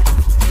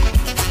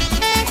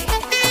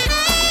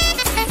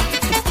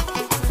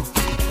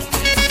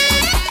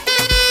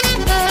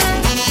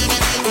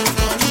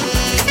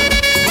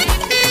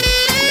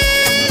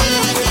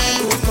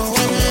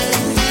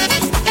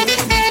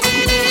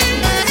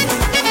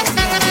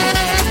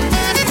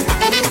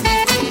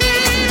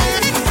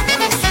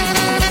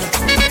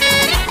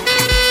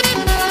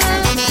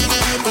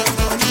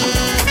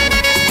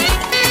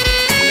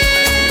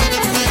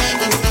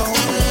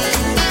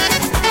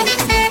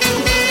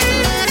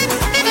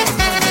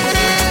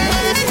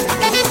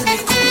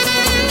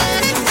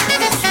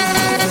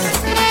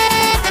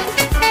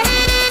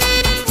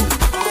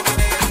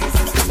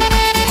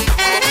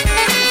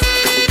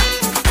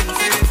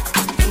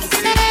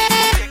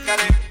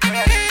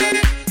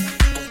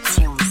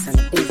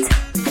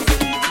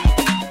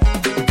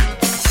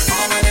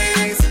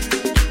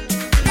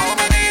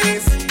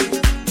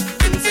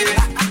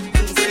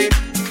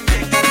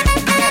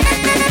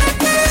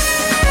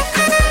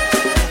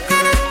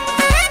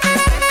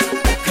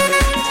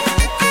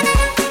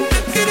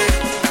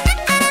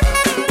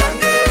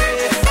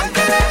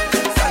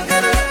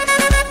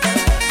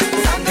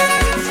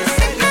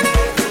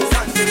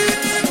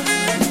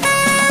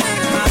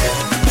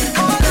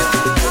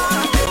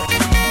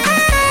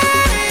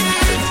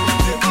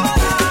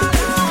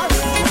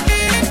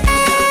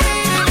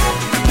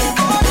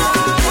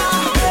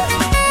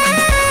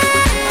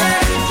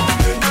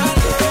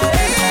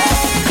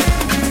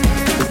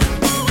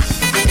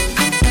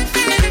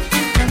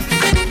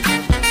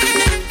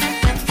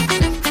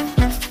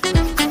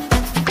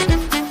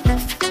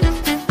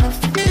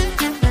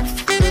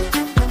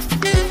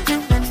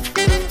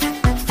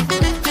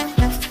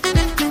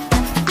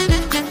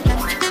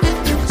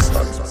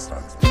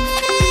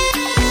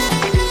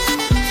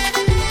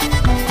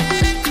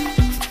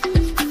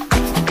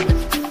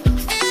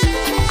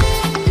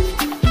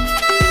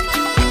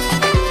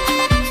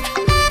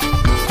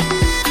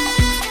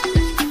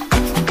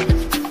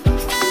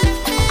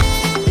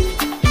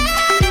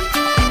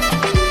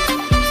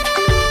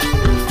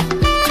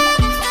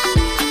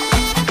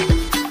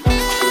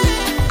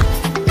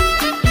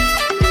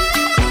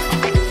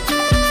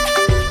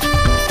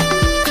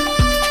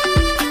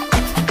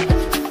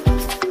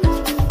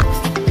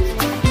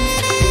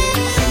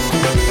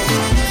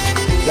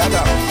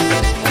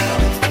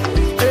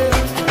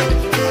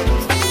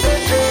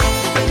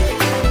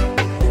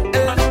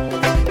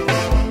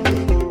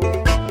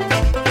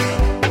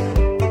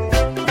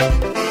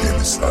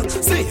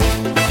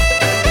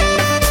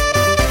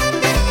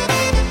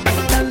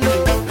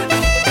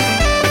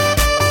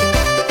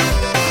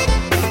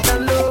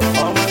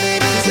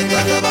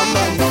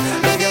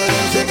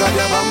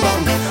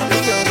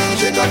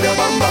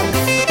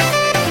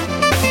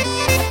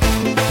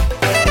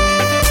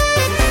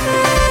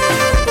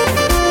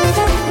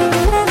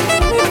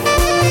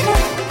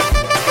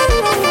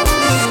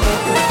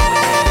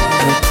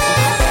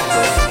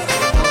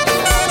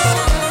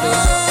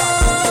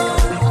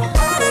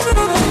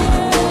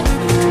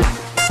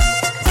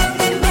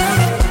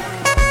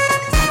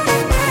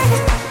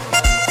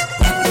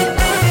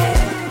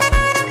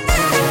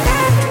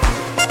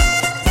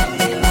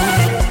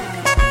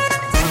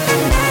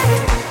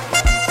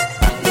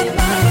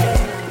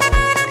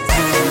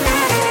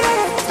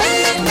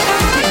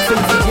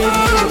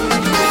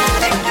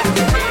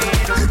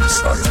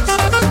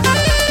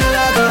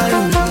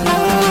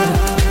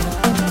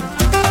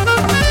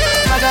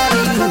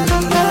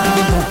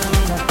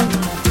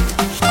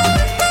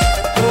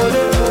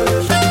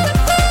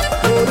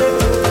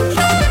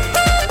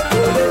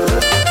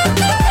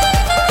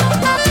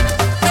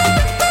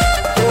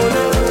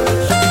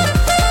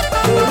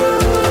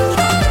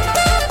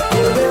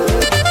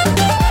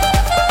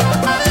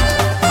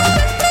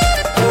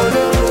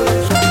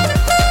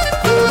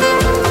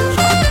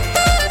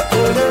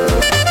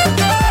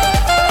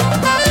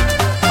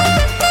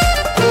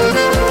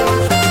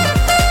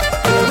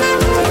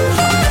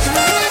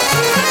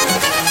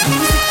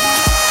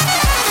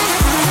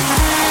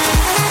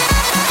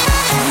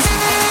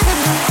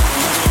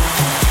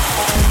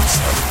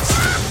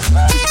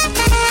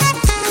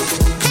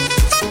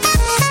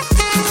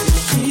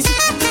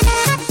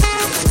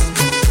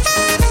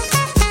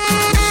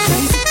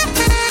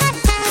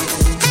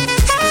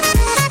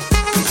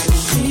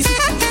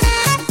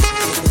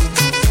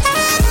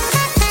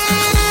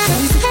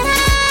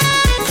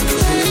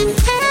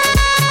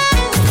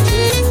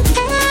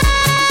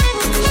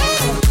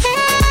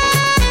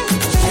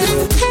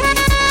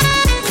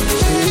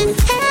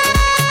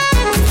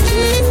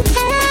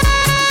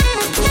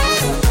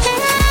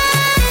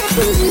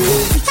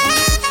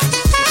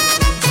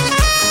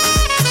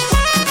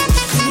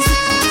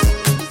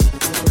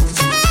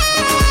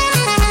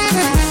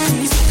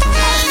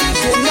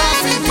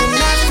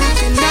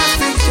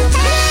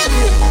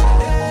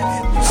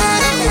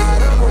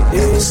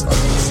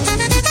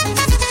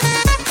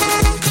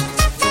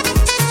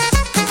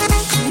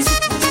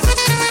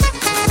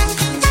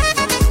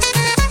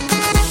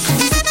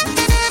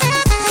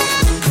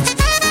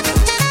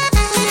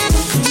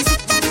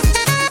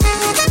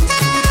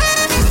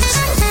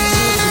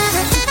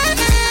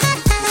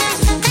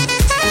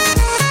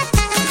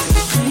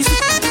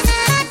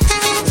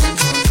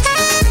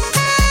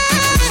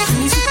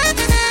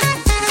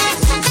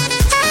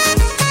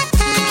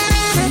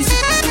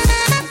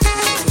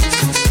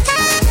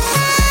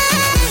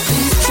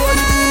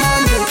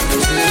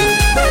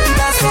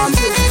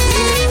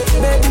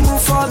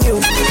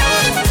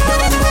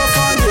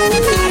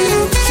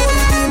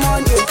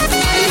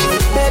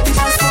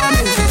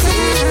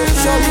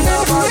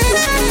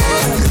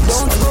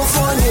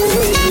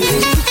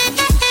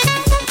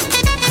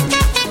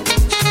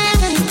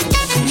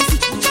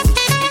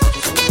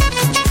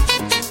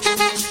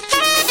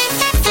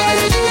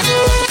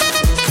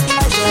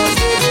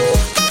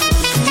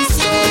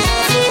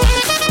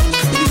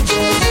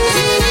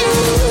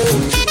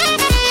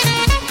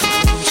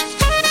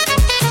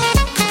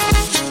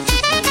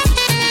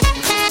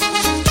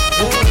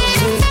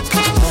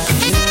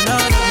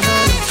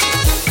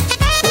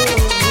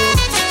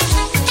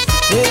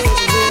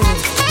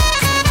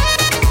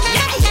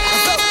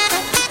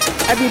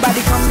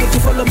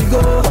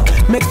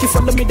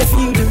 follow me, they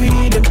feel the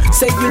rhythm.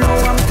 Say you know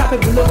I'm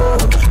capable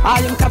of,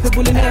 I am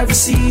capable in every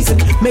season.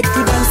 Make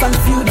you dance and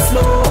feel the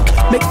flow,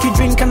 make you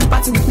drink and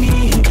party with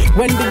me.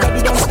 When the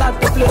body don't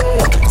start to play,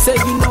 say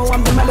you know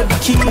I'm the melody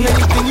key.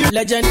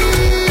 Legend,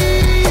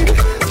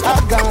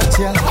 I got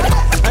ya.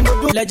 And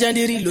you do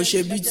legendary, lo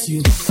she beats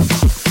you.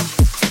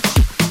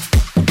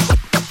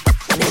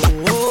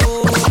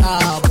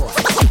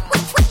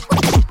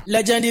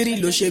 Legendary,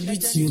 lo she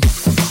beats you.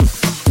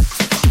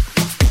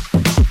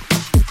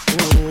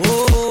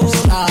 Oh,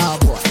 ah,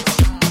 boy.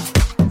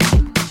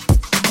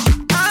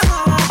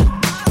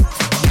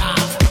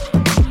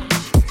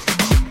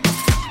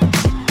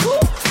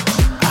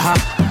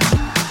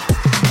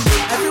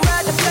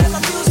 Everywhere they play my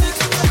music,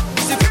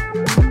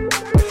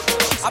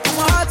 I put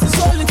my heart and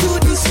soul into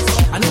this.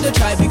 I know they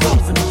try big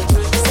over.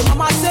 So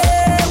mama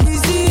say,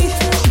 easy,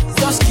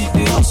 just keep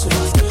it hustle.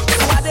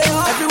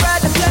 Everywhere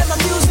they play my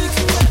music,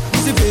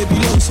 baby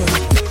lotion.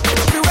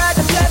 Everywhere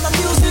they play my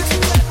music,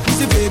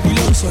 it's a baby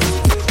lotion.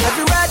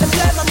 Everywhere they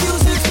play my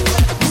music,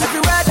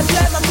 everywhere they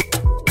play my music.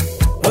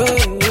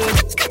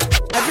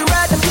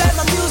 Everywhere they play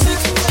my music,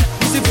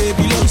 it's a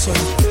baby lotion.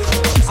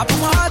 I put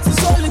my heart and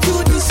soul into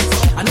this.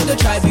 I know they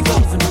try big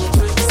governor.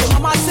 So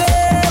mama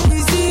say,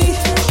 easy,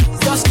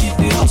 just keep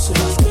the hustle.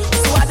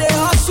 So I they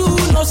hustle,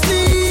 no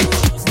sleep.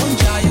 One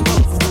giant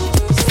governor.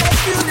 So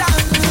if you dance,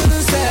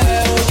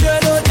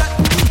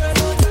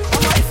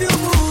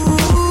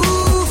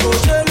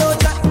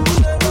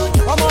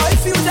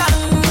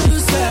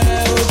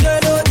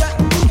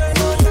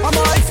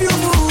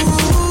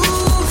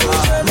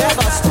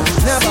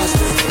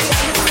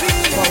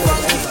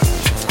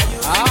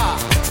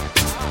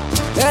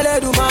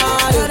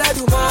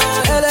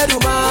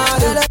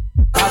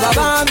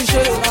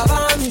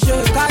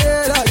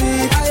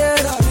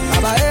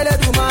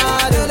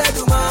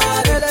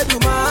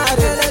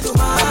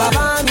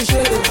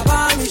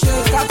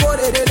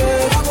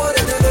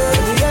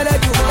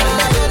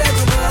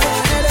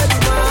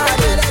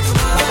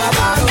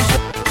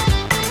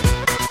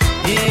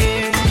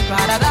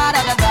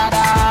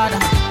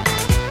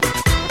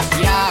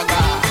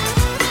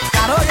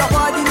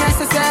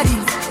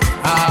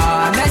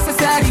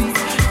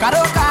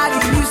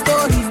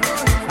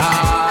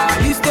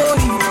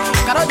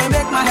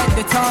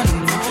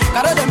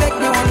 Caro they make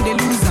me want to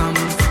lose them.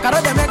 Caro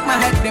they make my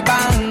head the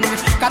bang.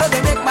 Caro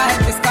they make my head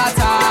the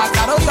scatter.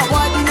 Caro your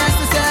body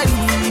necessary,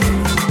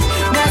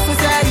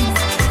 necessary.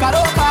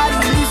 Caro call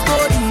me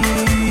story,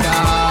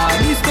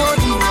 this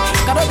story.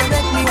 Caro they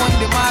make me want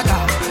the maga.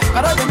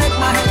 Caro they make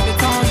my head the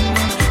turn.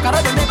 Caro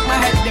they make my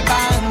head the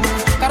bang.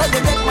 Caro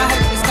they make my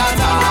head the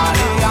scatter.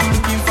 Hey, I'm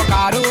looking for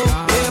Caro.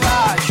 Eva,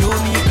 show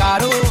me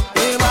Caro.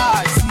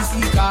 Eva,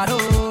 CC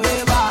Caro.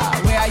 Eva,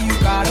 where are you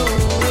Caro?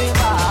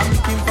 Eva, I'm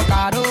looking for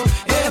Caro.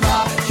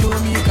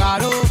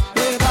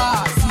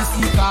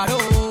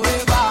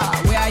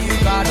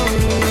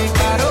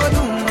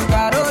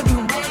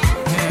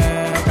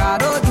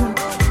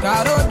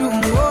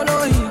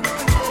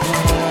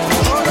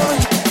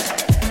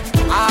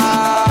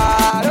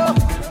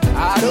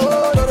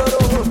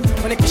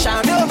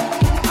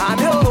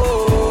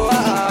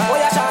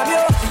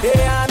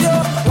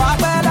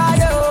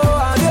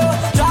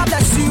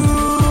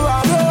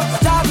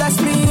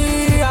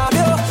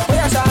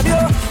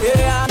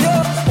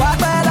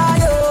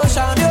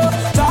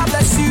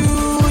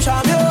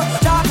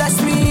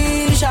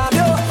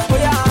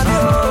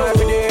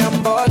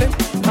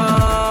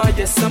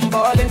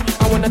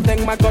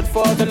 Thank my God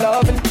for the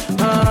loving,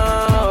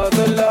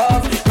 the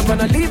love. I'm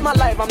gonna live my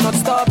life, I'm not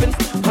stopping,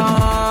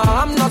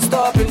 I'm not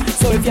stopping.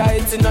 So if you're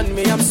hating on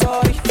me, I'm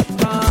sorry.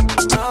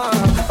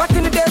 Back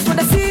in the days when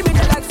they see me,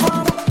 they like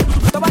fun.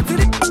 Go back to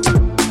the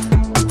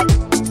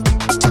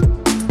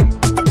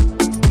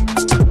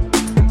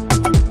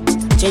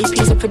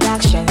JP's a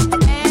production.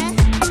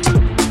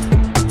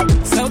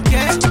 It's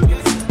okay,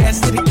 S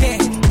to the K.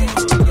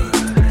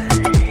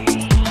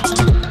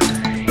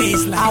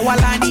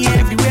 Awalani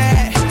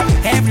everywhere.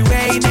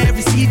 Everywhere in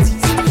every city,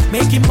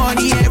 making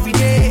money every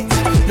day.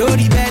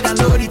 Loady bed and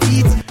loady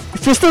teeth.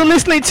 If you're still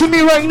listening to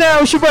me right now,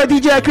 it's your boy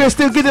DJ Chris,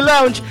 still get the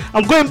lounge.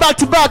 I'm going back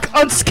to back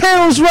on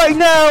Scales right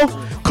now.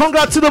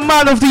 Congrats to the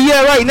man of the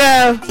year right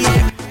now.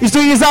 He's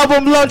doing his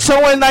album launch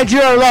somewhere in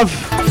Nigeria, love.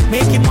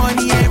 Making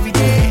money every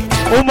day.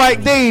 Oh my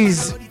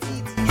days.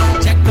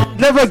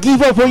 Never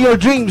give up on your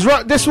dreams.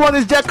 This one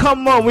is Jack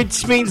Come On,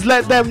 which means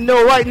let them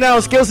know right now.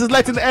 Scales is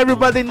letting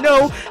everybody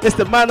know it's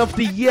the man of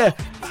the year.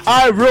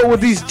 I roll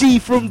with this G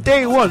from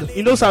day one.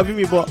 You know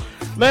Savimi, but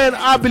man,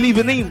 I believe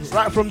in him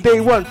right from day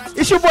one.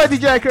 It's your boy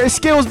DJ Chris.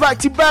 Scales back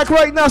to back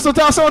right now. So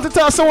tell someone to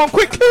tell someone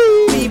quickly.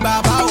 Me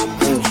Baba,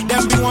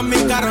 them be one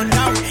make a run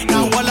down.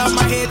 Now all of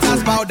my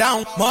haters bow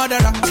down.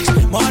 Murderer,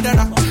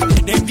 murderer.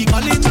 They be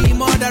calling me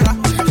murderer.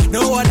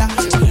 No other,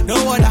 no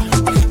other.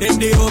 Then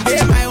they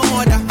obey my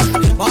order.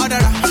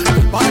 Murderer,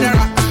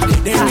 murderer.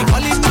 They be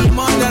calling me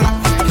murderer.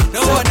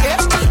 No other,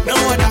 no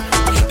other.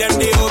 Then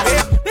they obey.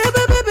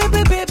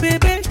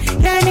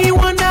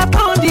 Anyone that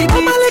pound it,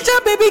 Mama Lecha,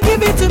 baby,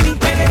 give it to me.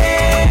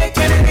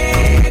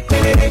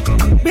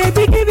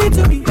 Baby, give it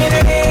to me.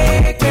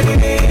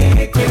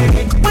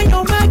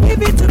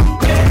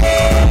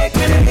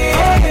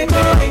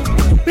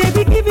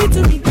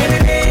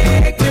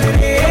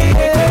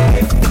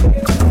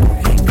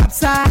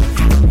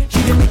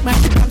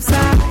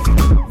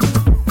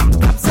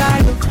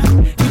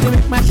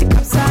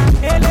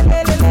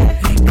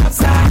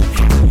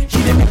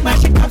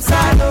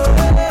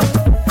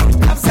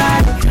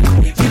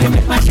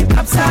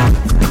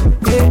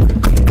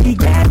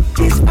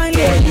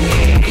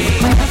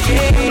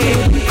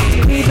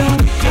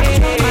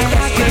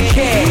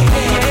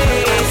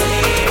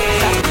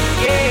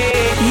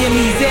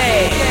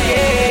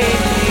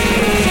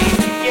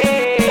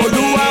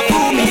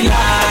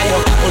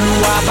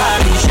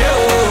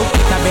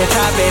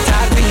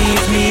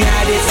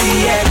 dey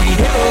see every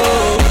day.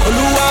 Oh,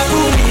 Oluwa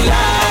put me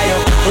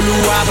lion,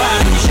 Oluwa ba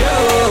me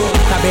show.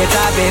 Na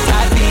better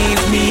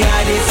things me I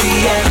dey see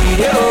every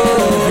day. Oh,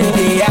 every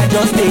day I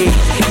just dey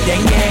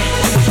dengue,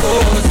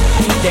 pose,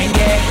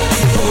 dengue,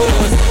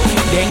 pose,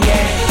 dengue,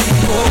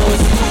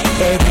 pose.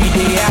 Every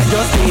day I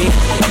just dey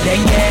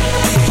dengue,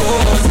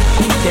 pose,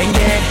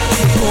 dengue,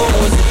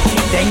 pose,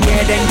 dengue,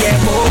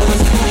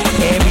 pose.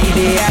 Every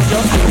day I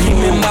just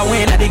remember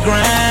when I dey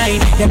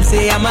grind. Them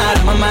say I'm out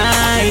of my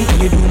mind.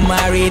 You do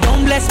marry,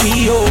 don't bless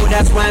me, oh.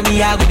 That's why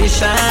me I go to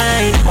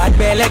shine. Bad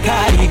belly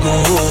carry go,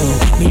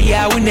 me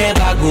I will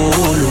never go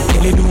low.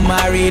 You do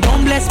marry,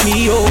 don't bless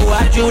me, oh.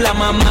 I jula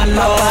mama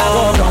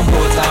love. Don't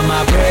put on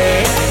my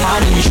bread,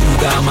 honey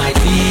sugar my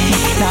tea.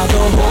 Now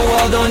the whole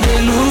world don't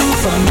they look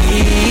for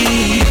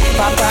me.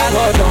 Papa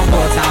God don't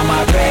put on my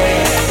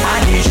bread,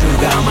 honey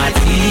sugar my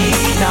tea.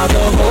 Now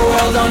the whole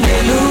world don't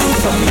they look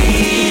for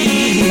me.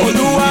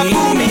 Oluwa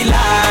put me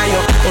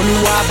lion,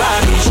 Oluwa ba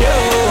me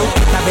show.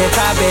 Na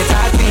better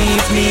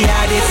things me I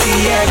dey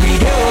see every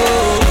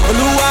day.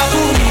 Oluwa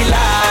put me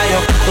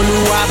lion,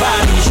 Oluwa ba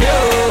me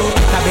show.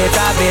 Na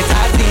better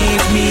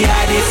things me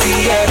I dey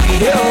see every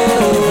day.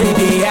 Every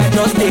day I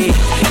just dey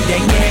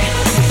dengue,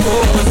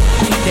 pose,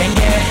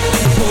 dengue,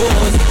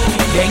 pose,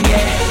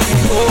 dengue,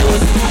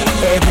 pose.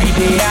 Every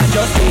day I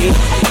just dey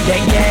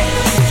dengue,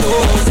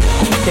 pose,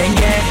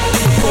 dengue,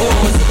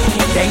 pose,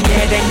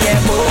 dengue,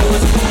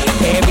 pose.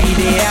 Every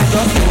day I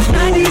just go.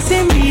 And they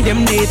say me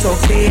them they talk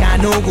say I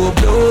no go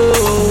blow,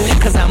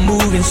 cause I'm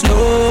moving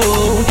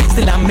slow,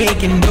 still I'm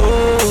making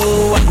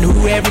dough. I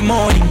knew every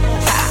morning,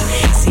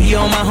 see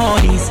all my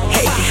honeys,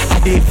 hey, I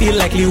dey feel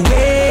like Lil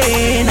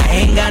Wayne, I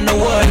ain't got no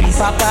worries.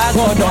 Papa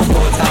God don't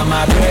put on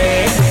my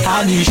bread,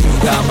 honey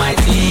sugar my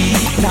tea.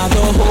 Now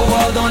the whole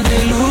world don't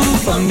they look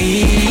for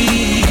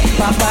me.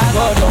 Papa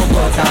God don't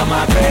put on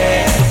my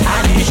bread,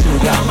 honey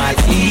sugar my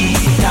tea.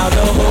 Now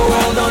the whole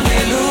world don't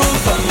they look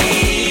for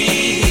me.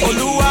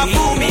 Oluwa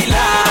put me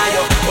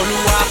lion,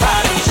 Oluwa ba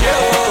me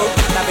show.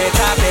 Na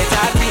better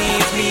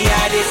things me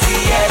I dey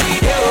see every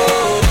day.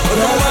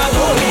 Oluwa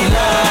put me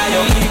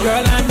lion,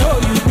 girl I know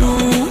you do.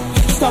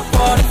 Stop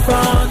for the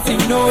front, you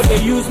know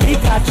they use me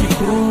catch you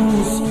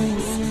cruise.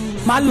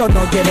 My lord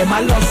no get it,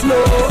 my lord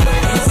slow.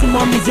 Some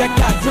mommy jack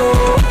jo,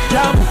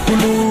 jam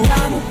kulu,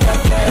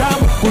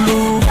 jam kulu.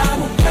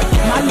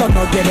 My lord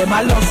no get it,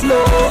 my lord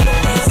slow.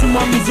 Some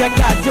mommy jack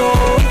jo,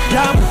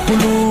 jam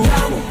kulu,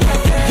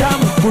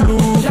 jam kulu.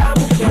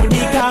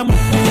 Money come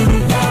kulu,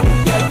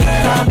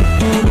 come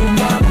kulu,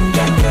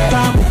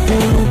 come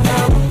kulu,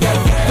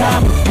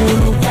 come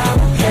kulu.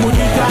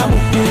 Money come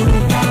kulu,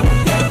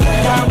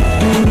 come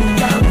kulu,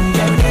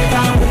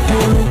 come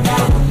kulu,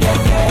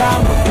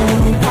 come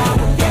kulu.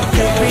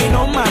 You've been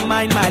on my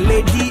mind, my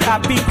lady.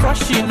 I've been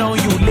crushing on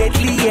you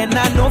lately, and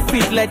I know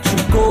fit let you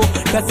go.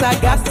 Cause I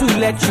got to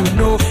let you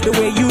know the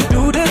way you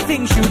do the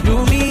things you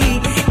do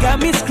me. Got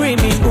me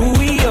screaming, ooh,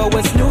 we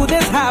always knew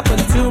this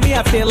happened to me.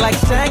 I feel like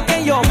Shank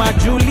and you're my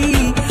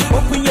Julie.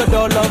 Open your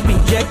door, love me,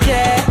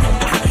 yeah.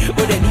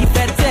 Oh, then he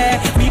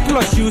better. Me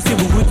plus you, see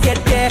we would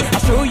get there. I'll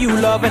show you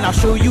love and I'll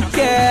show you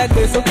care.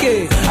 It's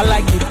okay. I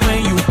like it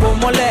when you go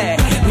mole.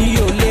 Me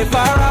yo le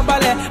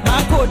farabale.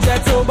 My coach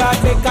at Toba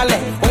Bekale.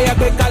 Oh yeah,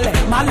 Bekale.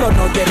 My lord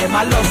no get it,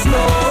 my lord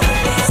slow.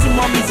 See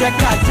mommy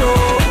Jackajo.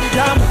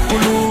 Jam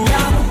Kulu.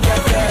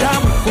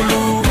 Jam Kulu.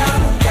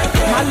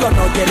 My lord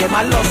no get it,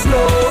 my lord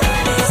slow.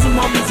 See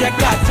mommy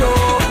Jackajo.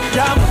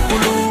 Jam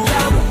Kulu.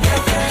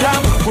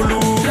 Jam Kulu.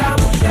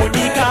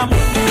 Money Jam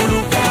Kulu.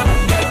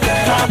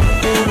 Jam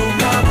Kulu.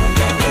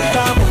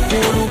 Jam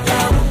Kulu.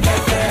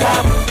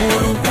 Jam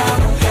Kulu.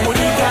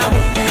 Money Jam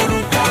Kulu.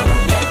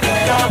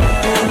 Jam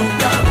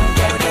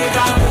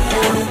Kulu.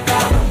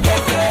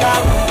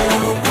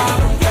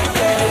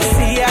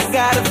 See, I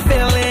got a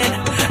feeling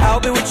I'll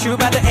be with you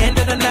by the end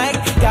of the night.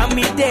 Got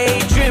me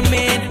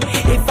daydreaming.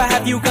 If I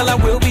have you, girl, I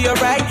will be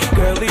alright.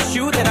 Girl, it's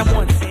you that I'm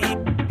wanting.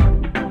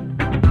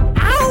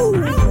 Ow!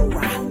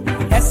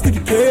 S to the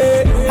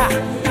K. Ha!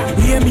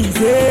 Hear me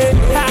say.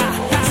 Ha!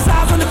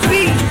 Sounds on the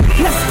beat.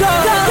 Let's go.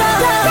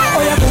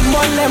 Oh yeah, come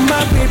on, let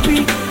my baby.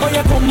 Oh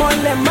yeah, come on,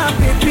 let my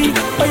baby.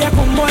 Oh yeah,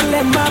 come on,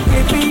 let my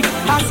baby.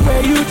 I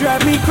swear you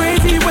drive me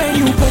crazy when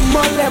you come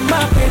on, let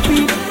my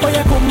baby. Oh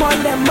yeah, come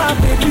on, let my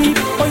baby.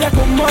 Oh yeah,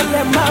 come on,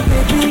 let my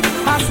baby.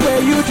 I swear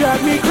you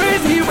drive me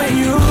crazy when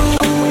you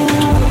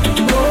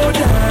go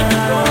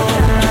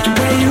down.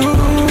 When you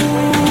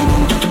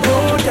go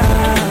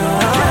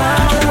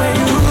down. When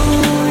you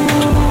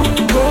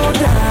go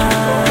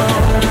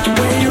down.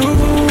 When you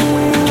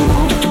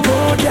go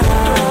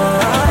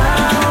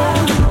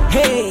down.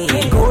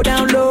 Hey, go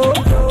down low.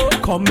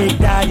 Come make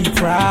daddy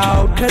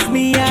proud. Cause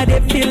me, I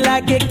dey feel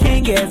like a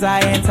king as I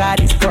enter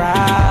this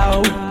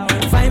crowd.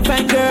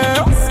 Fine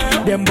girls,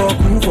 them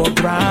boku for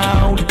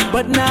ground.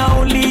 But now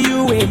only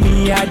you and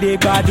me, I dey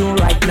badun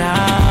right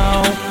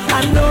now.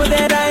 I know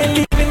that I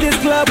ain't leaving this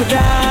club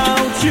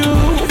without you.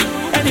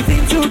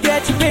 Anything to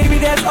get you, baby,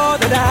 that's all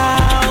that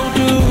I'll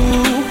do.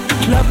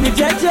 Love me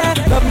jaja,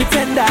 love me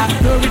tender.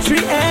 No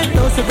retreat and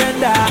no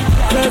surrender.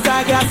 Cause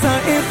I got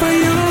something for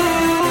you.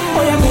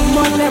 Oh yeah, come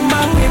on, let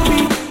my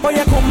baby. Oh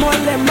yeah, come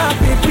on, let my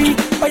baby.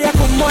 Oh yeah,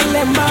 come on,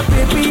 let my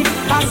baby.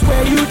 I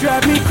swear you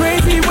drive me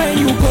crazy when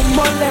you come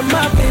on, let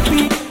my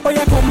baby. Oh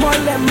yeah, come on,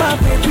 let my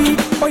baby.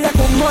 Oh yeah,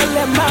 come on,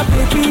 let my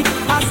baby.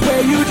 I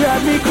swear you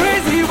drive me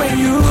crazy when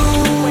you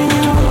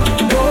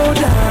go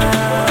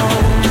down.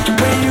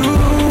 When you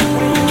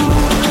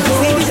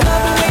see this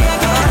loving way I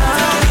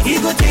get, he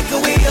gon' take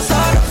away your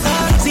sorrow.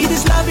 See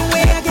this loving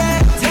way I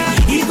get,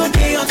 he gon'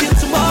 stay until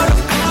tomorrow.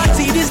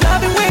 See this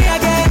loving way I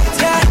get,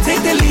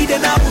 take the lead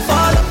and I will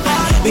follow.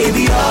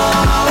 Baby,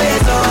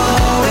 always,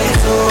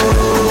 always, oh.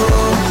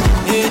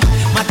 Yeah.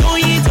 My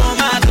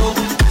tomato,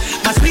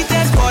 my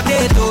sweetest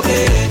potato,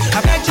 eh.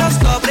 I bet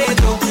just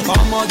potato,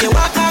 get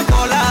waka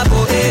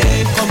collabo,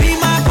 eh. Come be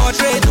my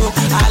portrait, oh.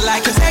 I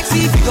like a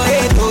sexy figure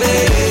eight, oh,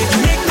 eh. You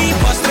make me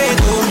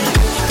prostrate, oh.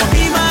 Come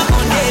be my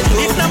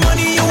potato. If the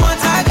money you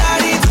want, I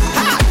got it.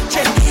 Ha,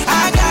 check,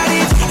 I got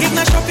it. If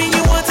not shopping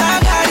you want, I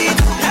got it.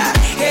 Ha,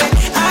 hey,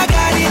 I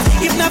got it.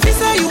 If not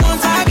visa you want,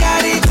 I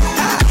got it.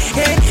 Ha,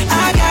 hey,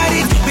 I got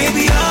it.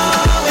 Baby,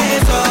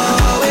 always,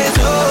 always,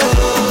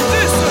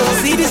 oh.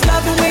 See this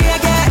loving way I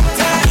get,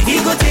 he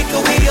gon' take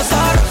away your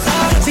sorrow.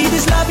 See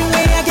this loving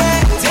way I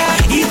get,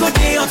 he gon'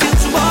 stay until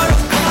tomorrow.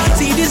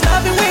 See this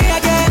loving way I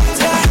get,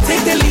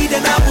 take the lead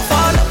and I will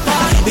follow.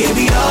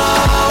 Baby,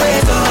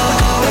 always,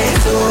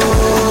 always,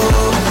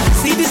 oh.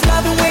 See this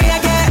loving way I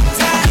get,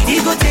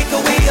 he gon' take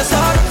away your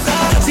sorrow.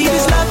 See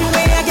this loving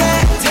way I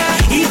get,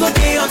 he gon'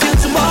 stay until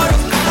tomorrow.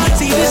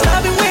 See this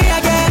loving way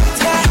I get,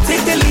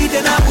 take the lead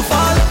and I will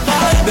follow.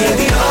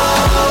 Baby,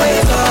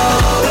 always,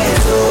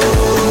 always,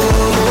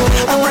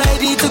 oh. I'm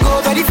ready to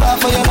go very far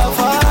for your love,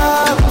 far,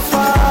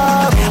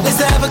 far. Let's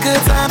have a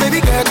good time,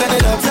 baby girl, turn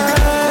it up,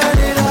 turn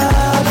it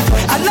up.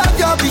 I love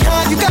your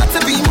behind, you got to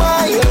be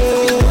my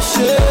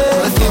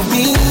ocean. Give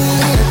me a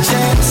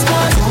chance,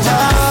 one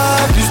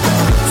time.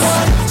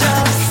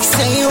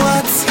 Say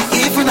what,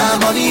 if you not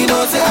money, you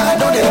know, say I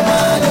don't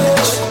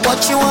manage.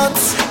 What you want,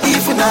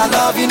 if you not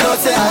love, you know,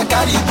 say I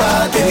got it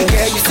bad. Baby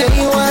girl, you say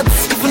what,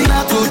 if you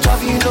not to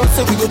travel, you know,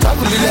 say we go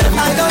travel 11.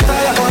 I don't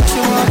tell what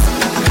you want,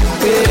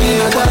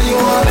 baby, I know you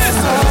want.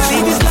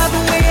 See this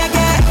loving way I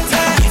get,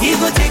 he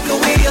gon' take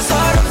away your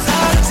sorrow.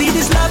 See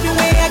this loving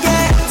way I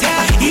get,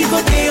 he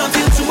gon' stay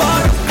until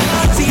tomorrow.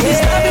 See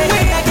this loving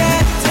way I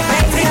get,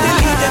 take the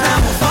lead and I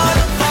will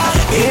follow.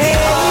 Baby,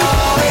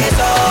 always,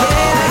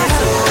 always,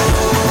 oh.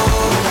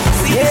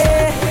 See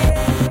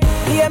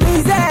hear me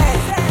say,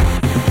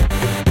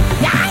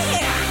 yeah.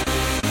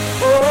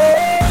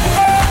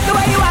 The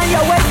way you want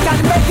your waist can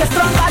make a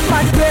strong bad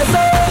man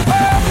crazy.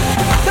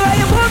 The way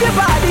you move your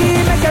body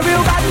make a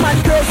real bad man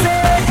crazy.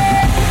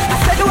 I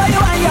said the way you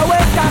want your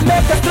waist can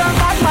make a strong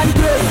bad man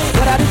crazy.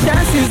 What are the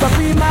chances of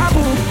being my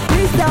boo?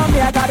 Please tell me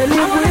I gotta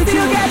live with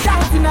you. Get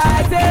down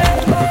tonight,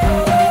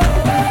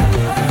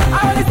 I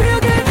wanna see you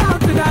get down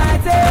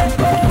tonight,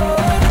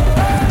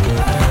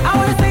 I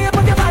wanna see you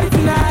put your body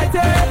tonight,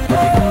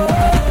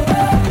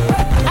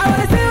 I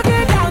wanna see you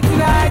get down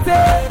tonight,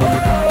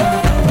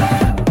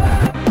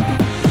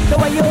 the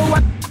way you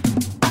want.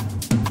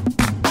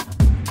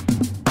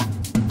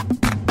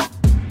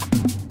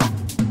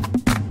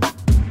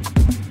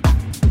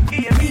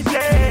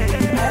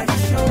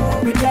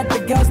 We let the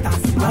girls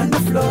dance on the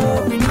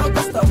floor. We know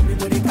the stuff, we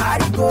do the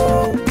carry go.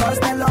 Cause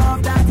they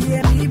love that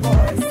hear me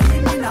boys. See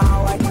me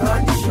now, I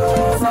run the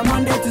show. From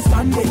Monday to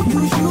Sunday,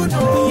 you should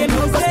know. You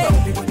know the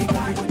stuff, we do the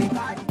carry.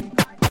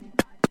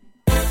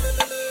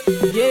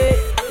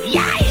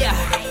 Yeah, yeah.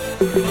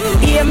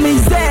 Hear me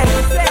say.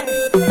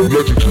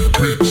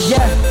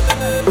 Yeah,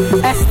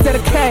 S to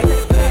the K.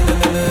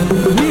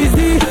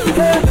 Easy,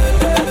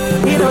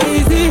 you know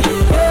easy.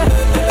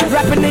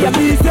 Rapping in your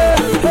music.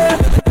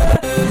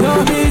 No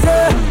easy,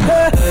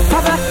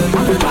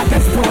 I'm the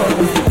baddest boy.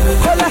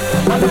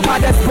 I'm the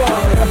baddest boy.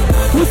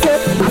 Who said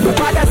I'm the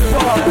baddest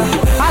boy?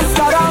 I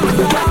start I'm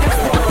the baddest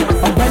boy.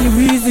 I'm very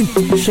reason,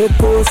 shake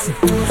pussy.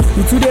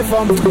 You today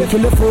from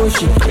kill the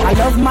fushi. I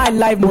love my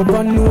life more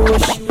than no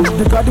shit.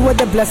 The God would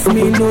have bless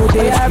me no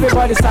day.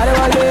 Everybody started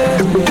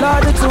wale.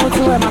 Lord the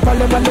tutu and my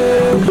calling my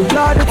love.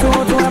 Lord the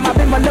tutu and my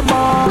big my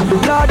lemon.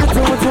 Lord the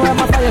tutu and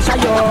my fire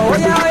shayo. Oh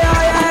yeah, oh yeah,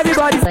 oh yeah,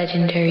 everybody.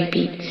 Legendary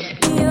beats.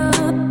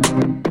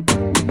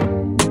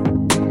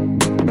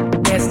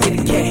 S to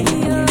the K.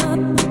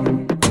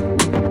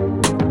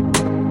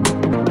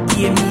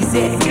 Hear me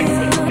say.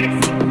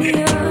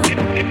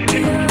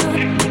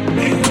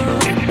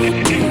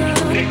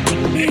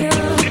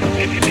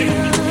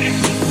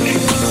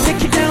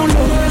 Take it down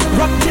low,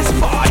 rock this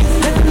vibe.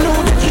 Let them know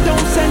that you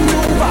don't send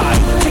nobody.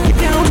 Take it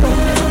down low,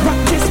 rock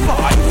this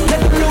vibe. Let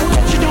them know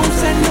that you don't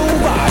send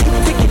nobody.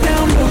 Take it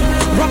down low,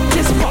 rock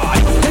this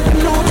vibe. Let them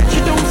know that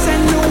you don't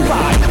send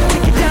nobody.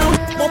 Take it down.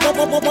 Let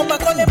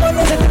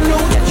them know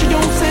that you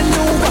don't send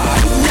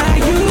nobody. Now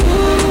you,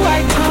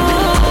 I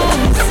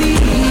can't see.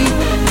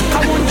 I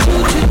want you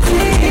to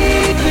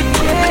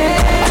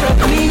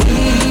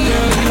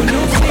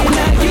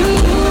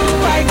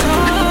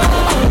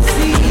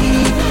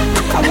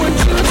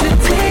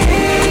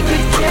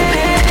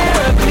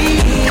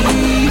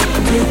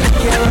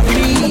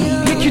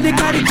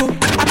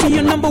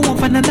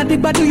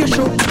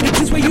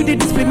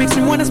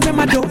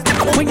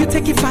When you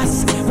take it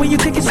fast, when you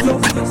take it slow,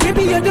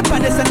 baby, you're the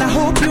baddest and I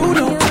hope you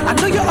know. I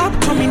know you're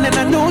upcoming and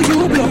I know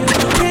you blow.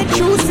 Can't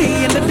you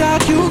see in the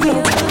dark you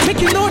glow?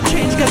 Make you no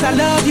change cause I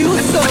love you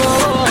so.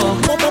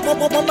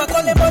 Mama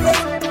kole mole,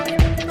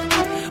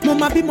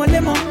 mama be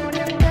mole mo.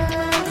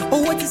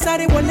 Oh what is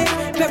that wole?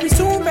 Very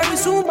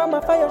soon,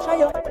 mama fire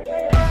shire.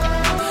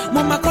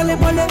 Mama kole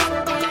mole,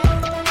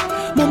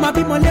 mama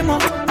be mole mo.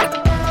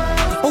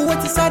 Oh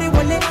what is that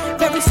wole?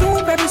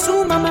 Very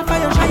soon, mama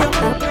fire shire.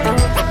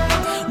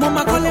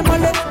 Mama kole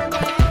mole,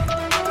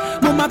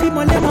 mama be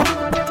mole mo.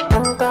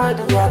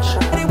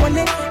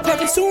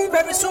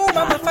 Very soon,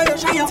 mama fire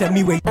shire. Tell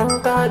me wait.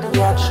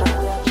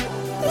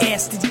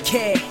 S to the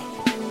K.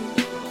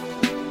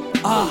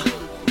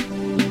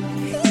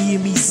 Hear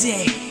me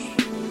say.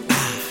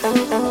 No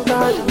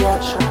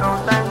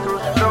time to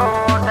slow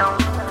down.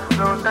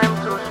 No time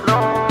to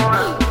slow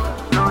down.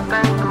 No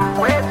time to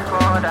wait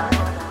for that.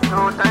 No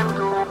time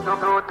to.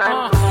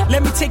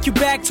 Let me take you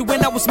back to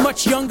when I was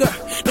much younger.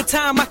 The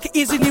time I could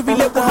easily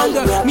relive with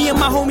hunger. Me and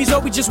my homies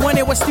all we just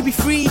wanted was to be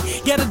free.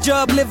 Get a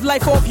job, live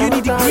life off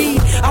uni degree.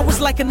 I was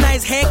like a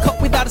nice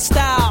haircut without a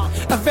style.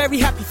 A very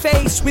happy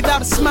face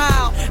without a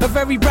smile. A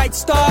very bright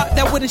star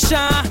that wouldn't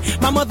shine.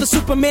 My mother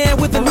Superman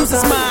with a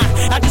loser's mind.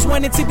 I just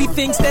wanted to be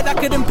things that I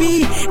couldn't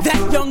be.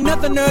 That young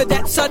northern nerd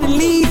that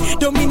suddenly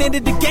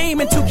dominated the game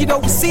and took it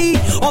overseas.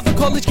 All the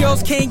college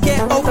girls can't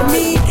get over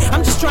me.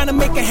 I'm just trying to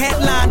make a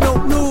headline, no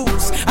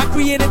news. I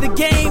created a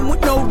game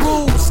with no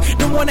rules.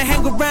 Don't wanna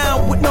hang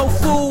around with no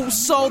fools.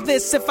 So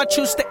this if I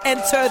choose to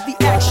enter the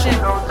action.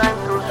 No time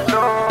to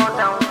slow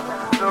down.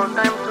 No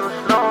time to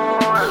slow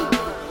down.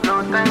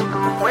 No time to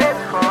wait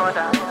for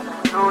that.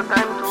 No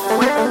time to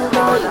wait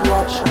for that.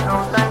 No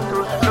time to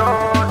slow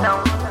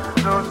down.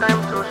 No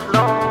time to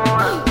slow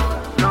down.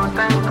 No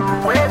time to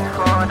wait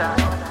for that.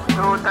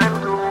 No time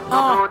to.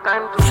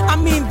 I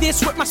mean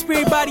this with my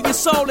spirit, body, and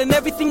soul. And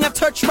everything I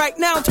touch right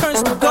now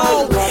turns to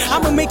gold.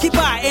 I'ma make it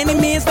by any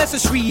means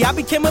necessary. I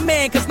became a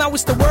man cause now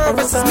it's the world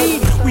versus me.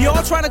 We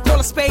all trying to call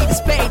a spade a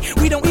spade.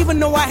 We don't even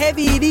know how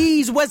heavy it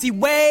is. Was he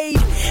weighed?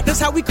 That's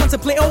how we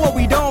contemplate on what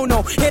we don't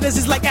know. Haters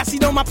is like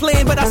acid on my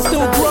plane, but I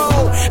still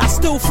grow. I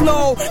still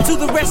flow to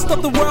the rest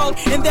of the world.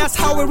 And that's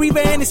how a river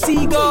and a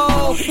sea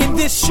go. In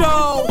this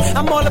show,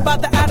 I'm all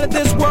about the out of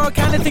this world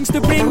kind of things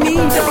to bring me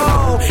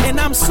though. And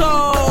I'm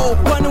so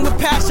running with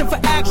passion for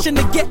action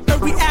to get a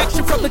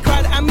reaction from the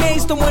crowd. I'm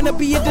amazed, don't wanna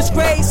be a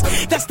disgrace.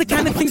 That's the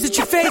kind of things that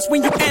you face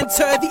when you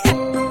enter the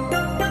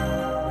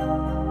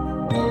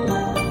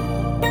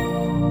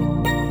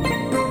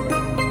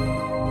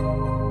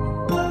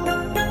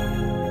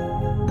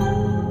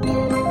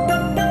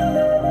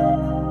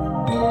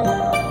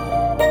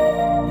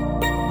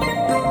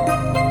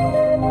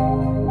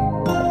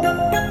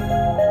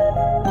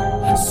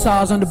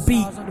SARS on the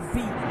beat.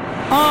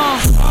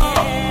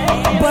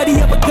 Body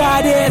of a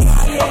goddess,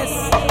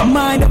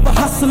 mind of a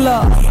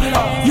hustler.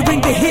 You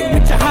bring the hit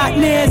with your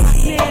hotness.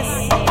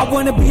 I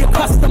wanna be a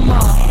customer.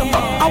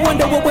 I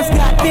wonder what was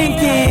God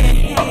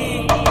thinking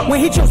when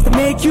he chose to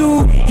make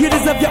you. You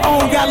deserve your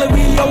own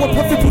gallery or a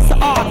perfect piece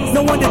of art.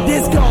 No wonder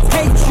this girl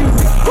hates you.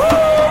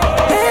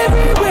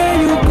 Everywhere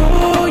you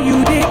go,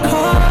 you did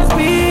cause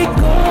big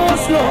go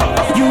slow.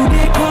 You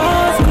did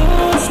cause go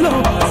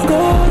slow,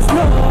 go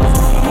slow.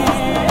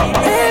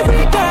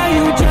 Every guy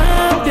you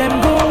jump,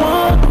 them go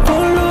on,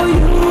 follow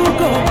you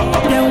go.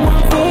 Them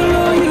won't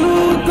follow you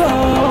go.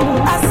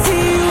 I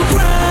see you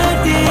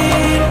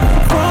grinding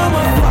from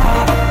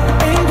afar,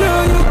 and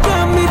girl you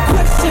got me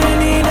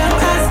questioning. I'm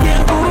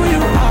asking who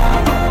you are.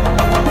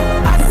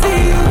 I see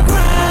you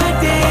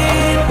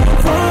grinding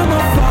from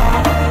afar,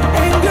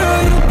 and girl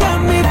you got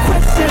me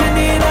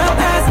questioning. I'm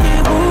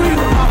asking who you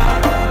are.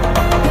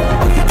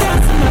 Oh, you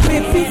dancing my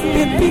baby,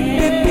 baby,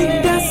 baby,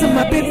 dancing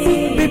my baby,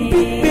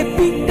 baby,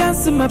 baby,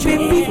 dancing my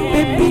baby,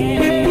 baby,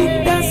 baby,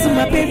 dancing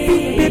my baby,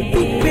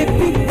 baby,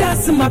 baby,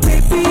 dancing my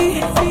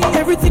baby.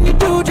 Everything you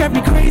do drive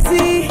me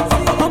crazy.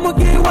 I'ma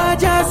get why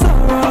just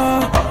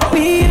sorrow.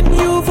 Me and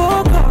you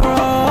for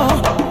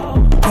quarrel.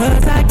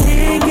 Cause I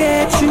can't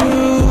get you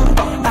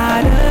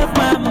out of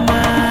my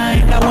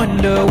mind. I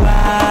wonder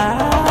why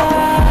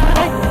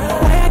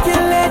I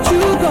can't let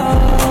you go.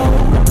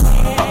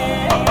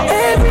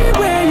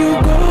 Everywhere you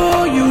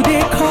go, you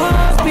did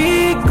cause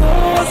big go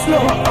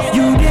slow.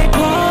 You did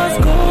cause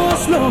go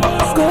slow,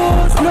 go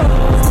slow.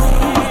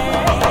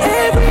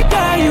 Every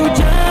guy you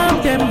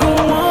jump, them go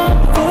on,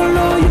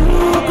 follow you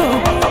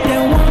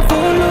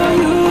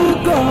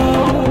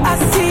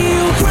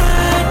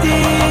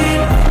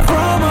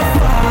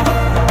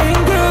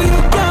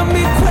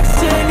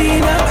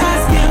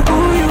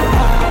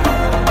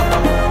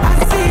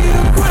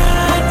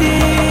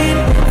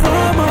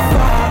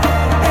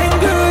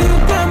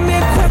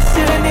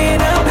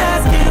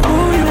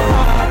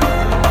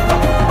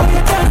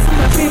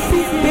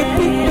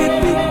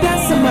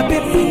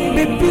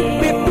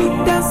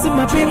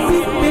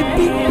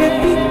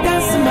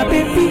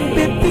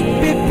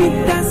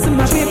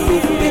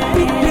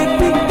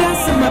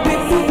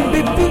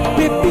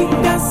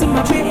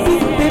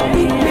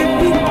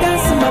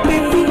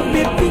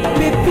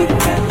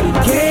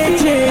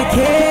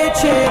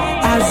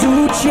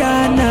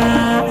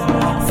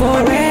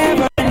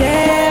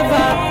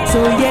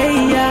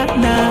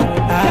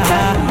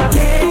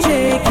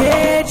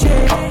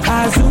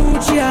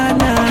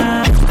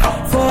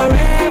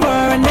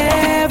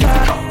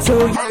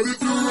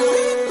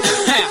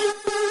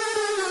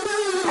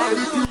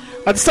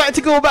I decided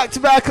to go back to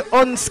back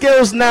on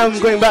scales now. I'm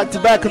going back to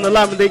back on the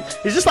Laminate.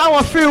 It's just how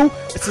I feel.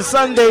 It's a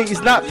Sunday.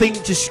 It's nothing.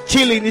 Just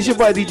chilling. It's your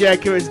boy DJ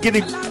Akira.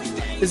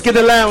 It's get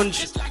a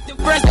lounge.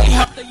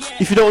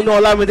 If you don't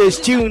know Lamidate's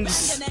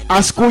tunes,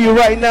 I'll school you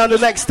right now. In the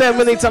next 10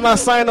 minutes, I'm gonna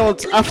sign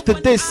out after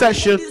this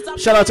session.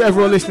 Shout out to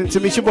everyone listening to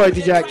me. It's your boy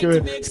DJ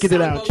Akira. Let's get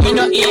it out. Okay,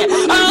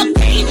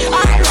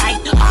 alright,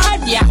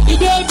 yeah.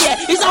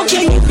 It's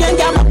okay, you can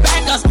get my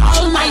back, cause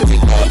almighty,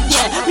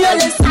 yeah.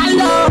 Really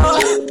shallow.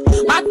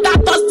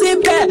 Matato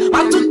simple,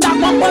 matuta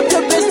mambo to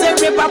be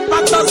serious,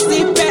 papato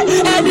simple.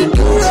 And it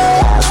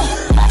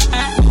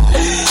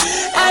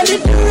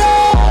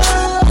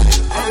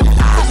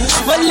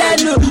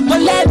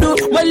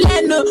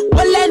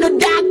Moleno,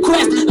 dark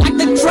quest, like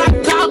the track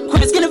out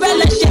quest. Get a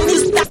revelation,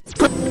 is that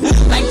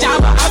like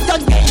Java, I've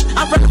done game.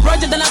 I'm from the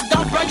project, then I've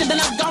done project, then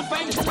I've done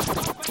project.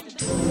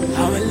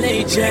 I'm a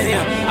late Jenny, I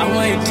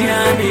want you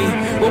Diami.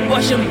 We'll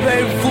wash and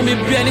bury for me,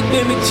 barely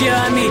pay me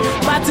Jammy.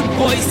 Party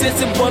boys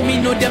says about me,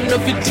 no them no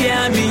fit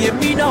Jammy. And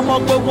me no more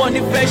but one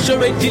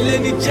pressure, a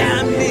dealing in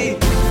Jammy.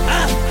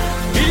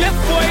 He left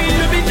for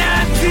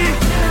Illuminati.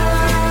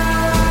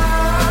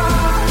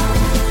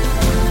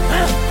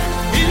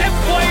 He left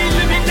for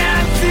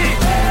Illuminati.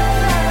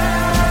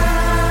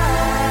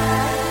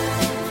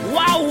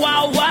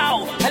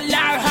 Wow,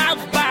 Allah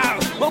Akbar.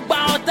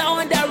 About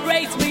down that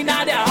race, me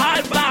now the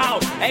hard bow.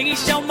 And you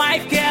show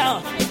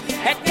Michael,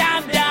 and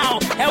calm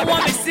down. And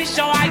one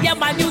musician, I get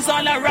my news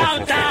all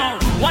around town.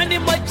 One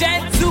in my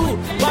gentle,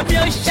 but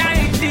you're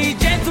shiny.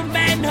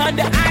 Gentleman on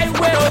the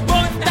highway, or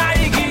both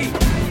dying.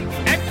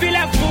 And feel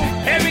like fool,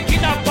 Eric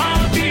in a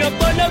bumpy, a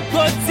bolo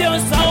cotil,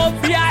 so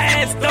be a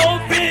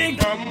stopping.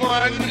 Come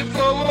on, the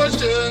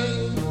promotion.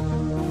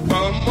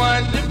 Come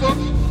on, the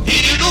promotion.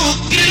 You look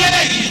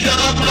like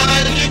you're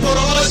my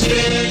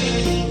promotion.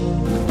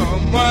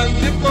 Come on,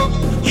 the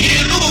promotion.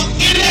 You look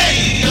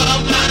like you're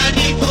my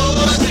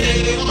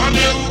promotion. I'm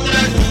a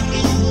woman.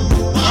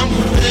 I'm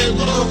a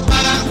go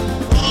para.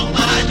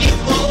 I'm a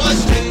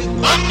promotion.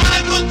 I'm a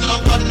good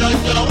couple of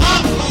your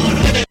one.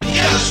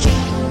 Yes.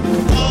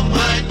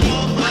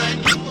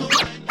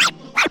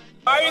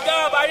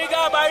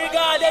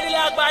 Bariga, Lady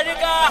Lock,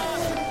 Bariga.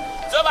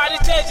 Somebody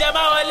change them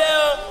out a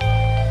little.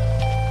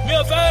 Me a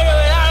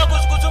favorite, I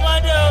don't go to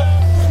Mando.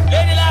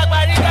 Lady Lock,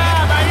 Bariga.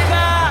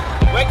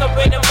 Wake up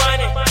in the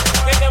morning,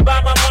 thinking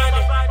about my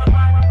money.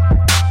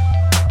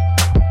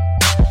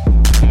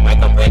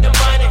 Wake up in the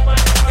morning,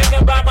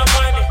 thinking about my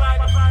money.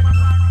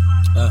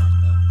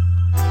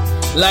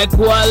 Like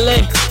Wale,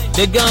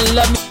 they gon'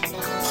 love me.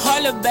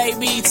 Holla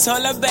baby,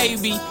 holla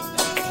baby.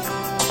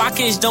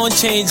 Package don't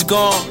change,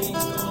 gone.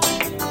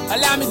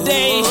 Allow me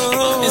day,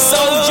 and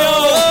Sojo.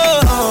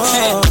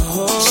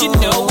 She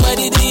know what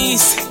it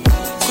is.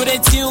 Good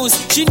at tunes,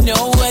 she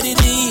know what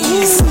it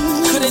is.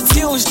 Good at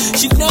tunes,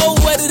 she know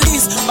what it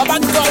is. Baba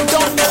God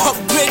don't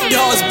upgrade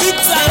those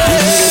beats.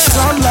 They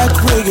sound like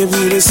reggae,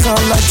 they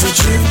sound like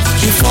juju.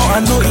 Before I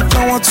know it, I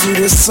want to.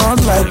 They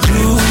sound like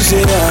blues,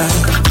 yeah.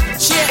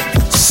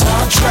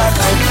 Soundtrack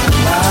of my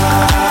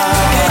life.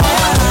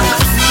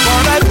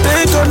 But I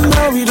think I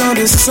know it on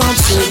this sound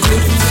so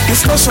good.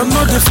 Discussion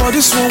not there for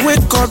this one,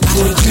 wake God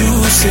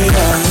produce it.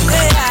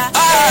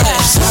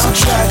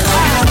 Soundtrack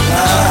of my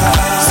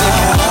life.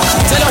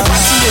 Tell her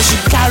what you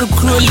should carry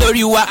crew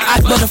lórí wa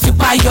agbọ́dọ̀ fi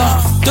payọ́.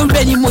 Torí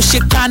ẹni mo ṣe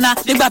kánná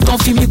nígbà tó ń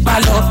fi mí pa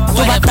lọ.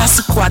 Tó bá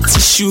tásìkò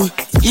àtìṣù,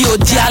 yóò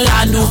di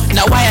aláàánú.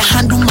 Now why I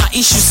handle my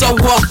issues so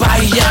walk by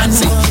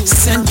Yanu.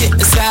 Sunday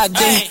and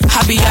Saturday,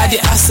 happy I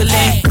dey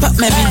hustling. But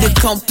maybe they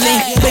complain,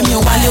 pé mi ò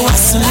wálé wá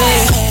sílé.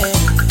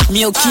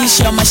 Mi ò kí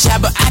ṣe ọmọ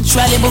ṣàbọ̀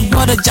actually mo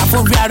gbọ́dọ̀ jà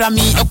fún rí ara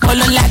mi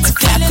ọpọlọ láti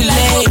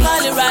calculate.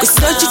 Kò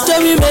sójú tó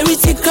rí rẹ́rí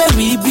tí kò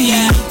rí bí.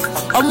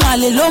 Ọmọ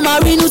àlè ló máa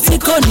rínú tí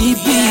kò ní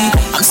bí.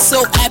 I'm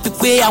so happy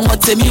pé àwọn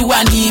tèmi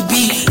wà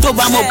níbí. Tó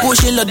bá mọ bó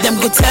ṣe lọ dem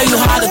go tell you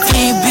how the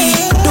thing be.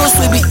 Those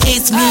will be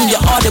hate me, you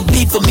all the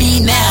beat for me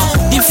now.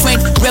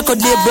 Different record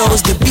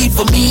labels, the beat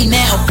for me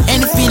now.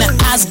 Anything I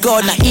ask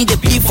God, now in the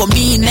beat for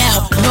me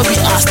now. No be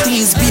as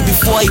things be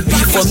before it be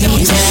for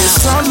me now. They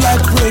sound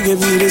like reggae,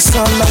 they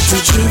sound like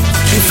juju.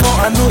 Before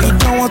I know it,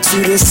 don't want to.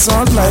 They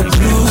sound like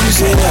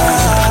blues,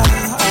 yeah.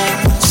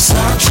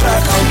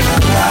 Soundtrack of my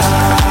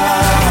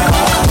life.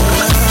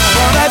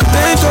 But I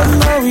think I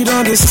know it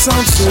on. They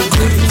sound so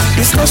good.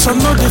 Discussion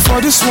not there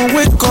for this one.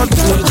 Wake God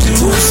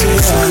produce,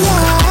 yeah.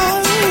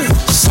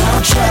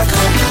 Soundtrack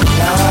of my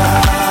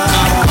life.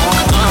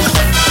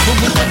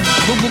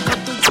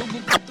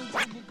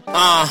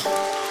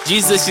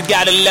 Jesus, you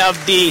gotta love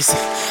this.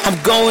 I'm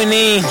going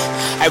in,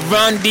 I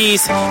run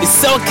this.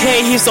 It's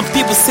okay if some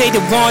people say they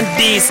want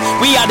this.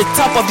 We are the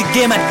top of the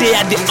game, and they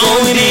are the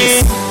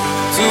only.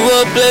 To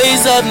a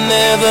place I've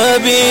never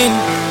been,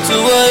 to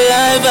a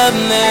life I've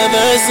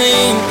never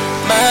seen.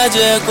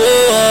 Magic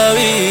will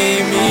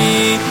worry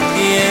me,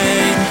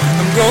 yeah.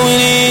 I'm going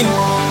in,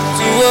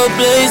 to a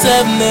place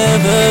I've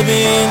never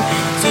been,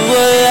 to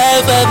a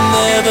life I've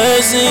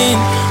never seen.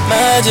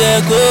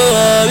 Magic will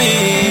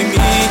worry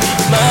me,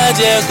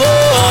 magic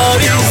will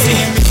worry me.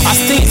 As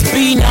things be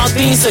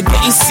things are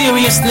getting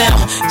serious now.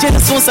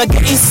 Jealous ones are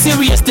getting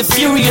serious, the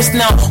furious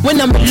now. When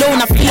I'm alone,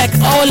 I feel like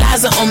all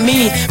eyes are on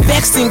me.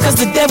 Vexing cause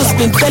the devil's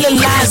been telling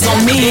lies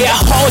on me. They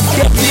are all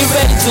definitely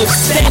ready to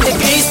stand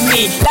against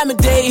me. Diamond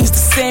Day is the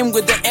same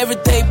with the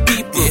everyday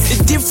people. The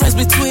difference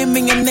between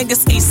me and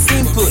niggas is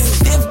simple.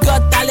 They've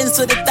got talent,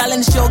 so the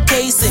talent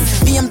showcasing.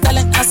 Me, I'm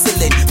talent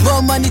hustling,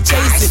 more money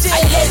chasing. I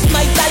let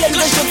my talent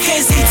go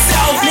showcase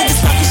itself. Niggas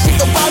talking shit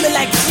about me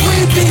like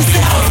we been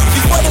out.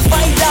 Before they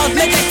find out,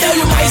 make I tell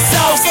you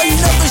myself. So you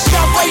know the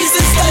shop why you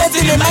see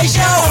skeleton in my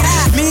show.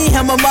 Me,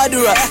 I'm a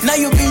murderer, now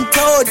you've been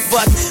told.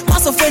 But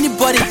most of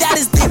anybody, that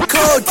is the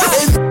code.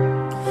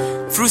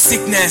 Through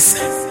sickness,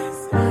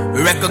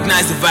 we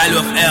recognize the value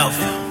of health.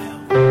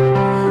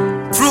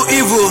 Through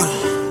evil,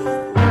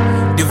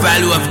 the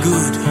value of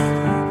good.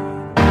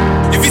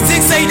 If you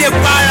think say they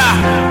para,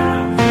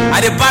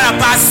 I they para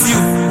pass you.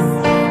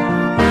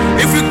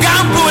 If you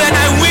gamble and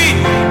I win,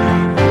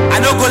 I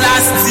no go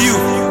last you.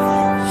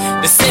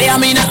 They say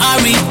I'm in a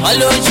hurry,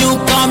 although you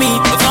call me.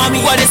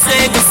 What they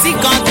say, go see,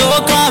 can't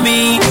call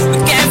me. We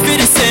can't feel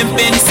the same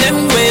pain, the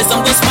same way.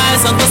 Some go smile,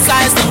 some go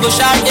sigh, some go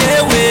shout,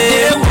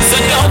 away. So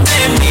don't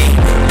blame me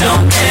now.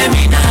 If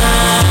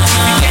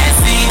you can't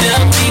see the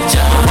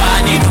picture, why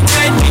need to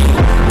blame me?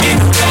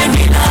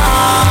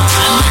 Now.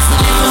 I'm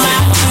listening to my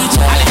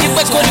future. I let you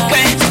go to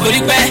bed,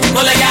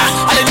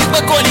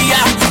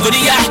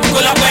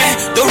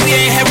 don't we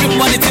ain't every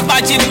money to buy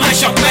in my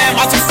shop.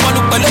 I'm too fun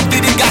to pull up,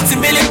 didn't got to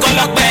million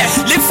color.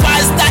 Live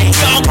fast, die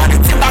young, money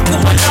to back to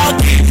my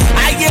lucky.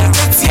 I get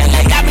rich,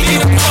 like I'm a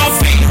little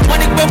coffee.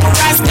 Money baby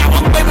rascal,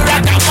 one baby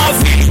rock, I'm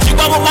coffee. You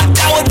want my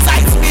tower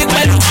tight, big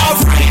well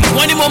offering.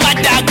 Money more my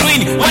dark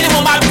green, money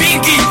more my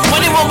pinky,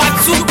 money more my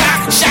two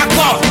back,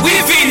 shaka,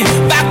 weaving,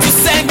 back to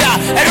sender,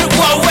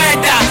 everyone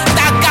weather.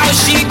 That cow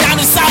she down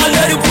the sound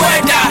of the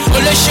weather.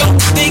 All the show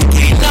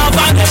thinking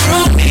about the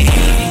roomie.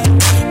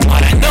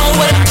 But I know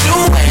what I'm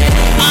doing.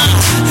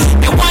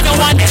 They wanna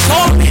want they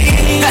told me.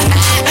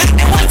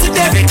 They want to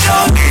David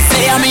know me.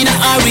 Say I'm in a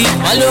hurry,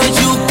 although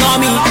you call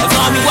me.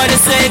 What they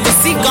say, go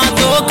see, can't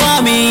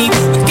call me.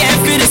 We can't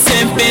feel the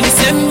same pain, the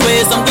same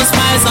way. Some go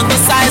smile, some go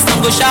sigh,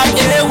 some go shout,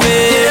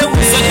 away.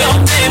 So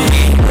don't blame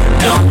me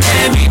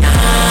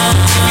now.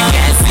 If you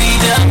can't see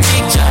the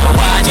picture,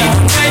 why you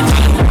blame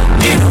me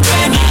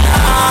now?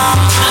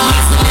 I'm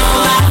listening to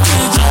my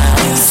future.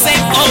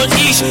 Same old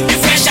ish, the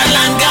fresh and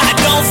longer. I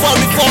don't fall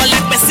before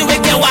like Bessie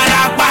with the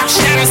warapa.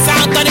 Share a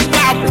sound on the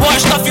bar,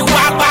 push off your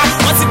wapa.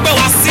 Once you go,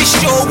 I see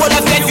show, what I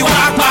get you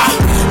wapa.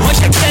 Once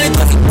you tell it,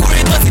 does it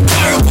good, does it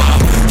terrible?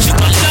 Shoot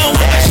my low,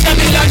 show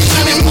me love,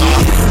 show me more.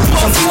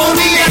 Some people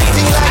be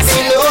acting like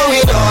they know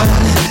it all.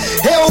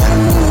 Hey,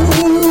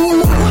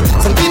 ooh.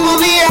 Some people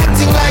be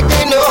acting like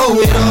they know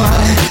it all.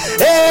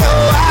 Hey,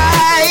 oh,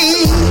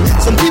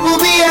 some people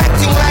be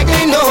acting like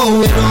they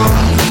know it all.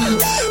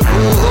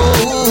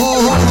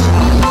 Ooh.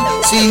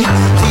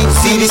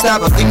 See this type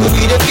of thing will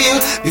be the feel.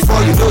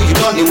 Before you know you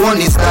don't the one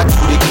is start to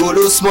the go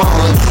small.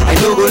 I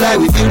don't go lie,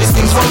 we feel these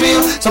things for real.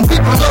 Some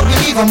people don't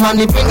believe them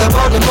and they bring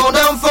about them more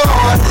than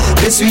fall.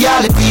 This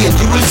reality and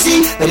you will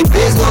see that it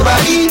pays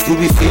nobody to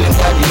be feeling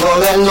that you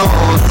all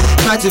alone.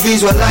 Try to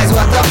visualize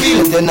what I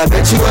feel and then I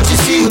bet you what you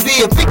see will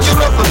be a picture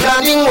of a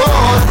blinding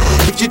wall.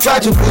 If you try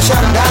to push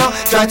them down,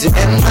 try to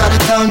enter the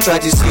town, try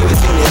to see what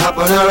thing they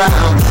happen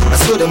around. I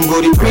saw them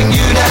go to bring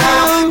you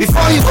down.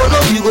 Before you go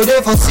know you go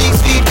there for 6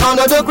 feet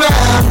under the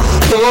ground.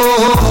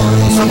 Oh,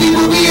 some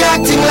people be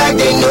acting like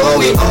they know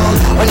it all,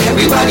 when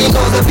everybody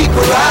knows that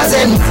people rise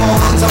and fall.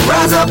 Some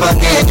rise up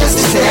again just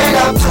to stand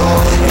up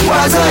tall, and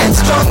wiser and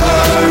stronger.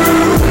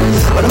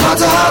 But no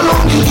matter how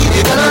long you live,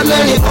 you cannot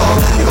learn it all.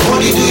 You can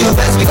only do your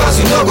best because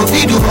you know go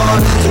feed you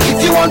hard. So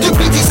if you want to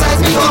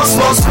criticize me, go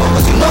small,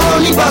 cause you know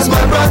only pass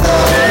my brother.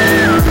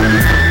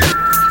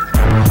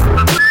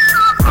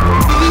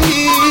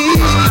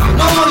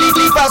 No only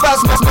pass my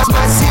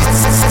sister.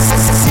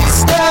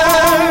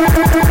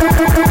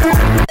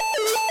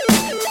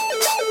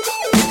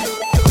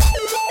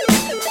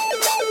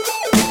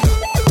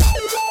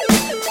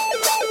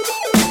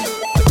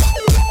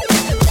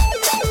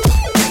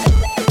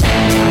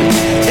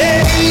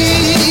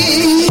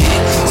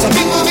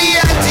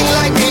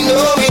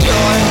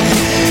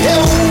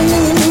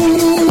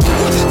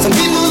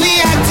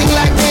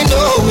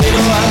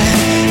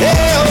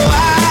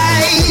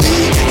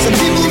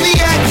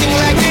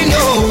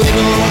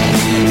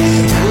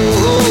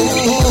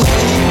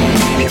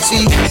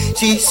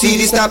 See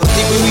this type of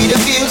thing we read the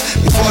feel.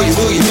 Before you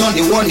know you don't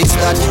the one they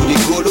start to the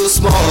go to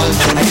small.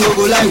 I don't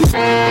go like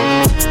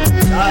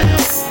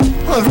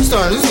oh, first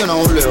time, this is gonna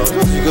hold it.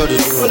 You got it.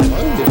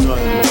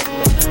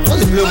 What's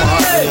the blow my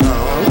heart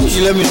now? Why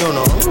you let me know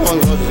now?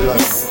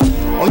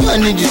 I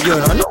need this girl.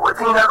 I know what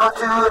thing I gon'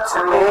 do to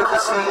make you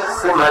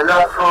see my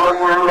love for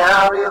you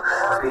now real.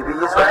 Baby,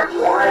 it's right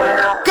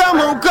here.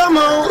 Come on.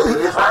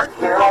 Baby, it's right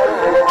here.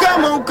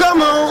 Come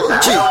on.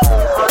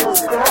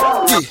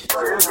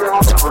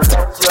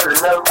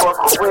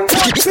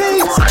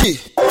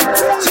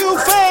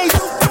 Two-Face.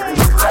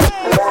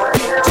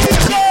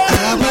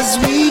 I was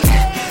weak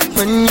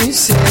when you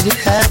said you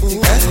had to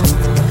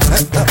go.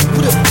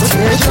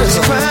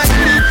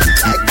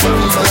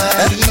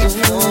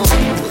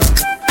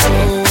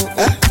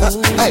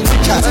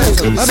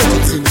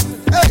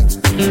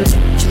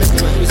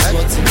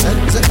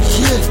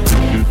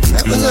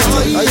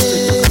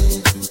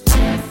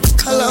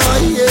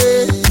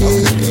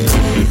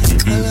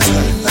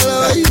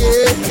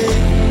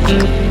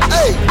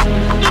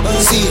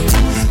 See,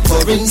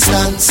 for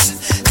instance,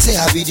 say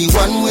I be the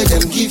one where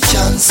them give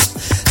chance.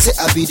 Say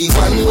I be the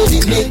one where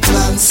they make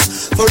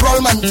plans. For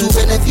all man to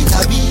benefit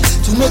I be,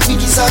 to make me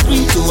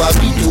disagree, to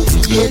agree to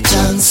be a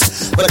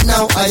chance. But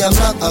now I am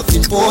not of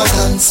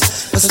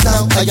importance, cause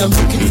now I am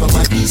looking for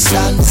my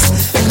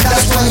distance. And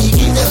that's why he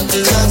give them the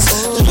chance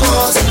to do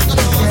us.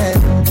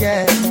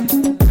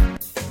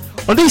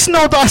 On this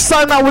note, I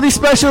sign out with this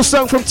special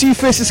song from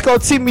T-Face. It's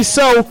called See Me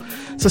So.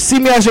 So see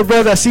me as your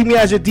brother, see me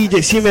as your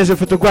DJ, see me as your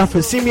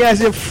photographer, see me as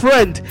your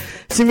friend,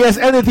 see me as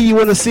anything you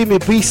want to see me.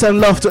 Peace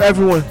and love to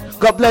everyone.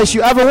 God bless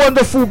you. Have a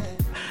wonderful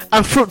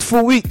and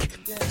fruitful week.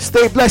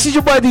 Stay blessed. It's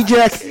your boy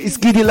DJ. It's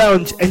Giddy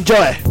Lounge.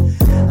 Enjoy.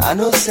 I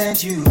know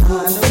send you,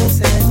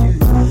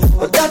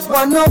 but that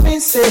one no been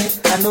said.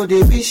 I know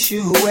they wish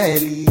you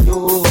well,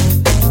 yo.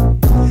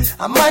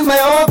 I mind my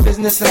own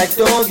business and I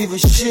don't give a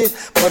shit,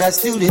 but I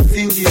still didn't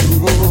feel you.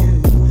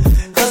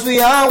 Cause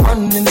we are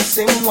one in the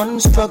same one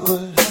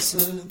struggle.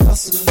 Hustle.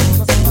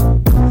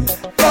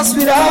 Plus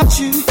without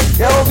you,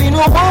 there will be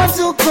no one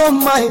to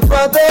come, my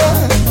brother.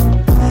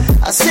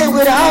 I say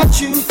without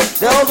you,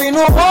 there will be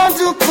no one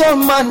to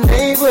come, my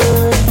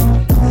neighbor.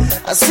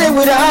 I say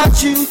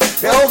without you,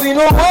 there will be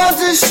no one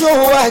to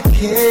show I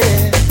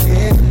care.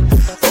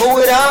 Oh,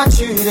 without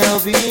you, there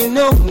will be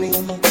no me.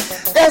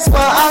 That's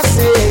why I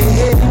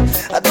say,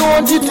 I don't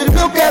want you to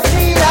look at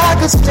me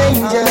like a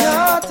stranger.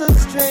 Not a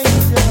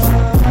stranger.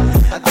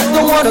 I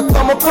don't want to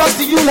come across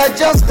to you like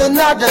just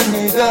another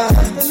nigga.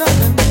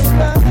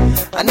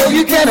 I know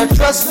you cannot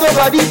trust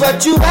nobody,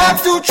 but you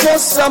have to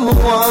trust someone.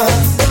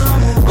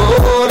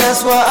 Oh,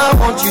 that's why I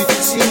want you to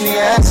see me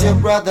as your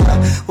brother.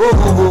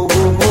 Oh,